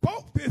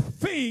spoke this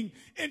thing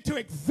into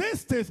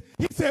existence,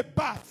 he said,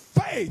 by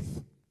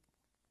faith,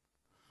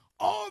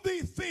 all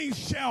these things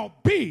shall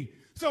be.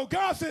 So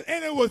God said,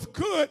 and it was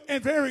good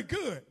and very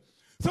good.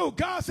 So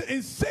God said,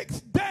 in 6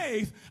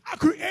 days, I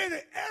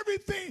created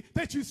everything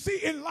that you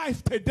see in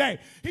life today.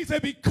 He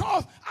said,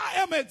 because I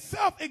am a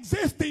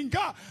self-existing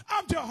God,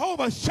 I'm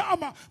Jehovah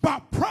Shammah.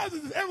 My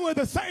presence is everywhere at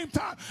the same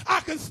time.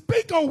 I can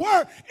speak a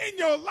word in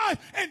your life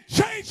and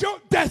change your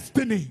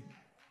destiny.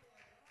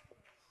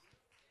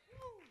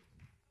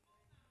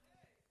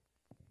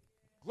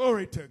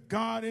 Glory to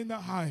God in the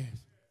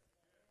highest.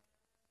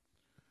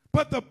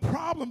 But the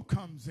problem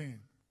comes in.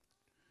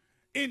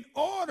 In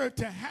order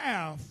to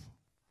have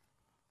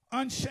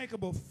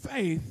unshakable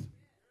faith,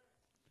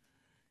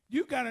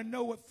 you got to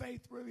know what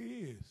faith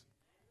really is.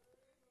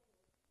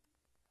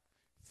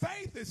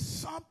 Faith is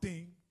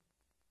something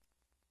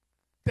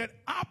that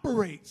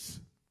operates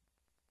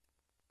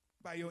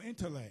by your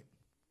intellect,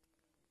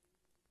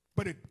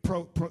 but it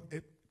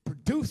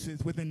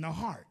produces within the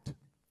heart.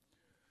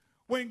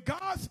 When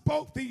God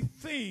spoke these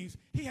things,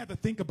 he had to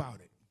think about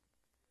it.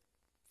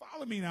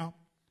 Follow me now.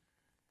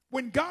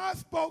 When God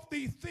spoke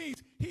these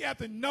things, he had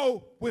to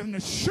know with an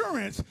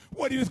assurance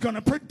what he was going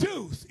to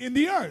produce in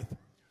the earth.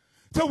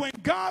 So when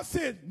God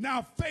said,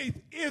 now faith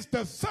is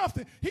the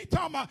substance, he's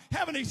talking about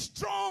having a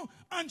strong,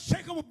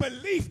 unshakable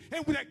belief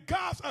in that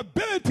God's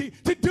ability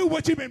to do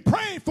what you've been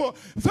praying for.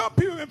 Some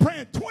people have been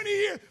praying 20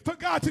 years for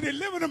God to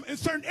deliver them in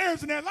certain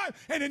areas in their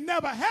life, and it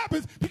never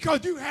happens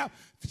because you have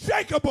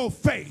shakable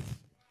faith.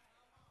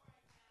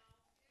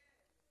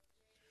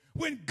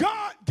 When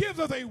God gives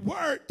us a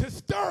word to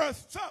stir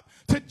us up,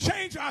 to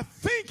change our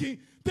thinking,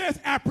 there's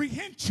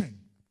apprehension.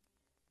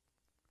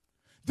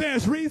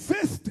 There's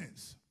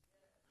resistance.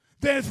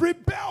 There's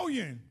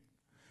rebellion.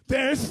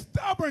 There's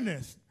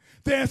stubbornness.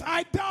 There's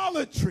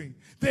idolatry.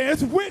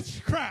 There's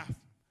witchcraft.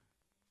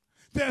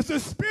 There's the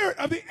spirit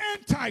of the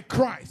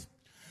Antichrist.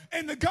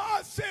 And the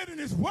God said in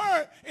his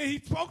word, and he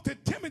spoke to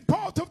Timothy,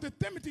 Paul told to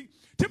Timothy,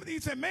 he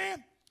said,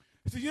 man,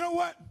 he said, you know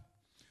what?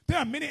 There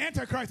are many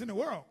Antichrists in the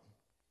world.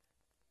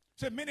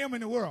 He said, many of them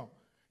in the world.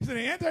 He said,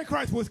 the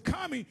Antichrist was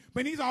coming,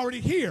 but he's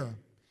already here.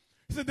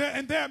 He said,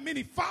 there are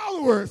many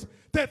followers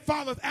that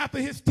follow after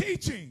his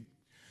teaching.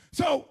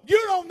 So you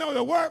don't know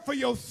the word for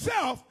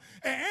yourself.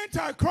 An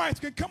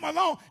Antichrist can come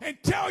along and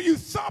tell you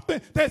something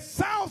that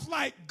sounds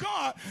like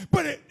God,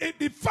 but it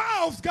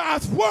defiles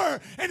God's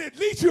word, and it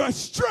leads you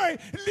astray.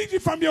 It leads you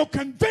from your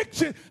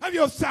conviction of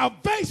your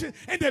salvation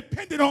and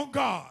dependent on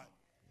God.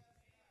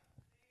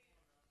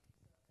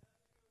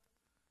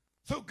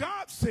 So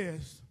God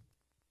says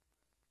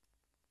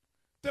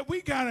that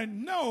we got to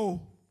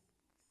know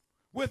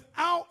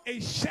without a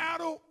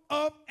shadow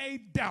of a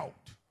doubt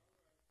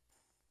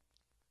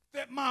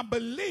that my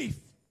belief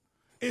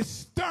is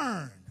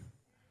stern,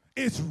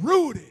 is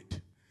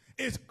rooted,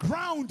 is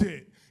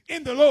grounded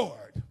in the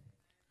Lord.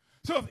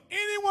 So if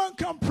anyone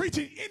come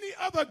preaching any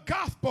other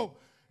gospel,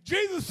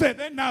 Jesus said,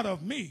 they're not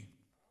of me.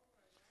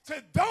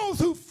 Said, those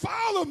who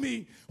follow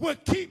me will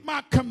keep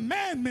my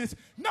commandments.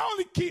 Not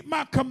only keep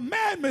my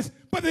commandments,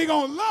 but they're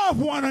going to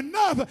love one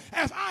another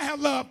as I have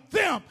loved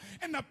them.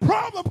 And the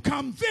problem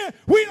comes in,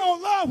 we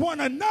don't love one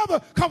another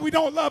because we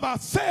don't love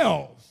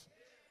ourselves.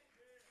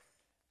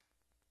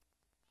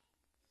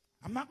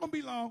 I'm not going to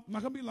be long.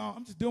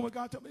 I'm just doing what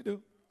God told me to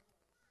do.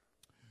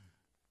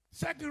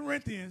 2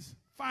 Corinthians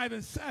 5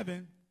 and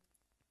 7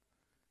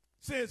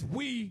 says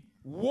we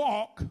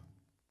walk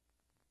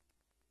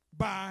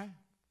by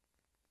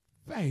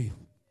faith.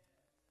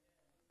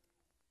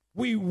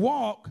 We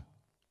walk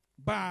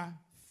by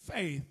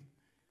faith,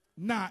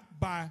 not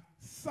by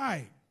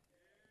sight.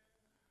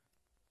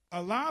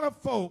 A lot of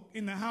folk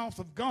in the house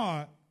of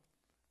God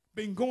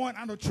been going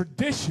out of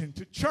tradition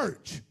to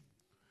church.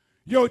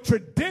 Your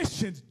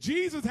traditions,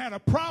 Jesus had a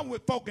problem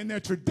with folk in their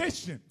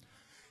tradition.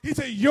 He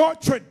said, your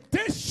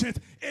traditions,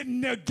 it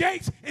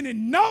negates and it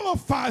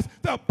nullifies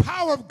the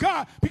power of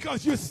God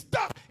because you're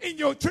stuck in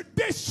your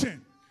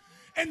tradition.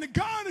 And the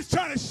God is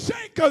trying to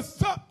shake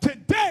us up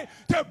today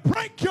to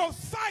break your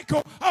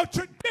cycle of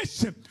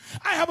tradition.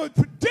 I have a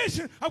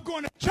tradition of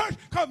going to church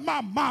because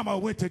my mama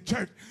went to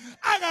church.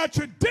 I got a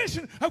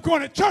tradition of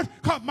going to church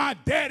because my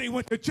daddy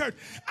went to church.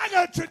 I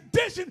got a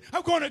tradition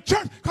of going to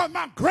church because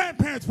my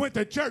grandparents went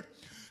to church.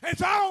 And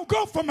so I don't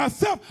go for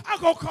myself. I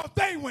go because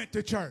they went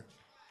to church.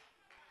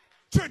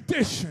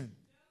 Tradition.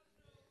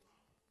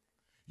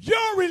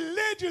 Your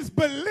religious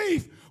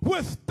belief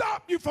will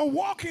stop you from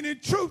walking in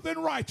truth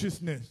and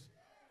righteousness.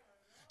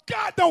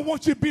 God don't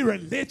want you to be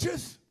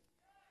religious.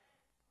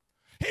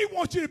 He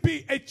wants you to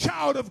be a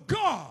child of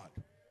God,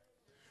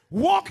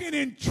 walking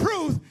in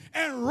truth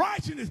and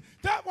righteousness.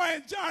 That's why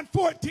in John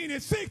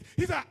 14:6,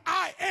 he said,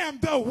 I am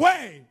the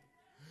way.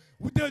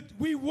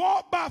 We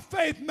walk by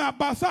faith, not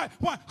by sight.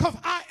 Why? Because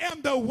I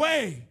am the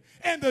way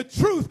and the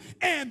truth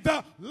and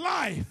the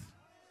life.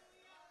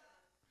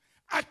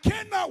 I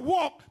cannot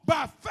walk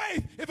by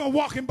faith if I'm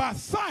walking by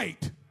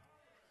sight.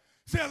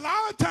 See, a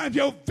lot of times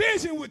your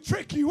vision would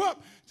trick you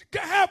up. You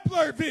can have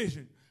blurred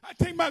vision. I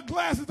take my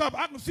glasses off.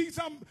 I can see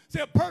something, see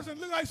a person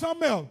look like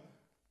something else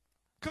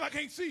because I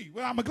can't see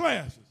without my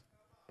glasses.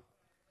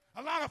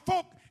 A lot of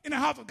folk in the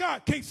house of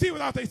God can't see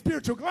without their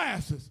spiritual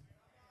glasses.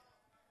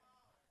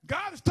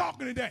 God is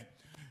talking today.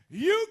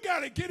 You got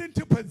to get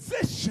into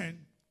position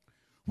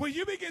where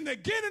you begin to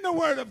get in the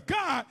word of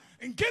God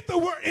and get the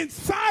word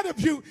inside of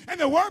you, and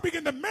the word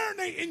begin to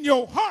marinate in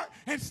your heart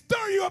and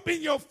stir you up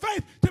in your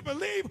faith to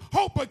believe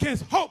hope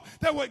against hope.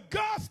 That what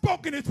God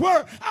spoke in his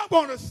word, I'm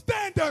going to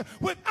stand there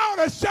without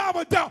a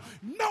shadow of doubt.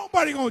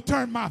 Nobody going to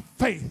turn my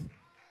faith.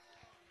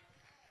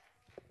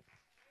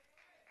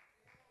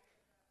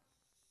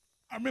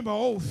 I remember an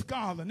old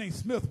scholar named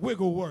Smith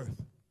Wigglesworth.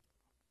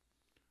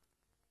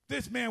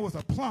 This man was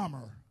a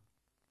plumber,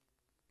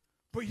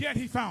 but yet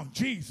he found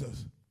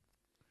Jesus.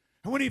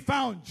 And when he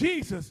found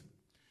Jesus,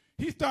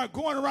 he started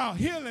going around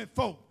healing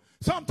folk.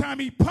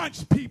 Sometimes he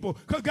punched people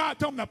because God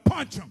told him to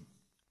punch them.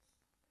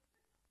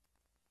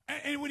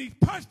 And when he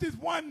punched this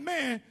one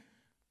man,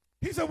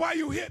 he said, why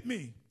you hit me?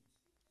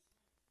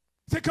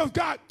 He said, because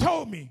God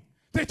told me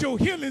that your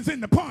healing's in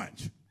the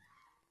punch.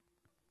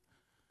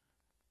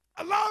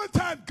 A lot of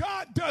times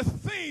God does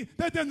things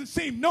that doesn't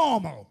seem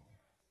normal.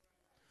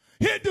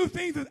 He'll do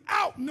things that's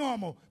out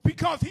normal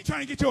because he's trying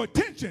to get your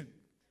attention.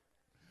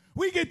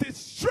 We get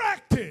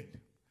distracted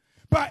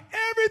by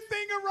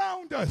everything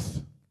around us.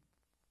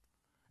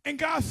 And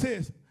God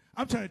says,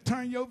 I'm trying to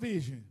turn your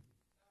vision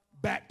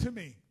back to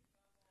me.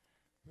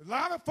 A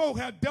lot of folk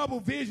have double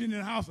vision in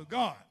the house of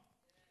God.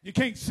 You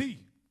can't see.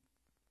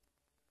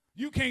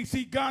 You can't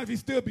see God if he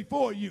stood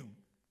before you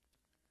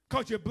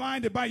because you're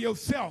blinded by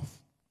yourself.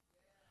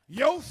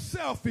 Your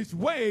selfish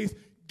ways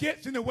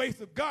gets in the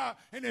ways of God,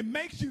 and it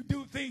makes you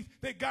do things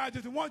that God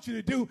doesn't want you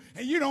to do,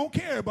 and you don't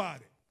care about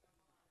it.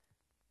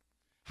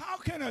 How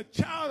can a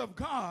child of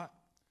God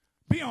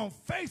be on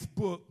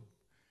Facebook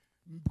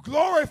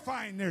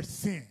glorifying their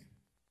sin?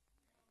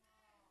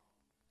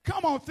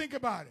 Come on, think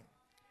about it.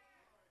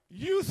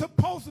 You're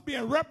supposed to be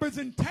a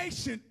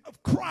representation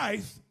of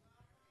Christ,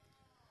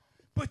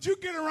 but you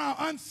get around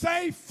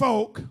unsaved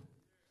folk,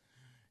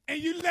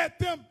 and you let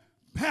them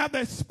have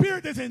the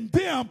spirit that's in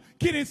them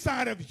get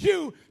inside of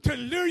you to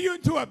lure you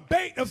into a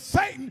bait of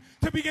Satan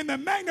to begin to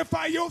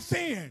magnify your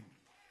sin.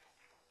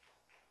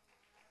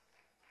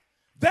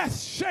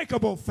 That's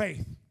shakeable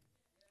faith.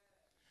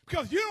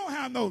 Because you don't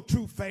have no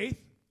true faith.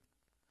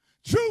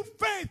 True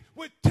faith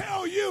would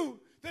tell you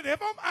that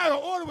if I'm out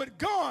of order with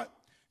God,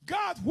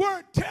 God's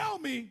word tell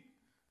me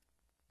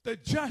the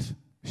just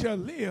shall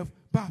live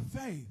by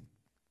faith.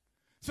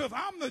 So if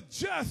I'm the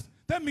just,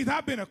 that means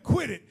I've been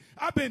acquitted.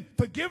 I've been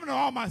forgiven of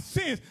all my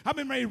sins. I've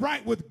been made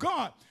right with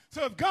God.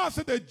 So if God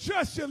said the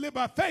just shall live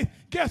by faith,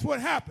 guess what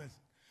happens?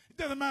 It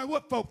doesn't matter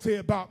what folks say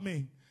about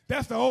me.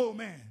 That's the old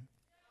man.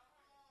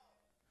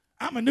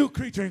 I'm a new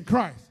creature in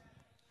Christ.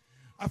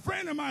 A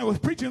friend of mine was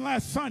preaching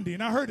last Sunday,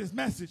 and I heard his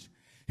message.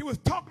 He was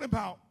talking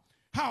about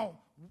how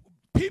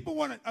people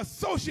want to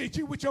associate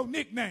you with your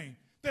nickname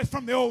that's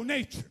from the old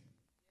nature.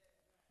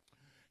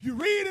 You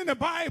read in the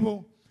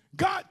Bible,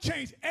 God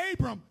changed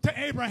Abram to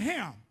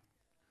Abraham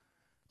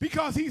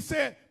because he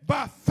said,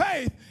 by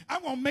faith,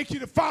 I'm going to make you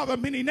the father of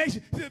many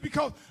nations. He said,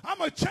 because I'm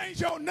going to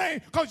change your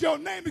name because your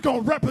name is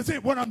going to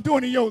represent what I'm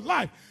doing in your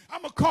life.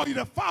 I'm going to call you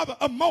the father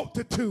of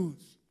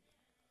multitudes.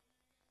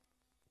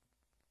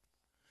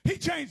 He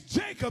changed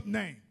Jacob's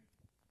name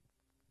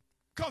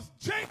because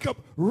Jacob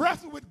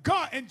wrestled with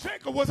God, and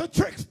Jacob was a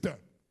trickster.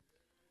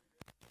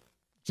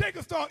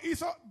 Jacob stole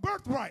Esau's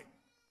birthright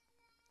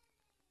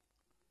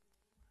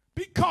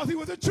because he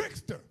was a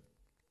trickster.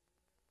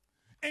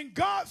 And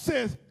God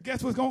says,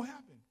 guess what's going to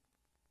happen?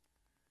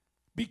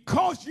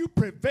 Because you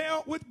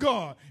prevailed with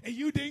God and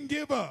you didn't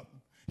give up,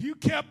 you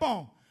kept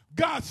on,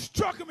 God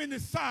struck him in the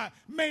side,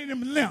 made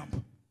him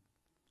limp.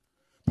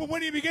 But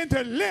when he began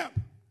to limp,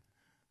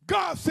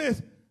 God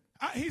says,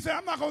 he said,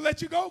 I'm not going to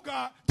let you go,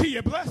 God, till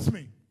you bless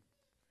me.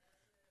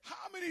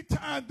 How many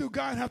times do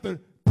God have to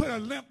put a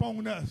limp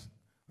on us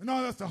in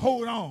order us to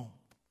hold on?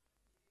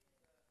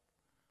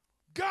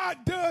 God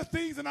does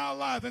things in our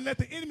lives and let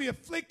the enemy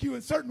afflict you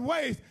in certain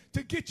ways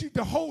to get you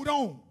to hold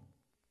on.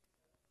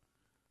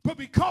 But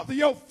because of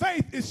your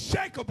faith is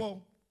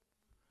shakeable,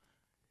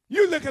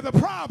 you look at the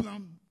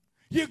problem,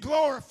 you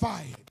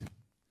glorify it.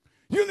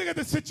 You look at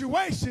the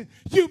situation,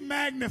 you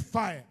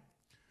magnify it.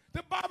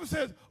 The Bible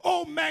says,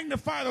 oh,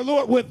 magnify the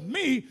Lord with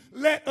me.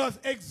 Let us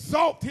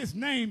exalt his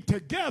name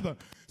together.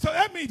 So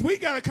that means we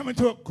got to come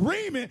into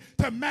agreement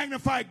to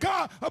magnify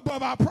God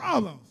above our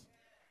problems.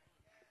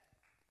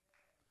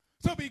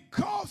 So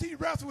because he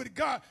wrestled with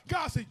God,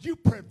 God said, you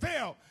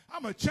prevail.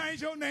 I'm going to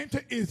change your name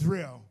to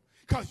Israel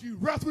because you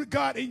wrestled with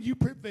God and you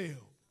prevailed.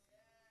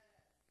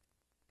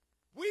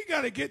 We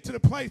got to get to the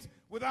place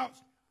without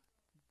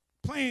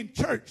playing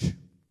church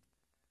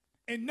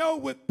and know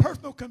with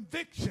personal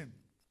conviction.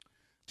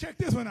 Check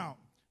this one out.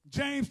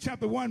 James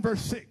chapter 1,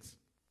 verse 6. It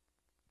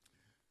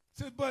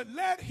says, but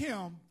let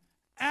him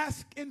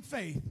ask in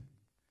faith,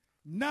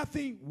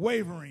 nothing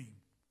wavering.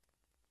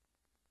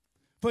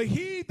 For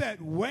he that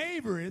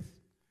wavereth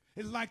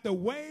is like the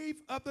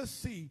wave of the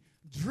sea,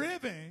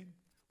 driven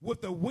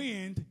with the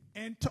wind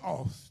and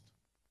tossed.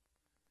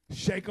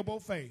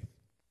 Shakeable faith.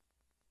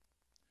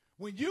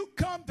 When you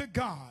come to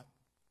God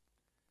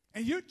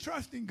and you're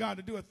trusting God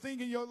to do a thing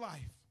in your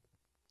life,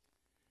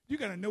 you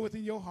got to know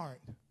within your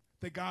heart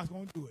that God's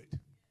going to do it.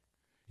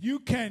 You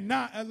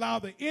cannot allow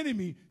the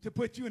enemy to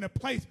put you in a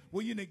place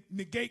where you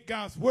negate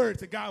God's word.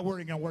 Say, God's word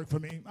ain't going to work for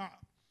me.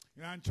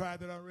 I tried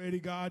that already.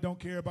 God don't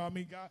care about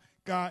me.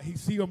 God, he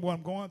sees what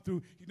I'm going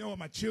through. He knows what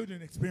my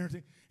children are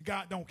experiencing.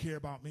 God don't care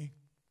about me.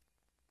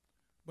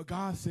 But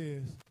God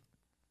says,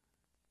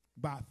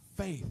 by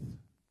faith,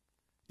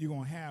 you're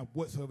going to have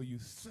whatsoever you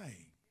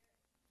say.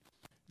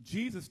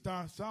 Jesus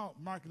starts out,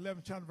 Mark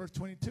 11, chapter verse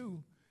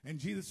 22, and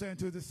Jesus said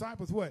to his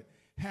disciples, what?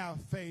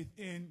 Have faith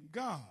in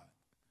God.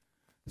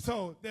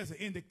 So there's an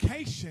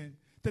indication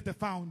that the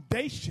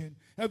foundation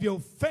of your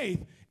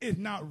faith is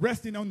not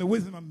resting on the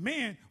wisdom of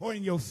man or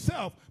in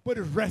yourself, but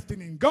is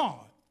resting in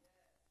God.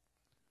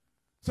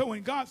 So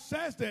when God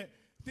says that,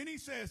 then he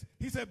said,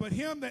 but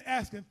him that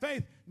asks in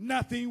faith,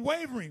 nothing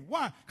wavering.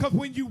 Why? Because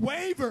when you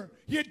waver,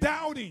 you're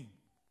doubting.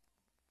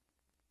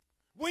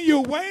 When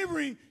you're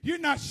wavering, you're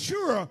not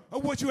sure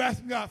of what you're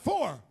asking God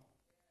for.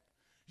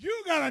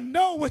 You got to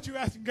know what you're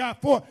asking God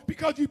for,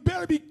 because you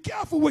better be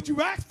careful what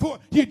you ask for.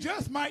 You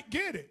just might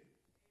get it.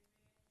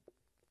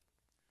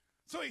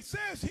 So he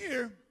says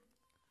here,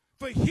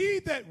 for he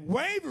that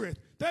wavereth,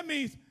 that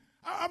means,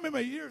 I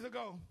remember years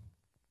ago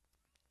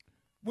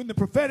when the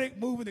prophetic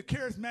movement, the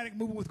charismatic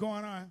movement was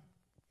going on,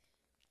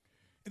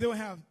 and they would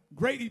have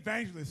great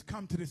evangelists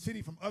come to the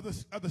city from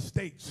other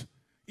states,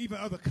 even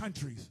other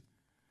countries.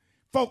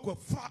 Folk would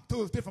flock to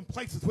those different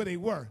places where they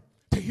were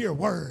to hear a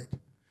word.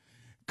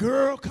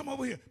 Girl, come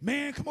over here.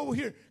 Man, come over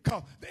here.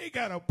 Because they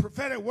got a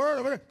prophetic word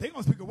over there. They're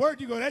going to speak a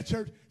word. You go to that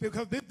church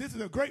because this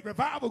is a great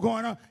revival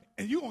going on.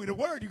 And you want to get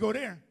a word, you go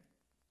there.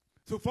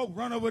 So folk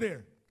run over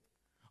there.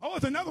 Oh,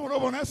 it's another one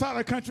over on that side of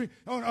the country,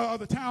 of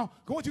the town.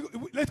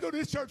 Let's go to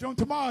this church on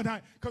tomorrow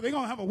night because they're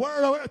going to have a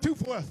word over there too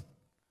for us.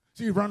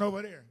 So you run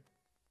over there.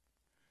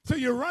 So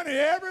you're running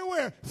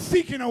everywhere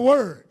seeking a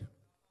word.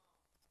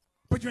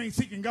 But you ain't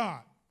seeking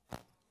God.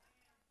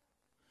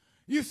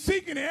 You're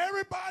seeking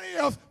everybody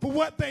else for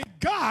what they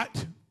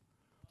got,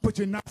 but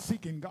you're not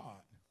seeking God.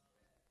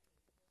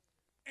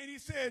 And he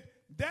said,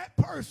 that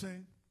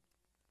person,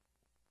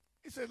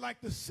 he said,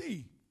 like the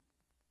sea,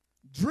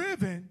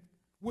 driven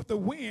with the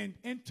wind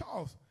and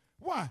tossed.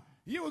 Why?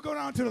 You would go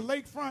down to the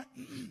lakefront,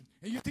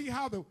 and you see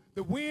how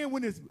the wind,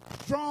 when it's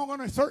strong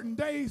on certain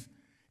days,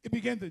 it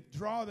began to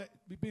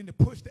begin to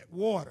push that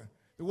water.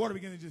 The water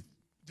began to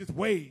just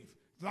wave.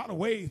 A lot of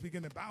waves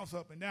begin to bounce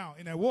up and down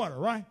in that water,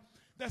 right?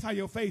 That's how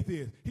your faith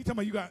is. He's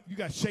talking about you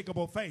got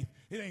shakeable faith.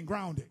 It ain't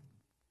grounded.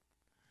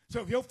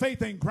 So if your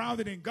faith ain't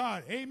grounded in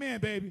God, amen,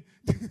 baby.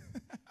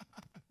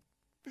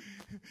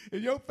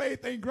 If your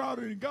faith ain't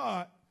grounded in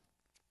God,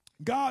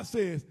 God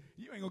says,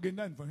 you ain't going to get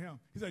nothing from him.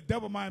 He said,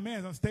 double-minded man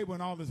is unstable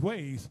in all his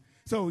ways.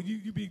 So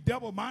you be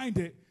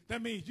double-minded.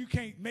 That means you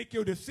can't make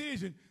your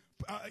decision.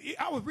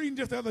 I was reading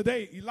just the other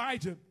day,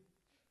 Elijah,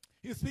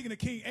 he was speaking to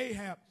King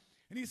Ahab,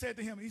 and he said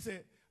to him,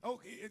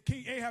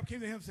 King Ahab came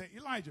to him and said,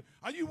 Elijah,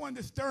 are you one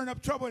that's stirring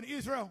up trouble in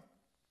Israel?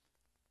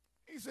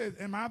 He says,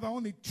 am I the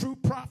only true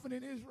prophet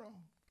in Israel?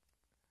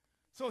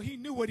 So he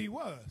knew what he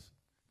was.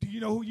 Do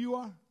you know who you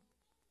are?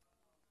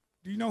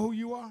 Do you know who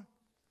you are?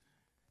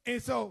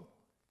 And so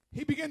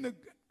he began to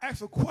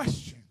ask a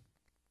question.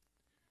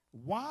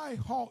 Why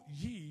halt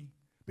ye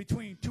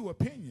between two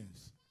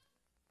opinions?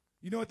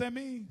 You know what that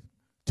means?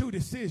 Two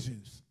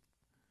decisions.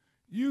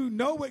 You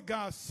know what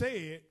God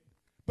said,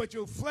 but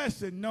your flesh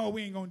said, no,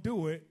 we ain't going to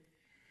do it.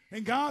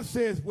 And God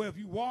says, well, if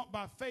you walk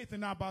by faith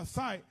and not by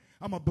sight,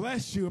 I'm going to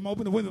bless you. I'm going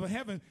to open the windows of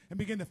heaven and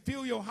begin to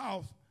fill your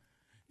house.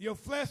 Your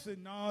flesh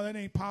said, no, that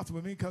ain't possible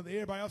with me because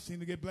everybody else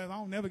seems to get blessed. I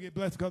don't never get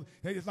blessed because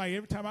it's like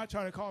every time I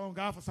try to call on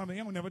God for something,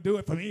 he don't never do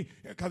it for me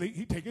because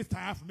he take his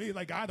time for me.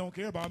 Like God don't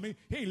care about me.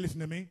 He ain't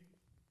listening to me.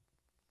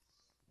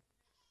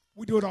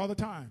 We do it all the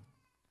time.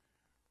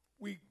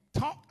 We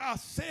talk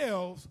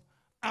ourselves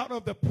out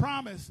of the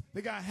promise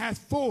that God has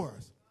for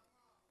us.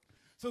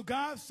 So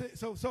God said,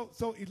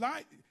 so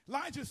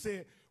Elijah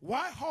said,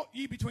 why halt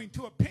ye between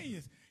two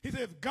opinions? He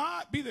said, if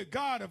God be the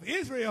God of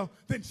Israel,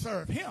 then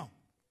serve him.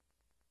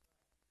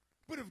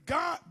 But if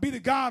God be the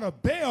God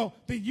of Baal,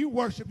 then you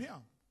worship him.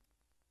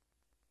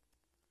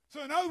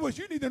 So in other words,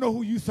 you need to know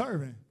who you're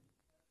serving.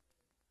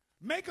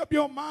 Make up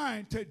your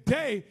mind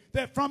today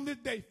that from this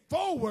day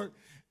forward,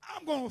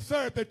 I'm going to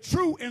serve the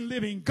true and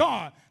living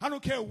God. I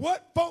don't care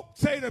what folks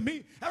say to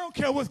me. I don't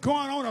care what's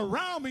going on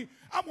around me.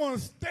 I'm going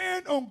to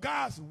stand on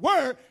God's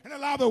word and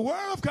allow the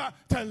word of God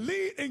to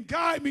lead and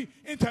guide me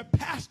into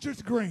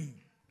pastures green.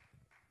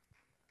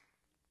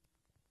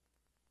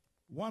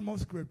 One more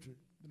scripture,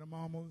 and I'm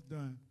almost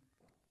done.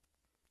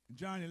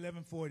 John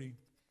 11:40.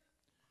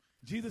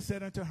 Jesus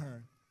said unto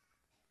her,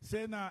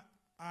 said not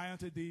I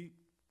unto thee,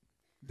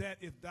 that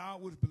if thou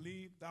wouldst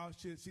believe, thou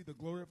shouldst see the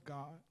glory of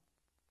God?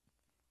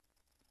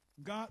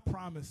 God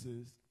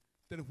promises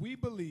that if we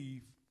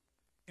believe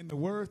in the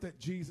words that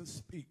Jesus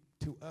speaks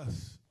to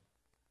us,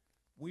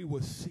 we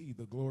will see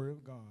the glory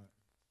of God.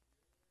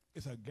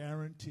 It's a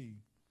guarantee,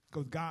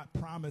 because God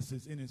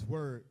promises in his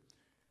word.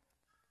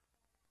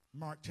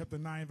 Mark chapter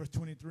 9, verse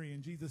 23,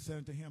 and Jesus said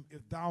unto him,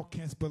 if thou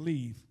canst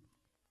believe,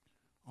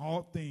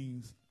 all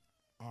things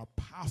are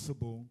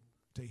possible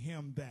to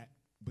him that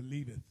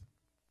believeth.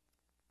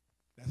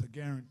 That's a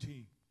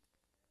guarantee.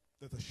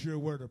 That's a sure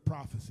word of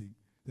prophecy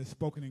that's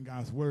spoken in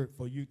God's word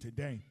for you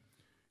today.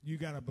 You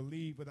got to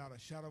believe without a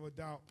shadow of a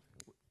doubt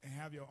and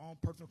have your own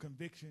personal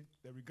conviction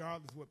that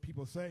regardless of what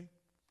people say,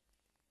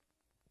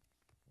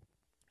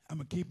 I'm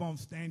going to keep on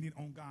standing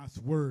on God's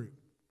word.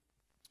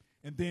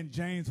 And then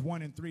James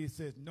 1:3, it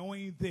says,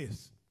 knowing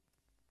this,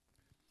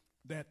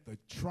 that the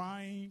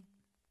trying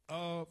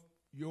of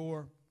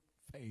your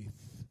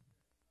faith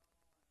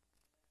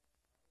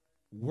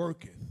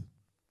worketh,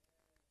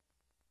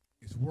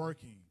 is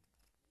working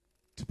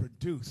to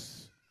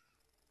produce,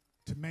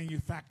 to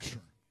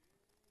manufacture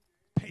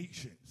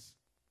patience.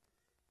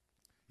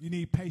 You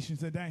need patience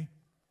today.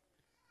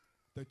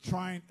 The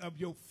trying of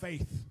your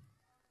faith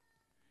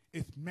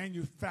is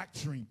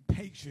manufacturing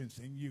patience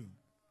in you,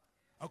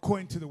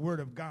 according to the word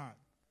of God.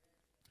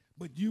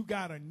 But you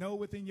got to know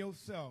within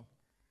yourself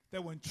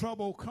that when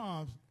trouble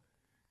comes,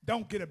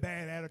 don't get a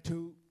bad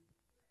attitude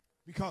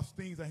because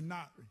things are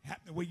not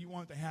happening the way you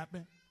want it to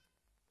happen.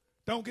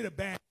 Don't get a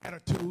bad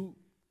attitude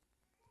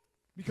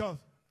because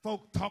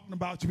folk talking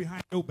about you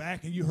behind your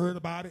back and you heard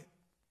about it.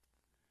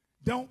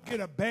 Don't get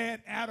a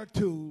bad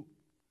attitude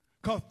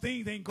because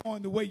things ain't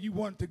going the way you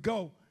want it to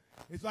go.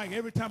 It's like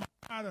every time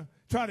I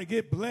try to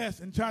get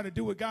blessed and try to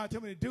do what God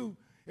tell me to do,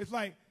 it's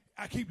like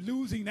I keep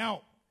losing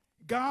out.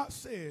 God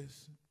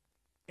says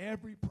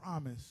every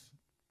promise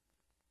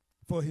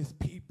for his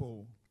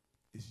people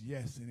is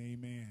yes and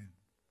amen.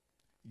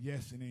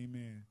 Yes and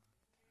amen.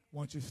 I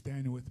want you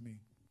standing with me.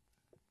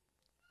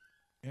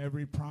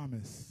 Every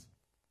promise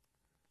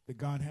that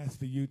God has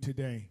for you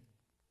today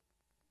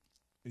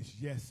is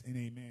yes and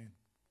amen.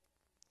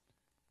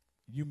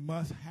 You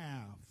must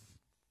have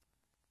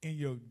in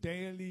your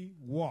daily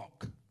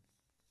walk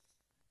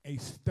a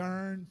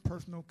stern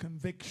personal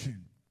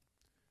conviction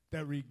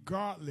that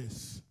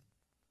regardless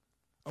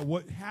of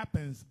what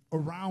happens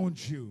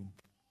around you,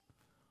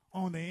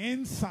 on the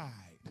inside,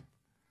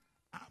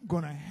 I'm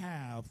going to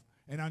have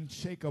an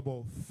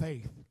unshakable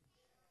faith.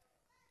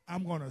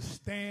 I'm going to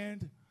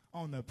stand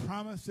on the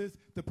promises,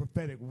 the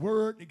prophetic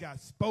word that God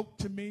spoke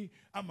to me.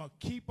 I'm going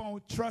to keep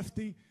on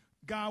trusting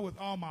God with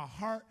all my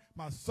heart,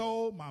 my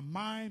soul, my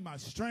mind, my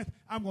strength.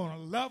 I'm going to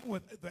love him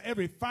with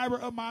every fiber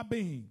of my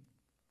being.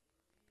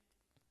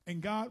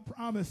 And God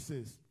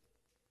promises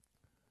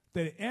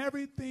that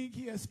everything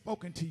he has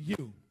spoken to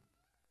you,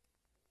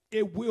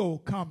 it will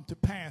come to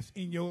pass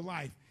in your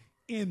life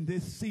in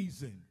this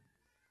season.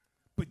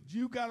 But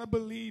you got to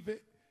believe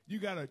it. You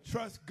got to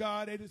trust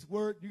God at his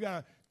word. You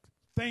got to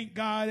thank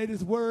God at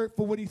his word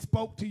for what he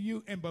spoke to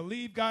you and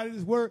believe God at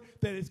his word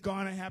that it's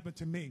going to happen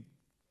to me.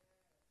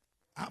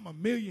 I'm a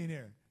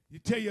millionaire. You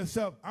tell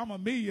yourself, I'm a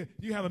millionaire.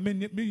 You have a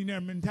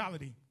millionaire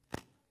mentality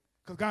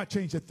because God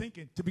changed your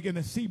thinking to begin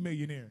to see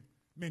millionaire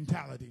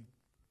mentality.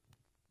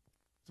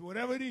 So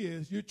whatever it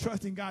is you're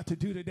trusting God to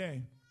do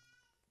today,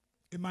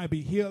 it might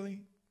be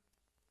healing.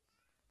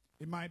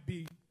 It might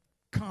be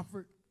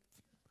comfort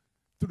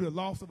through the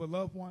loss of a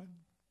loved one.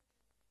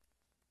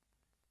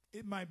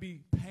 It might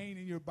be pain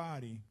in your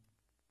body.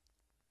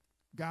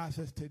 God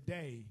says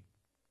today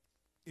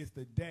is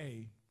the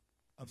day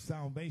of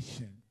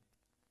salvation.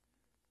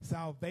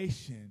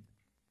 Salvation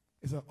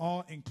is an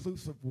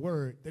all-inclusive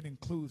word that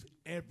includes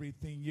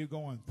everything you're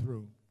going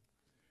through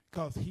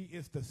because he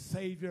is the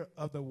Savior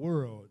of the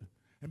world.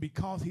 And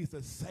because he's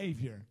the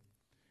Savior,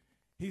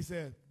 he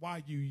said, while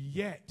you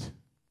yet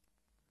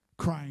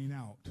crying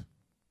out,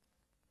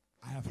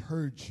 I have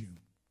heard you.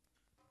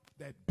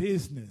 That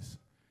business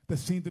that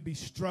seems to be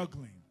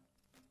struggling,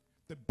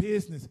 the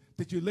business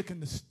that you're looking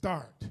to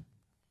start,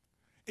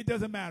 it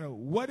doesn't matter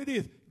what it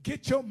is.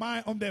 Get your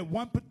mind on that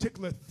one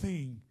particular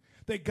thing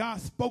that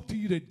God spoke to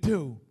you to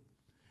do.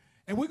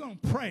 And we're going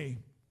to pray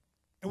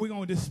and we're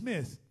going to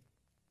dismiss.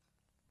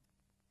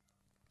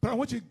 But I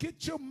want you to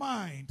get your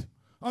mind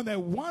on that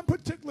one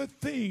particular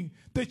thing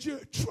that you're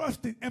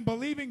trusting and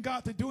believing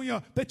God to do in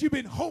your, that you've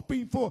been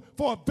hoping for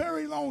a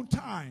very long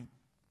time.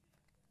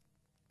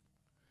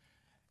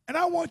 And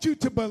I want you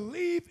to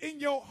believe in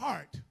your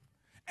heart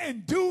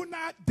and do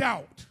not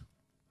doubt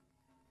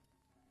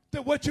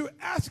that what you're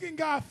asking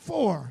God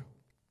for,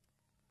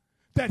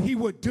 that he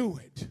would do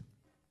it.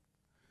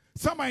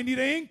 Somebody need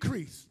an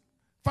increase,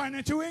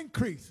 financial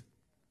increase.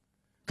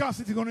 God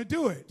says he's going to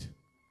do it.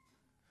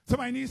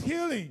 Somebody needs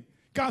healing.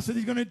 God says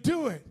he's going to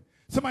do it.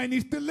 Somebody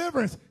needs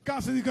deliverance. God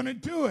says he's going to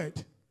do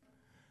it.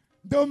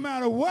 No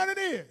matter what it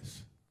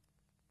is,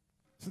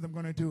 he says I'm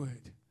going to do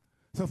it.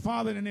 So,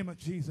 Father, in the name of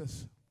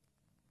Jesus,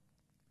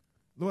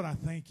 Lord, I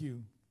thank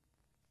you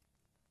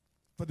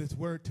for this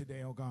word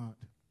today, oh God.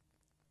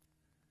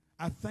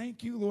 I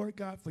thank you, Lord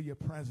God, for your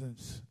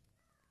presence,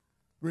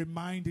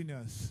 reminding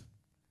us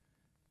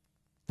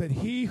that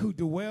he who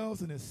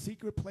dwells in the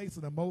secret place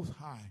of the Most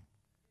High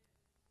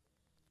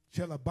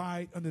shall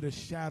abide under the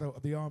shadow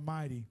of the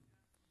Almighty.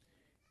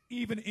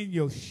 Even in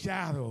your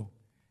shadow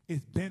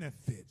is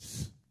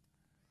benefits.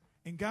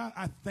 And God,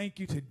 I thank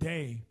you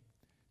today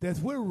that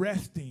as we're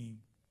resting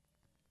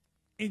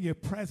in your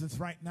presence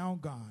right now,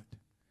 God,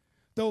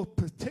 those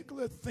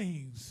particular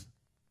things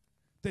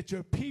that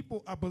your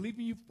people are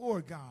believing you for,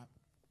 God,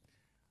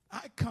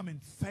 I come in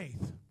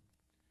faith,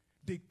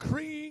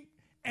 decreeing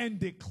and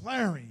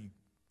declaring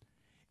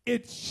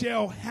it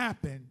shall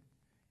happen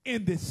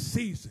in this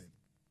season.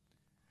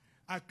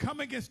 I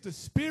come against the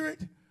spirit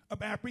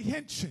of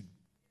apprehension,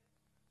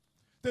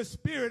 the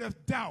spirit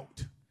of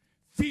doubt,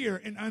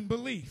 fear, and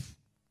unbelief.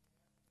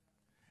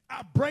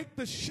 I break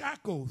the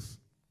shackles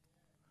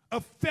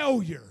of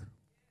failure.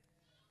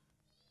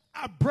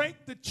 I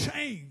break the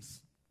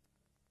chains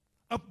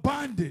of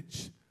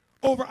bondage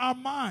over our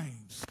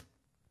minds,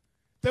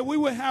 that we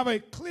will have a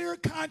clear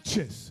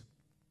conscience,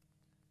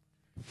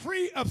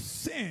 free of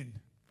sin,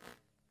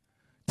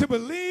 to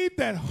believe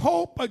that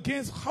hope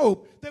against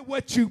hope, that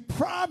what you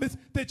promised,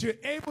 that you're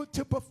able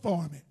to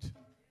perform it.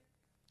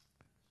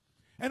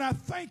 And I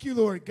thank you,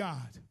 Lord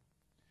God,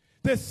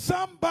 that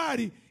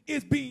somebody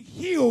is being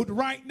healed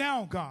right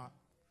now, God.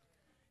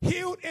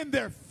 Healed in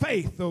their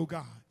faith, oh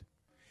God.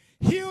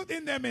 Healed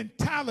in their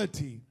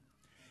mentality.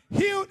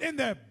 Healed in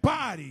their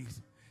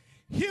bodies.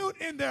 Healed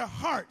in their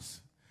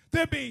hearts.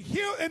 They're being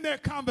healed in their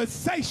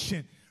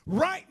conversation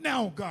right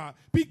now, God,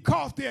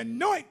 because the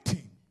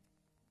anointing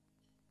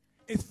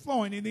is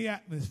flowing in the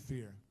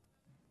atmosphere.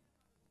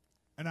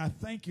 And I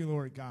thank you,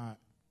 Lord God,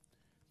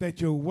 that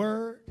your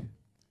word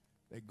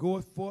that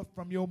goeth forth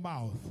from your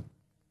mouth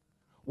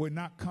will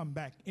not come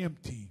back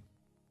empty,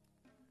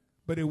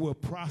 but it will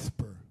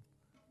prosper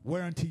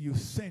whereunto you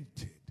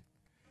sent it.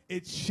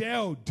 It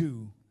shall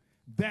do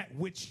that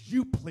which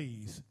you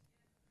please,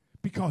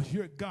 because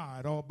you're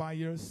God all by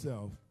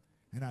yourself.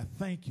 And I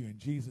thank you in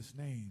Jesus'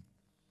 name.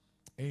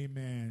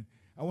 Amen.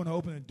 I want to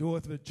open the door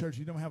to the church.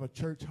 You don't have a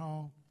church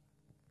home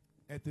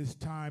at this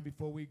time.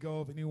 Before we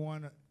go, if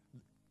anyone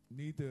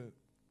need to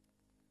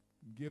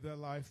give their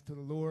life to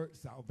the Lord,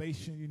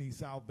 salvation, you need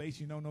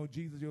salvation, you don't know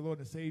Jesus, your Lord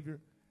and Savior,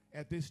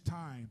 at this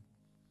time,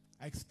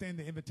 I extend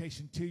the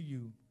invitation to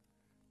you.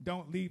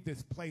 Don't leave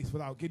this place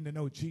without getting to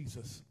know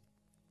Jesus,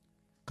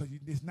 because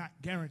it's not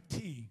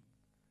guaranteed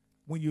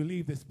when you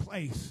leave this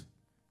place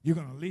you're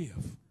going to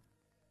live.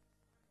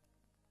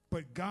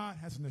 But God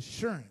has an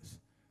assurance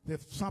that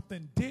if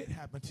something did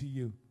happen to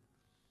you,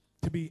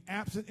 to be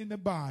absent in the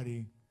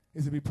body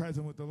is to be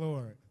present with the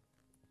Lord.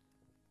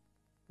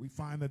 We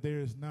find that there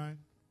is none.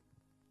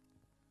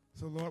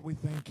 So, Lord, we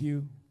thank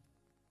you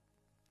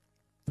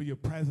for your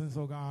presence,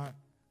 oh God,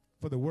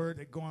 for the word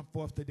that going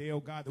forth today, oh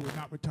God, that will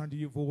not return to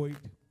you void.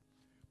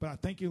 But I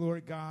thank you,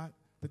 Lord God,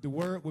 that the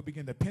word will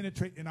begin to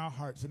penetrate in our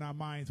hearts and our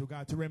minds, oh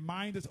God, to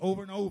remind us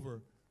over and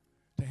over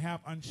to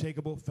have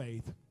unshakable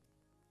faith.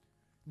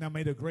 Now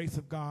may the grace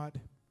of God,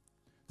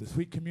 the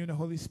sweet communion of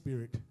the Holy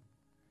Spirit,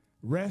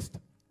 rest,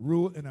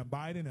 rule, and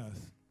abide in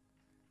us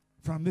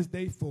from this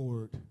day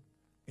forward.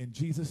 In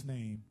Jesus'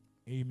 name,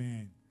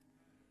 amen.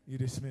 You're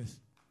dismissed.